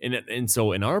and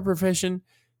so in our profession,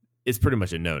 it's pretty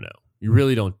much a no-no. You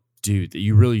really don't do that.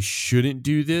 You really shouldn't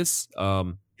do this.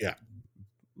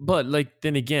 But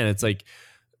then again, it's like,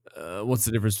 what's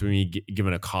the difference between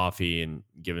giving a coffee and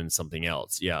giving something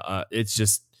else? It's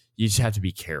just, you just have to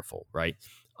be careful, right?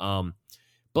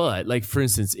 But for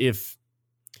instance, if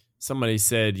somebody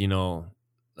said,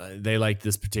 they like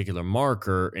this particular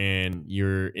marker and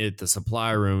you're at the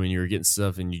supply room and you're getting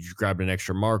stuff and you grab an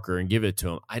extra marker and give it to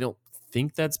them, I don't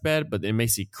think that's bad, but it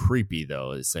makes it creepy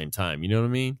though at the same time. You know what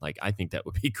I mean? I think that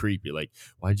would be creepy.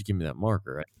 Why'd you give me that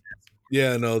marker? Right?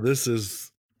 Yeah, no, this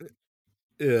is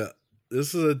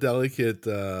a delicate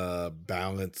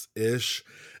balance-ish.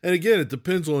 And again, it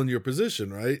depends on your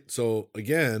position, right? So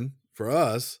again, for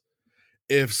us,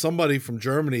 if somebody from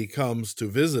Germany comes to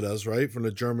visit us, right, from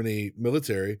the Germany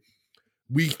military,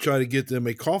 we try to get them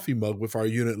a coffee mug with our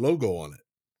unit logo on it.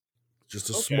 Just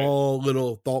a small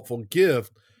little thoughtful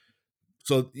gift.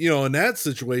 So, in that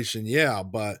situation, yeah,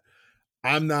 but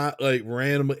I'm not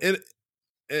randomly. And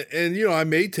I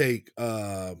may take,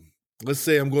 let's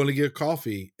say I'm going to get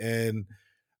coffee and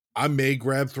I may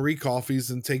grab 3 coffees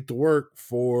and take to work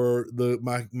for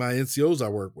my NCOs I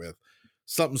work with.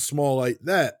 Something small like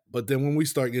that. But then when we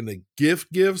start getting the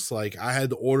gifts, like I had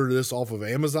to order this off of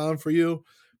Amazon for you,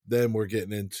 then we're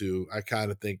getting into, I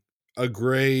kind of think, a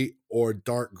gray or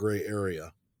dark gray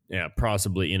area. Yeah,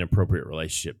 possibly inappropriate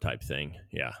relationship type thing.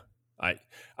 Yeah.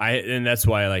 And that's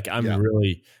why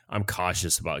I'm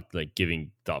cautious about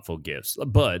giving thoughtful gifts.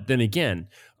 But then again,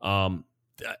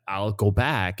 I'll go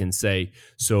back and say,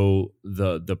 so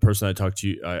the person I talked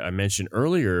to, I mentioned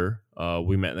earlier,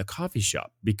 we met in a coffee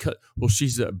shop because,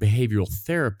 she's a behavioral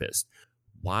therapist.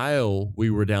 While we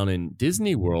were down in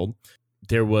Disney World,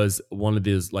 there was one of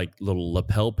these little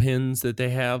lapel pins that they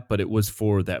have, but it was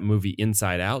for that movie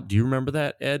Inside Out. Do you remember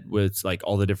that, Ed? With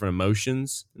all the different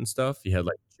emotions and stuff. You had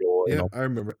joy. Yeah, I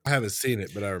remember. I haven't seen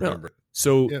it, but I remember. No.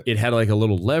 So it had a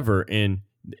little lever, and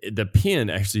the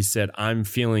pin actually said, I'm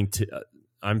feeling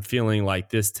like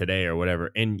this today or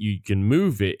whatever. And you can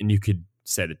move it and you could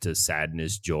set it to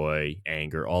sadness, joy,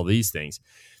 anger, all these things.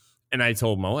 And I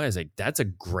told my wife, I was like, that's a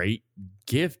great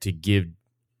gift to give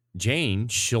Jane.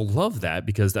 She'll love that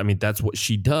because, that's what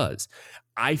she does.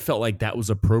 I felt like that was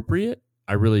appropriate.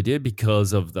 I really did,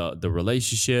 because of the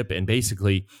relationship, and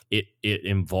basically it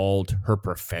involved her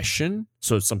profession.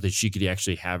 So it's something she could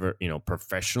actually have her,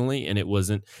 professionally, and it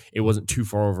wasn't too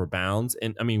far over bounds.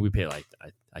 And we pay I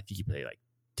think you pay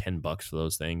 $10 for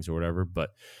those things or whatever.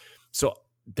 But so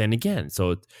then again,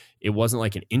 so it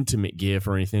wasn't an intimate gift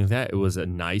or anything like that. It was a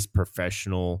nice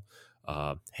professional,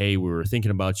 hey, we were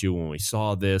thinking about you when we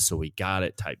saw this, so we got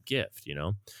it type gift,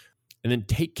 and then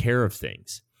take care of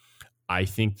things. I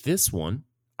think this one,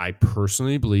 I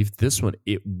personally believe this one,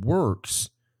 it works,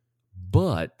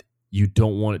 but you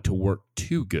don't want it to work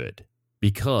too good,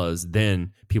 because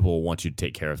then people will want you to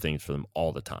take care of things for them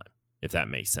all the time, if that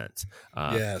makes sense.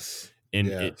 Yes. And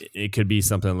it could be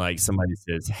something like somebody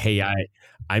says, hey,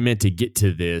 I meant to get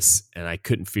to this and I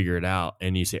couldn't figure it out.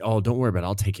 And you say, oh, don't worry about it.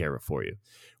 I'll take care of it for you.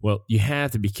 Well, you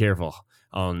have to be careful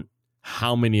on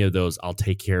how many of those I'll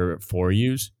take care of it for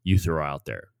yous you throw out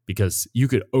there, because you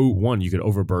could, you could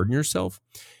overburden yourself.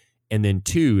 And then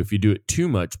 2, if you do it too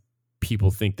much, people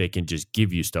think they can just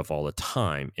give you stuff all the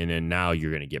time. And then now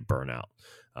you're going to get burnt out.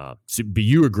 But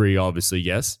you agree, obviously,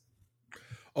 yes?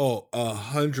 Oh,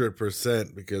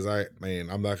 100%. Because I'm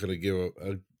not going to give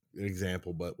an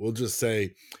example, but we'll just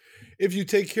say, if you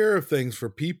take care of things for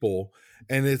people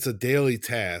and it's a daily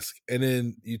task, and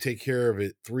then you take care of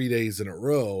it 3 days in a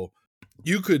row,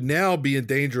 you could now be in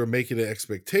danger of making an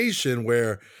expectation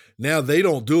where now they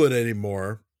don't do it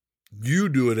anymore. You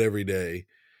do it every day.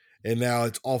 and now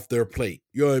it's off their plate.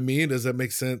 You know what I mean? Does that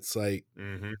make sense? Like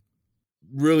Mm-hmm.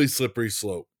 really slippery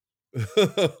slope.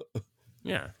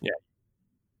 Yeah.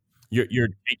 You're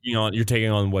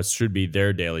taking on what should be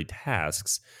their daily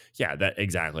tasks. Yeah, that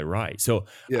exactly right. So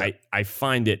Yeah. I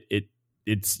find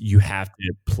it's you have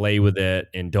to play with it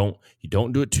and you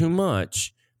don't do it too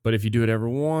much, but if you do it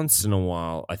every once in a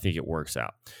while, I think it works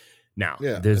out. Now,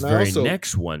 Yeah. this And very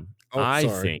next one, I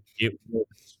sorry. think it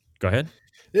works. Go ahead.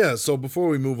 Yeah. So before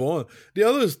we move on, the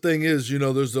other thing is,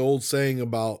 there's the old saying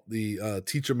about the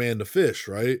teach a man to fish,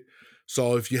 right?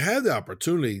 So if you have the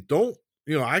opportunity, don't,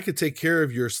 I could take care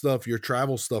of your stuff, your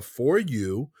travel stuff for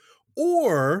you,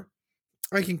 or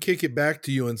I can kick it back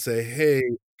to you and say, hey,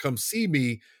 come see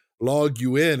me, log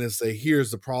you in and say,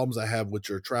 here's the problems I have with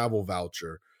your travel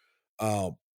voucher.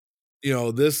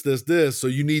 This. So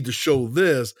you need to show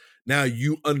this. Now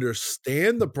you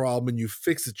understand the problem and you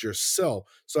fix it yourself.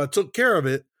 So I took care of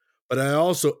it, but I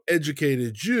also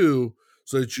educated you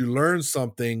so that you learned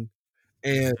something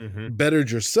and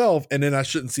bettered yourself. And then I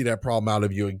shouldn't see that problem out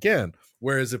of you again.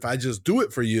 Whereas if I just do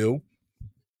it for you,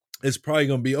 it's probably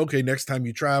going to be, okay, next time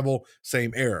you travel,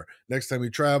 same error. Next time you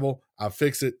travel, I'll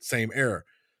fix it, same error.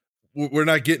 We're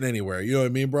not getting anywhere. You know what I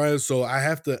mean, Brian? So I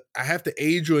have to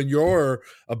aid you in your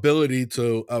ability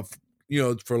to,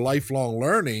 for lifelong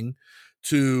learning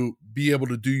to be able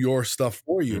to do your stuff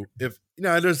for you. If,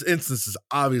 there's instances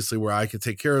obviously where I can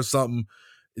take care of something,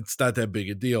 it's not that big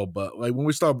a deal. But like when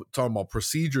we start talking about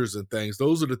procedures and things,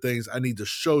 those are the things I need to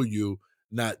show you,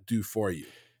 not do for you.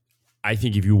 I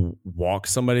think if you walk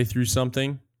somebody through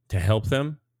something to help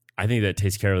them, I think that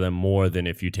takes care of them more than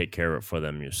if you take care of it for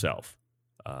them yourself.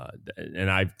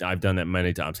 And I've done that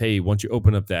many times. Hey, once you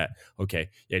open up that, okay,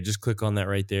 yeah, just click on that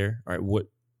right there. All right, what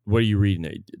are you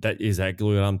reading? That is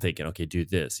exactly what I'm thinking. Okay, do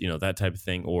this, that type of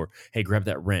thing. Or hey, grab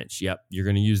that wrench. Yep, you're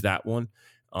going to use that one.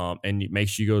 And make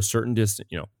sure you go a certain distance.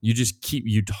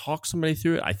 You talk somebody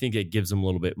through it. I think it gives them a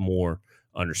little bit more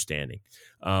understanding.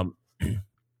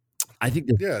 I think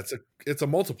it's a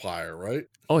multiplier, right?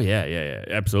 Oh yeah,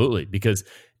 absolutely. Because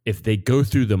if they go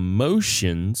through the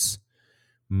motions,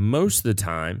 most of the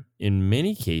time, in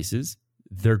many cases,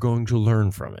 they're going to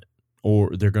learn from it or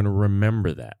they're going to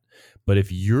remember that. But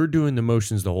if you're doing the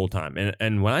motions the whole time,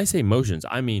 and when I say motions,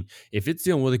 I mean if it's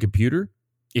dealing with a computer,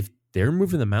 if they're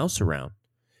moving the mouse around,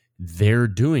 they're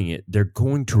doing it, they're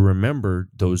going to remember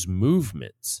those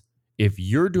movements. If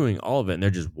you're doing all of it and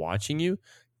they're just watching you,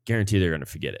 guarantee they're going to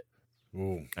forget it.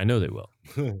 Ooh. I know they will.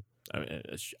 I mean,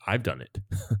 I've done it.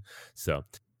 So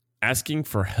asking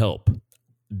for help.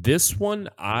 This one,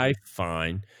 I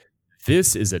find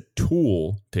this is a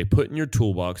tool to put in your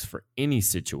toolbox for any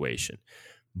situation.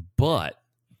 But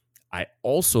I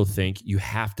also think you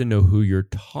have to know who you're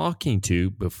talking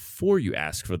to before you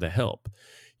ask for the help.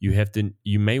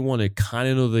 You may want to kind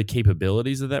of know the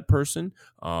capabilities of that person,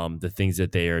 the things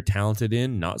that they are talented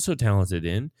in, not so talented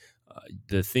in,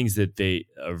 the things that they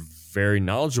are very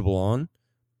knowledgeable on,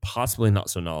 possibly not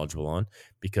so knowledgeable on.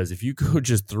 Because if you go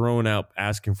just throwing out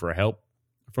asking for help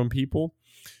from people,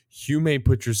 you may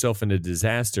put yourself in a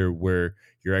disaster where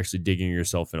you're actually digging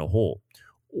yourself in a hole.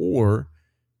 Or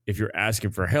if you're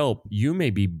asking for help, you may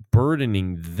be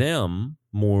burdening them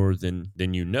more than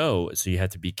you know. So you have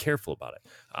to be careful about it.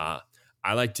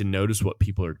 I like to notice what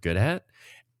people are good at,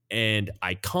 and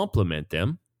I compliment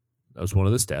them. That was one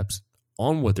of the steps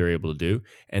on what they're able to do.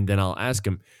 And then I'll ask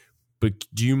them, but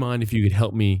do you mind if you could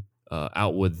help me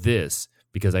out with this?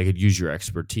 Because I could use your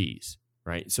expertise,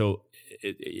 right? So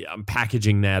I'm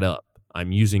packaging that up.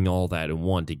 I'm using all that in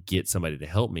one to get somebody to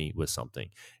help me with something.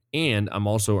 And I'm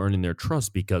also earning their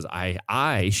trust because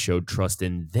I showed trust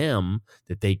in them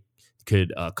that they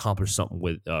could accomplish something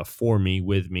with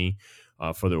me,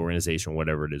 for the organization,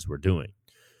 whatever it is we're doing.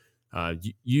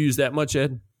 You use that much,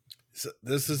 Ed? So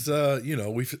this is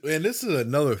this is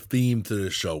another theme to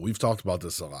this show. We've talked about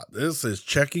this a lot. This is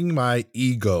checking my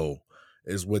ego,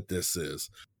 is what this is.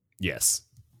 Yes.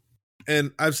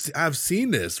 And I've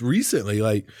seen this recently.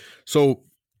 Like, so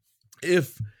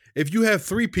if you have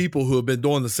three people who have been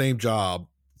doing the same job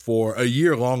for a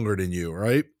year longer than you,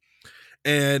 right?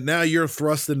 And now you're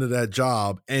thrust into that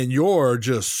job and you're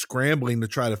just scrambling to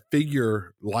try to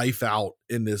figure life out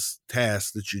in this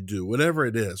task that you do, whatever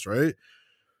it is, right?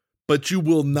 But you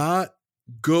will not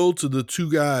go to the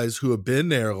two guys who have been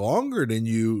there longer than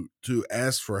you to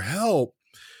ask for help.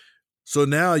 So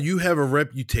now you have a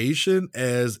reputation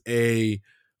as a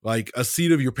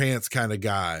seat of your pants kind of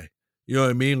guy. You know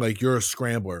what I mean? Like you're a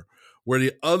scrambler, where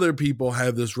the other people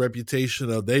have this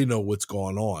reputation of they know what's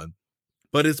going on.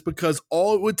 But it's because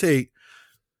all it would take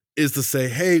is to say,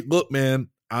 hey, look, man,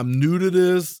 I'm new to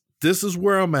this. This is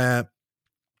where I'm at.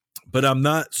 but I'm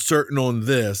not certain on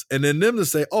this. And then them to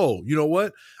say, oh, you know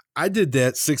what? I did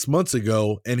that 6 months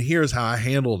ago, and here's how I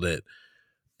handled it.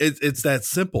 It's that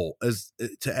simple as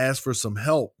to ask for some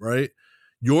help, right?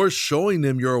 You're showing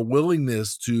them your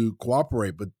willingness to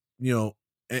cooperate, but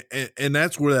and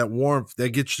that's where that warmth that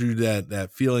gets you that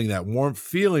feeling, that warmth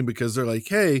feeling, because they're like,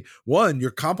 hey, one, you're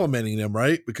complimenting them,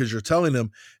 right? Because you're telling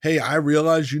them, hey, I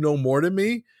realize you know more than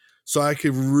me, so I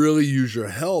could really use your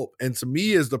help. And to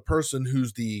me, as the person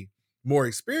who's the more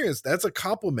experienced, that's a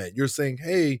compliment. You're saying,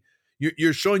 hey,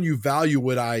 you're showing you value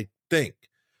what I think.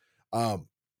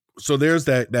 So there's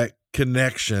that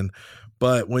connection.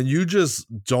 But when you just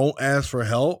don't ask for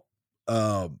help,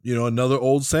 another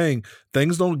old saying,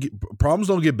 problems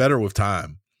don't get better with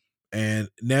time. And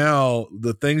now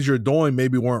the things you're doing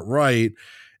maybe weren't right.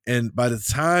 And by the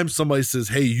time somebody says,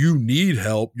 hey, you need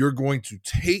help, you're going to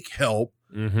take help,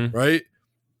 right?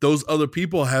 Those other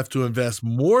people have to invest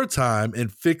more time in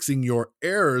fixing your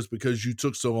errors because you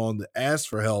took so long to ask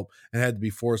for help and had to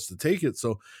be forced to take it.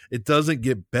 So it doesn't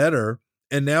get better.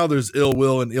 And now there's ill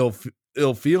will and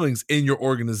ill feelings in your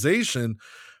organization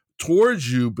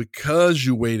towards you because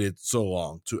you waited so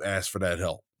long to ask for that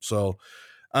help. So,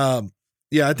 I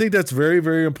think that's very,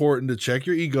 very important to check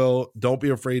your ego. Don't be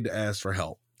afraid to ask for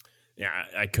help. Yeah,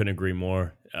 I couldn't agree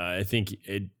more. I think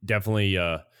it definitely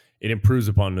it improves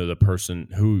upon the person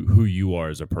who you are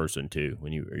as a person too.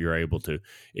 When you're able to,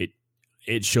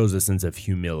 it shows a sense of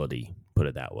humility, put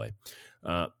it that way,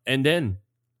 and then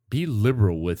be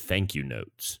liberal with thank you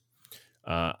notes.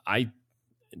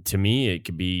 To me, it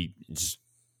could be just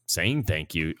saying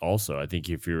thank you. Also, I think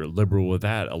if you're liberal with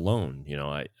that alone,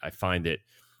 I find that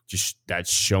just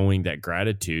that's showing that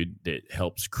gratitude that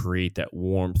helps create that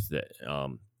warmth that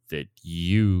that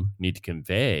you need to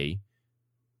convey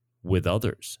with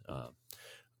others.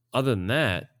 Other than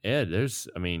that, Ed,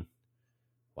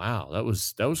 wow, that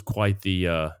was quite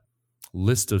the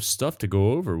list of stuff to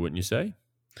go over, wouldn't you say?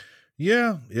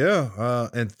 Yeah.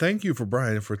 And thank you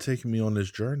Brian for taking me on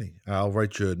this journey. I'll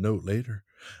write you a note later.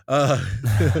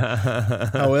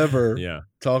 However,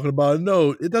 talking about a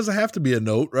note, it doesn't have to be a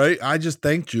note, right? I just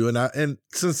thanked you, and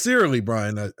sincerely,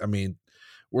 Brian, I mean,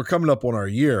 we're coming up on our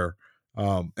year,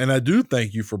 and I do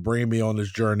thank you for bringing me on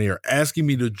this journey or asking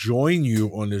me to join you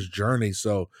on this journey.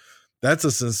 So that's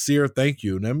a sincere thank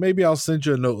you. Now maybe I'll send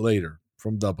you a note later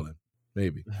from Dublin.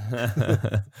 Maybe.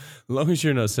 As long as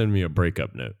you're not sending me a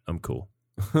breakup note, I'm cool.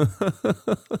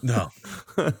 No.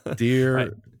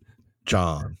 Dear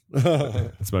John.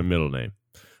 That's my middle name.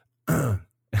 I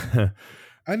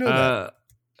know that.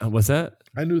 What's that?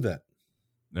 I knew that.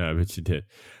 No, I bet you did.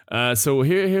 So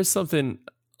here's something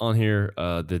on here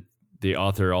that the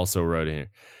author also wrote in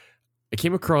here. I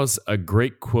came across a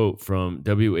great quote from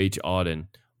W.H. Auden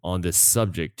on this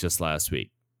subject just last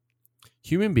week.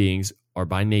 Human beings are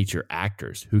by nature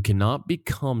actors who cannot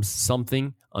become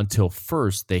something until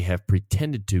first they have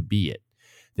pretended to be it.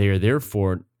 They are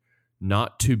therefore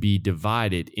not to be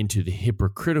divided into the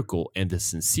hypocritical and the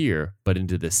sincere, but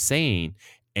into the sane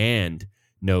and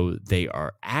know they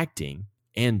are acting,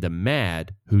 and the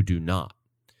mad who do not.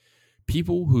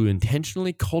 People who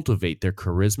intentionally cultivate their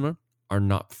charisma are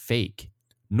not fake,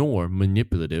 nor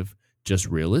manipulative, just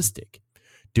realistic.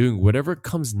 Doing whatever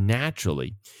comes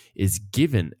naturally is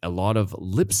given a lot of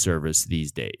lip service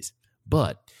these days,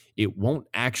 but it won't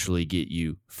actually get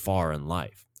you far in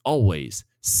life. Always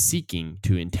seeking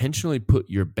to intentionally put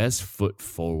your best foot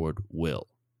forward will.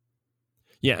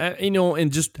 Yeah,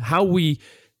 and just how we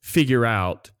figure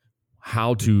out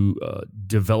how to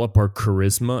develop our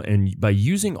charisma, and by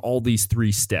using all these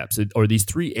 3 steps or these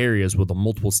 3 areas with the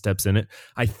multiple steps in it,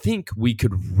 I think we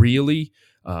could really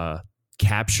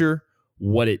capture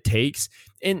what it takes.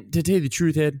 And to tell you the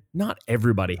truth, Ed, not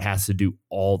everybody has to do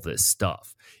all this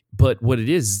stuff. But what it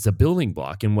is, it's a building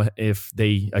block. And if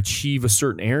they achieve a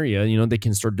certain area, they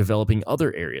can start developing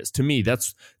other areas. To me,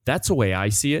 that's the way I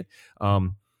see it.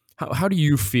 How do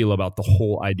you feel about the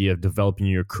whole idea of developing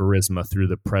your charisma through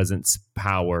the presence,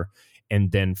 power,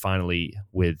 and then finally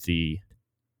with the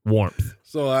warmth?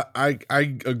 So I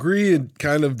agree and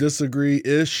kind of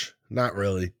disagree-ish. Not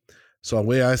really. So the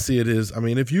way I see it is,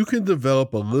 if you can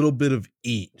develop a little bit of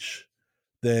each,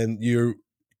 then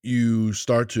you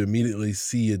start to immediately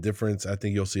see a difference. I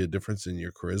think you'll see a difference in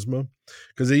your charisma,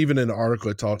 because even in the article,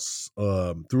 it talks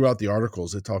throughout the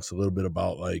articles, it talks a little bit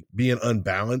about like being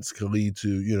unbalanced could lead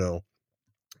to,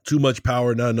 too much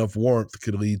power, not enough warmth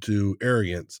could lead to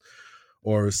arrogance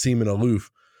or seeming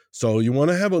aloof. So you want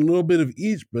to have a little bit of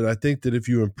each, but I think that if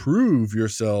you improve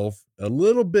yourself a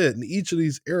little bit in each of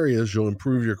these areas, you'll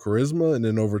improve your charisma. And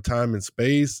then over time and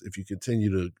space, if you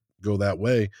continue to go that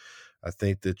way, I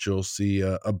think that you'll see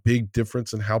a big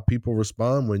difference in how people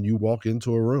respond when you walk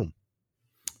into a room.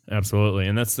 Absolutely.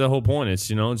 And that's the whole point. It's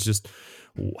just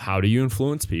how do you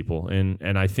influence people?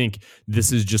 And I think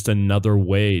this is just another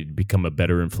way to become a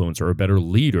better influencer or a better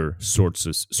leader, so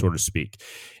to speak.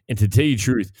 And to tell you the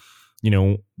truth,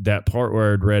 that part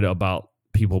where I'd read about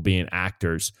people being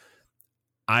actors,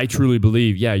 I truly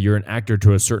believe, you're an actor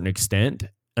to a certain extent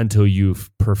until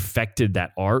you've perfected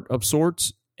that art of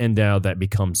sorts. And now that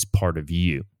becomes part of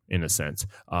you in a sense.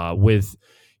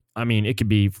 It could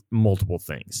be multiple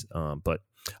things. But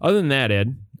other than that,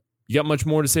 Ed, you got much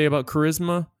more to say about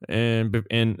charisma and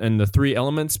the three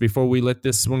elements before we let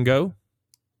this one go?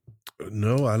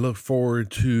 No, I look forward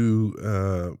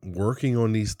to working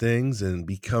on these things and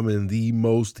becoming the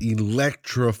most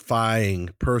electrifying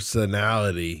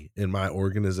personality in my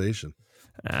organization.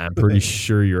 I'm pretty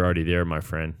sure you're already there, my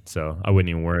friend. So I wouldn't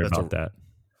even worry about that.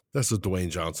 That's a Dwayne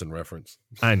Johnson reference.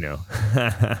 I know.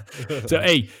 So,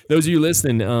 hey, those of you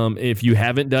listening, if you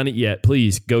haven't done it yet,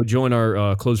 please go join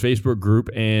our closed Facebook group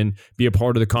and be a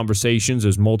part of the conversations.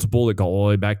 There's multiple that go all the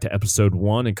way back to episode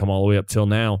 1 and come all the way up till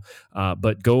now.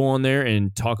 But go on there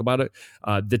and talk about it.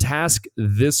 The task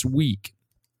this week,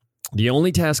 the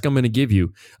only task I'm going to give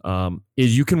you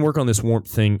is you can work on this warmth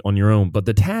thing on your own. But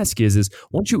the task is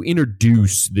once you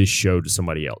introduce this show to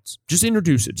somebody else, just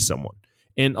introduce it to someone.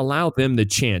 And allow them the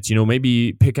chance,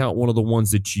 maybe pick out one of the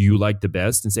ones that you like the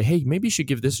best and say, hey, maybe you should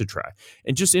give this a try.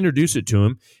 And just introduce it to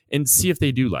them and see if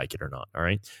they do like it or not, all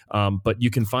right? But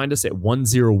you can find us at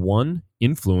 101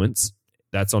 Influence.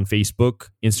 That's on Facebook,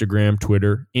 Instagram,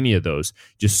 Twitter, any of those.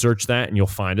 Just search that and you'll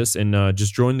find us. And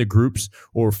just join the groups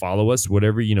or follow us,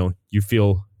 whatever, you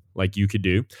feel like you could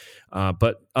do.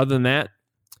 But other than that,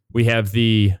 we have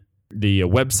the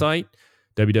website,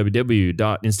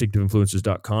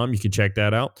 www.instinctiveinfluencers.com. You can check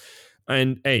that out.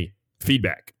 And hey,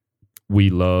 feedback. We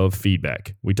love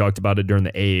feedback. We talked about it during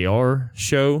the AAR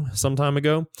show some time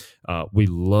ago. We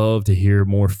love to hear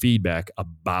more feedback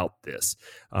about this.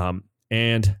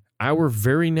 And our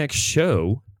very next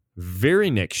show,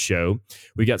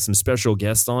 we got some special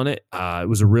guests on it. It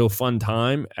was a real fun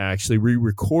time. Actually, we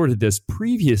recorded this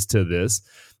previous to this.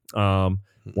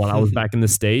 While I was back in the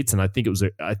States, and I think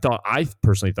I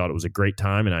personally thought it was a great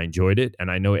time, and I enjoyed it, and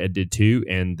I know Ed did too.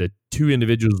 And the two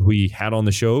individuals we had on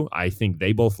the show, I think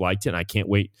they both liked it, and I can't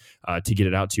wait to get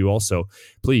it out to you all. So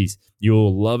please,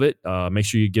 you'll love it. Make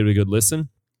sure you give it a good listen.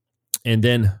 And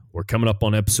then we're coming up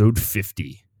on episode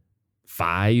 50.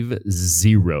 50,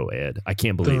 Ed. I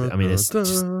can't believe it. I mean, it's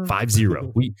just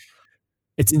 50.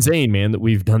 It's insane, man, that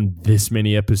we've done this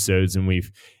many episodes, and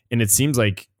it seems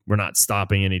like we're not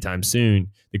stopping anytime soon.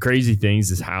 The crazy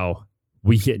things is how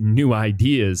we get new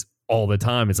ideas all the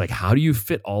time. It's like, how do you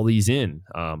fit all these in?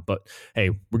 But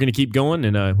hey, we're going to keep going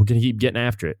and we're going to keep getting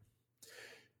after it.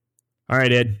 All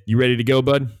right, Ed, you ready to go,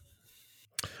 bud?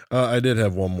 I did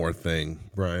have one more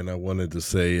thing, Brian. I wanted to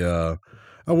say that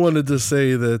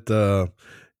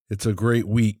it's a great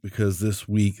week because this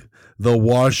week the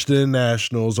Washington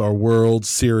Nationals are World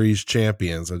Series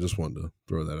champions. I just wanted to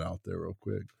throw that out there real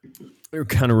quick. It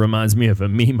kind of reminds me of a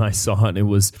meme I saw, and it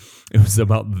was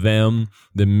about them,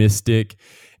 the Mystic,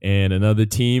 and another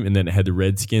team, and then it had the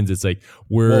Redskins. It's like,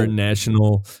 we're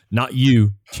national, not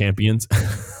you, champions.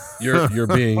 You're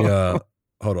being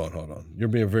hold on. You're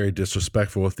being very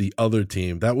disrespectful with the other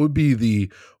team. That would be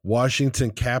the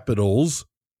Washington Capitals,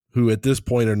 who at this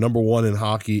point are number 1 in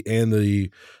hockey and the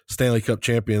Stanley Cup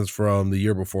champions from the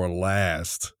year before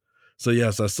last. So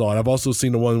yes, I saw it. I've also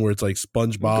seen the one where it's like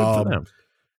SpongeBob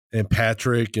and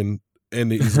Patrick, and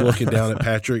he's looking down at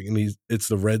Patrick, and it's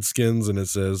the Redskins, and it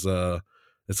says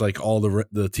it's like all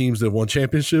the teams that won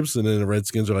championships, and then the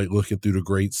Redskins are like looking through the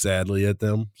grate sadly at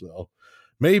them. So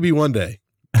maybe one day,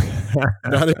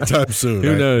 not anytime soon.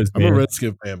 Who knows? I'm a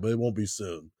Redskin fan, but it won't be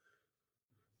soon.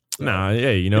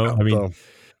 So,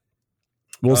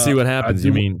 we'll see what happens.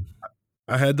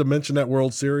 I had to mention that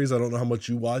World Series. I don't know how much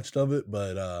you watched of it,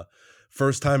 but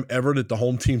first time ever that the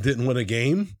home team didn't win a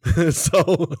game.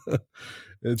 So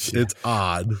it's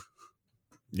odd.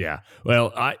 Yeah.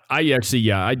 Well, I actually,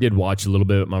 I did watch a little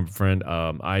bit with my friend.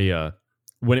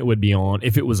 When it would be on,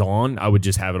 if it was on, I would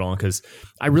just have it on because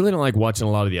I really don't like watching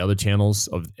a lot of the other channels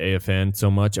of AFN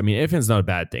so much. I mean, AFN's not a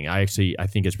bad thing. I think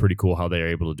it's pretty cool how they're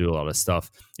able to do a lot of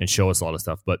stuff and show us a lot of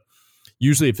stuff. But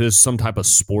usually if there's some type of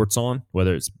sports on,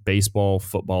 whether it's baseball,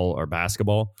 football, or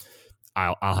basketball,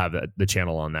 I'll have the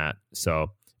channel on that. So,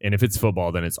 and if it's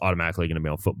football, then it's automatically going to be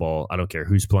on football. I don't care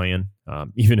who's playing,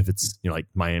 even if it's like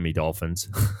Miami Dolphins,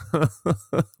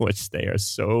 which they are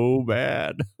so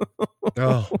bad.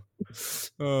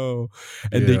 Oh,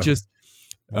 and they just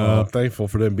I'm thankful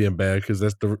for them being bad because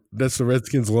that's the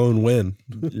Redskins' lone win.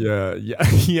 Yeah.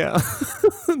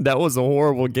 That was a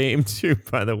horrible game too,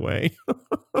 by the way.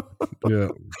 Yeah.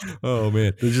 Oh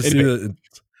man. Did you see that?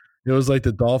 It was like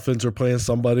the Dolphins are playing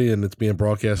somebody, and it's being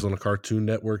broadcast on a Cartoon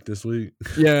Network this week.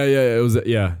 Yeah. It was.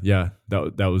 Yeah.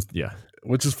 That was. Yeah.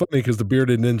 Which is funny because the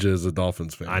bearded ninja is a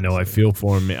Dolphins fan. I know. So. I feel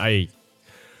for him.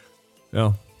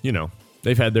 Well, you know,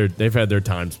 they've had their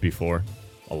times before,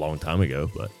 a long time ago,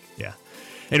 but yeah.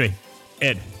 Anyway,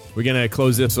 Ed, we're gonna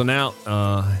close this one out.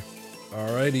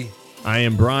 Alrighty. I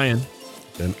am Brian.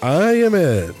 And I am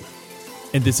Ed.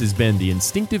 And this has been the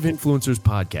Instinctive Influencers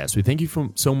Podcast. We thank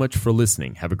you so much for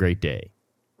listening. Have a great day.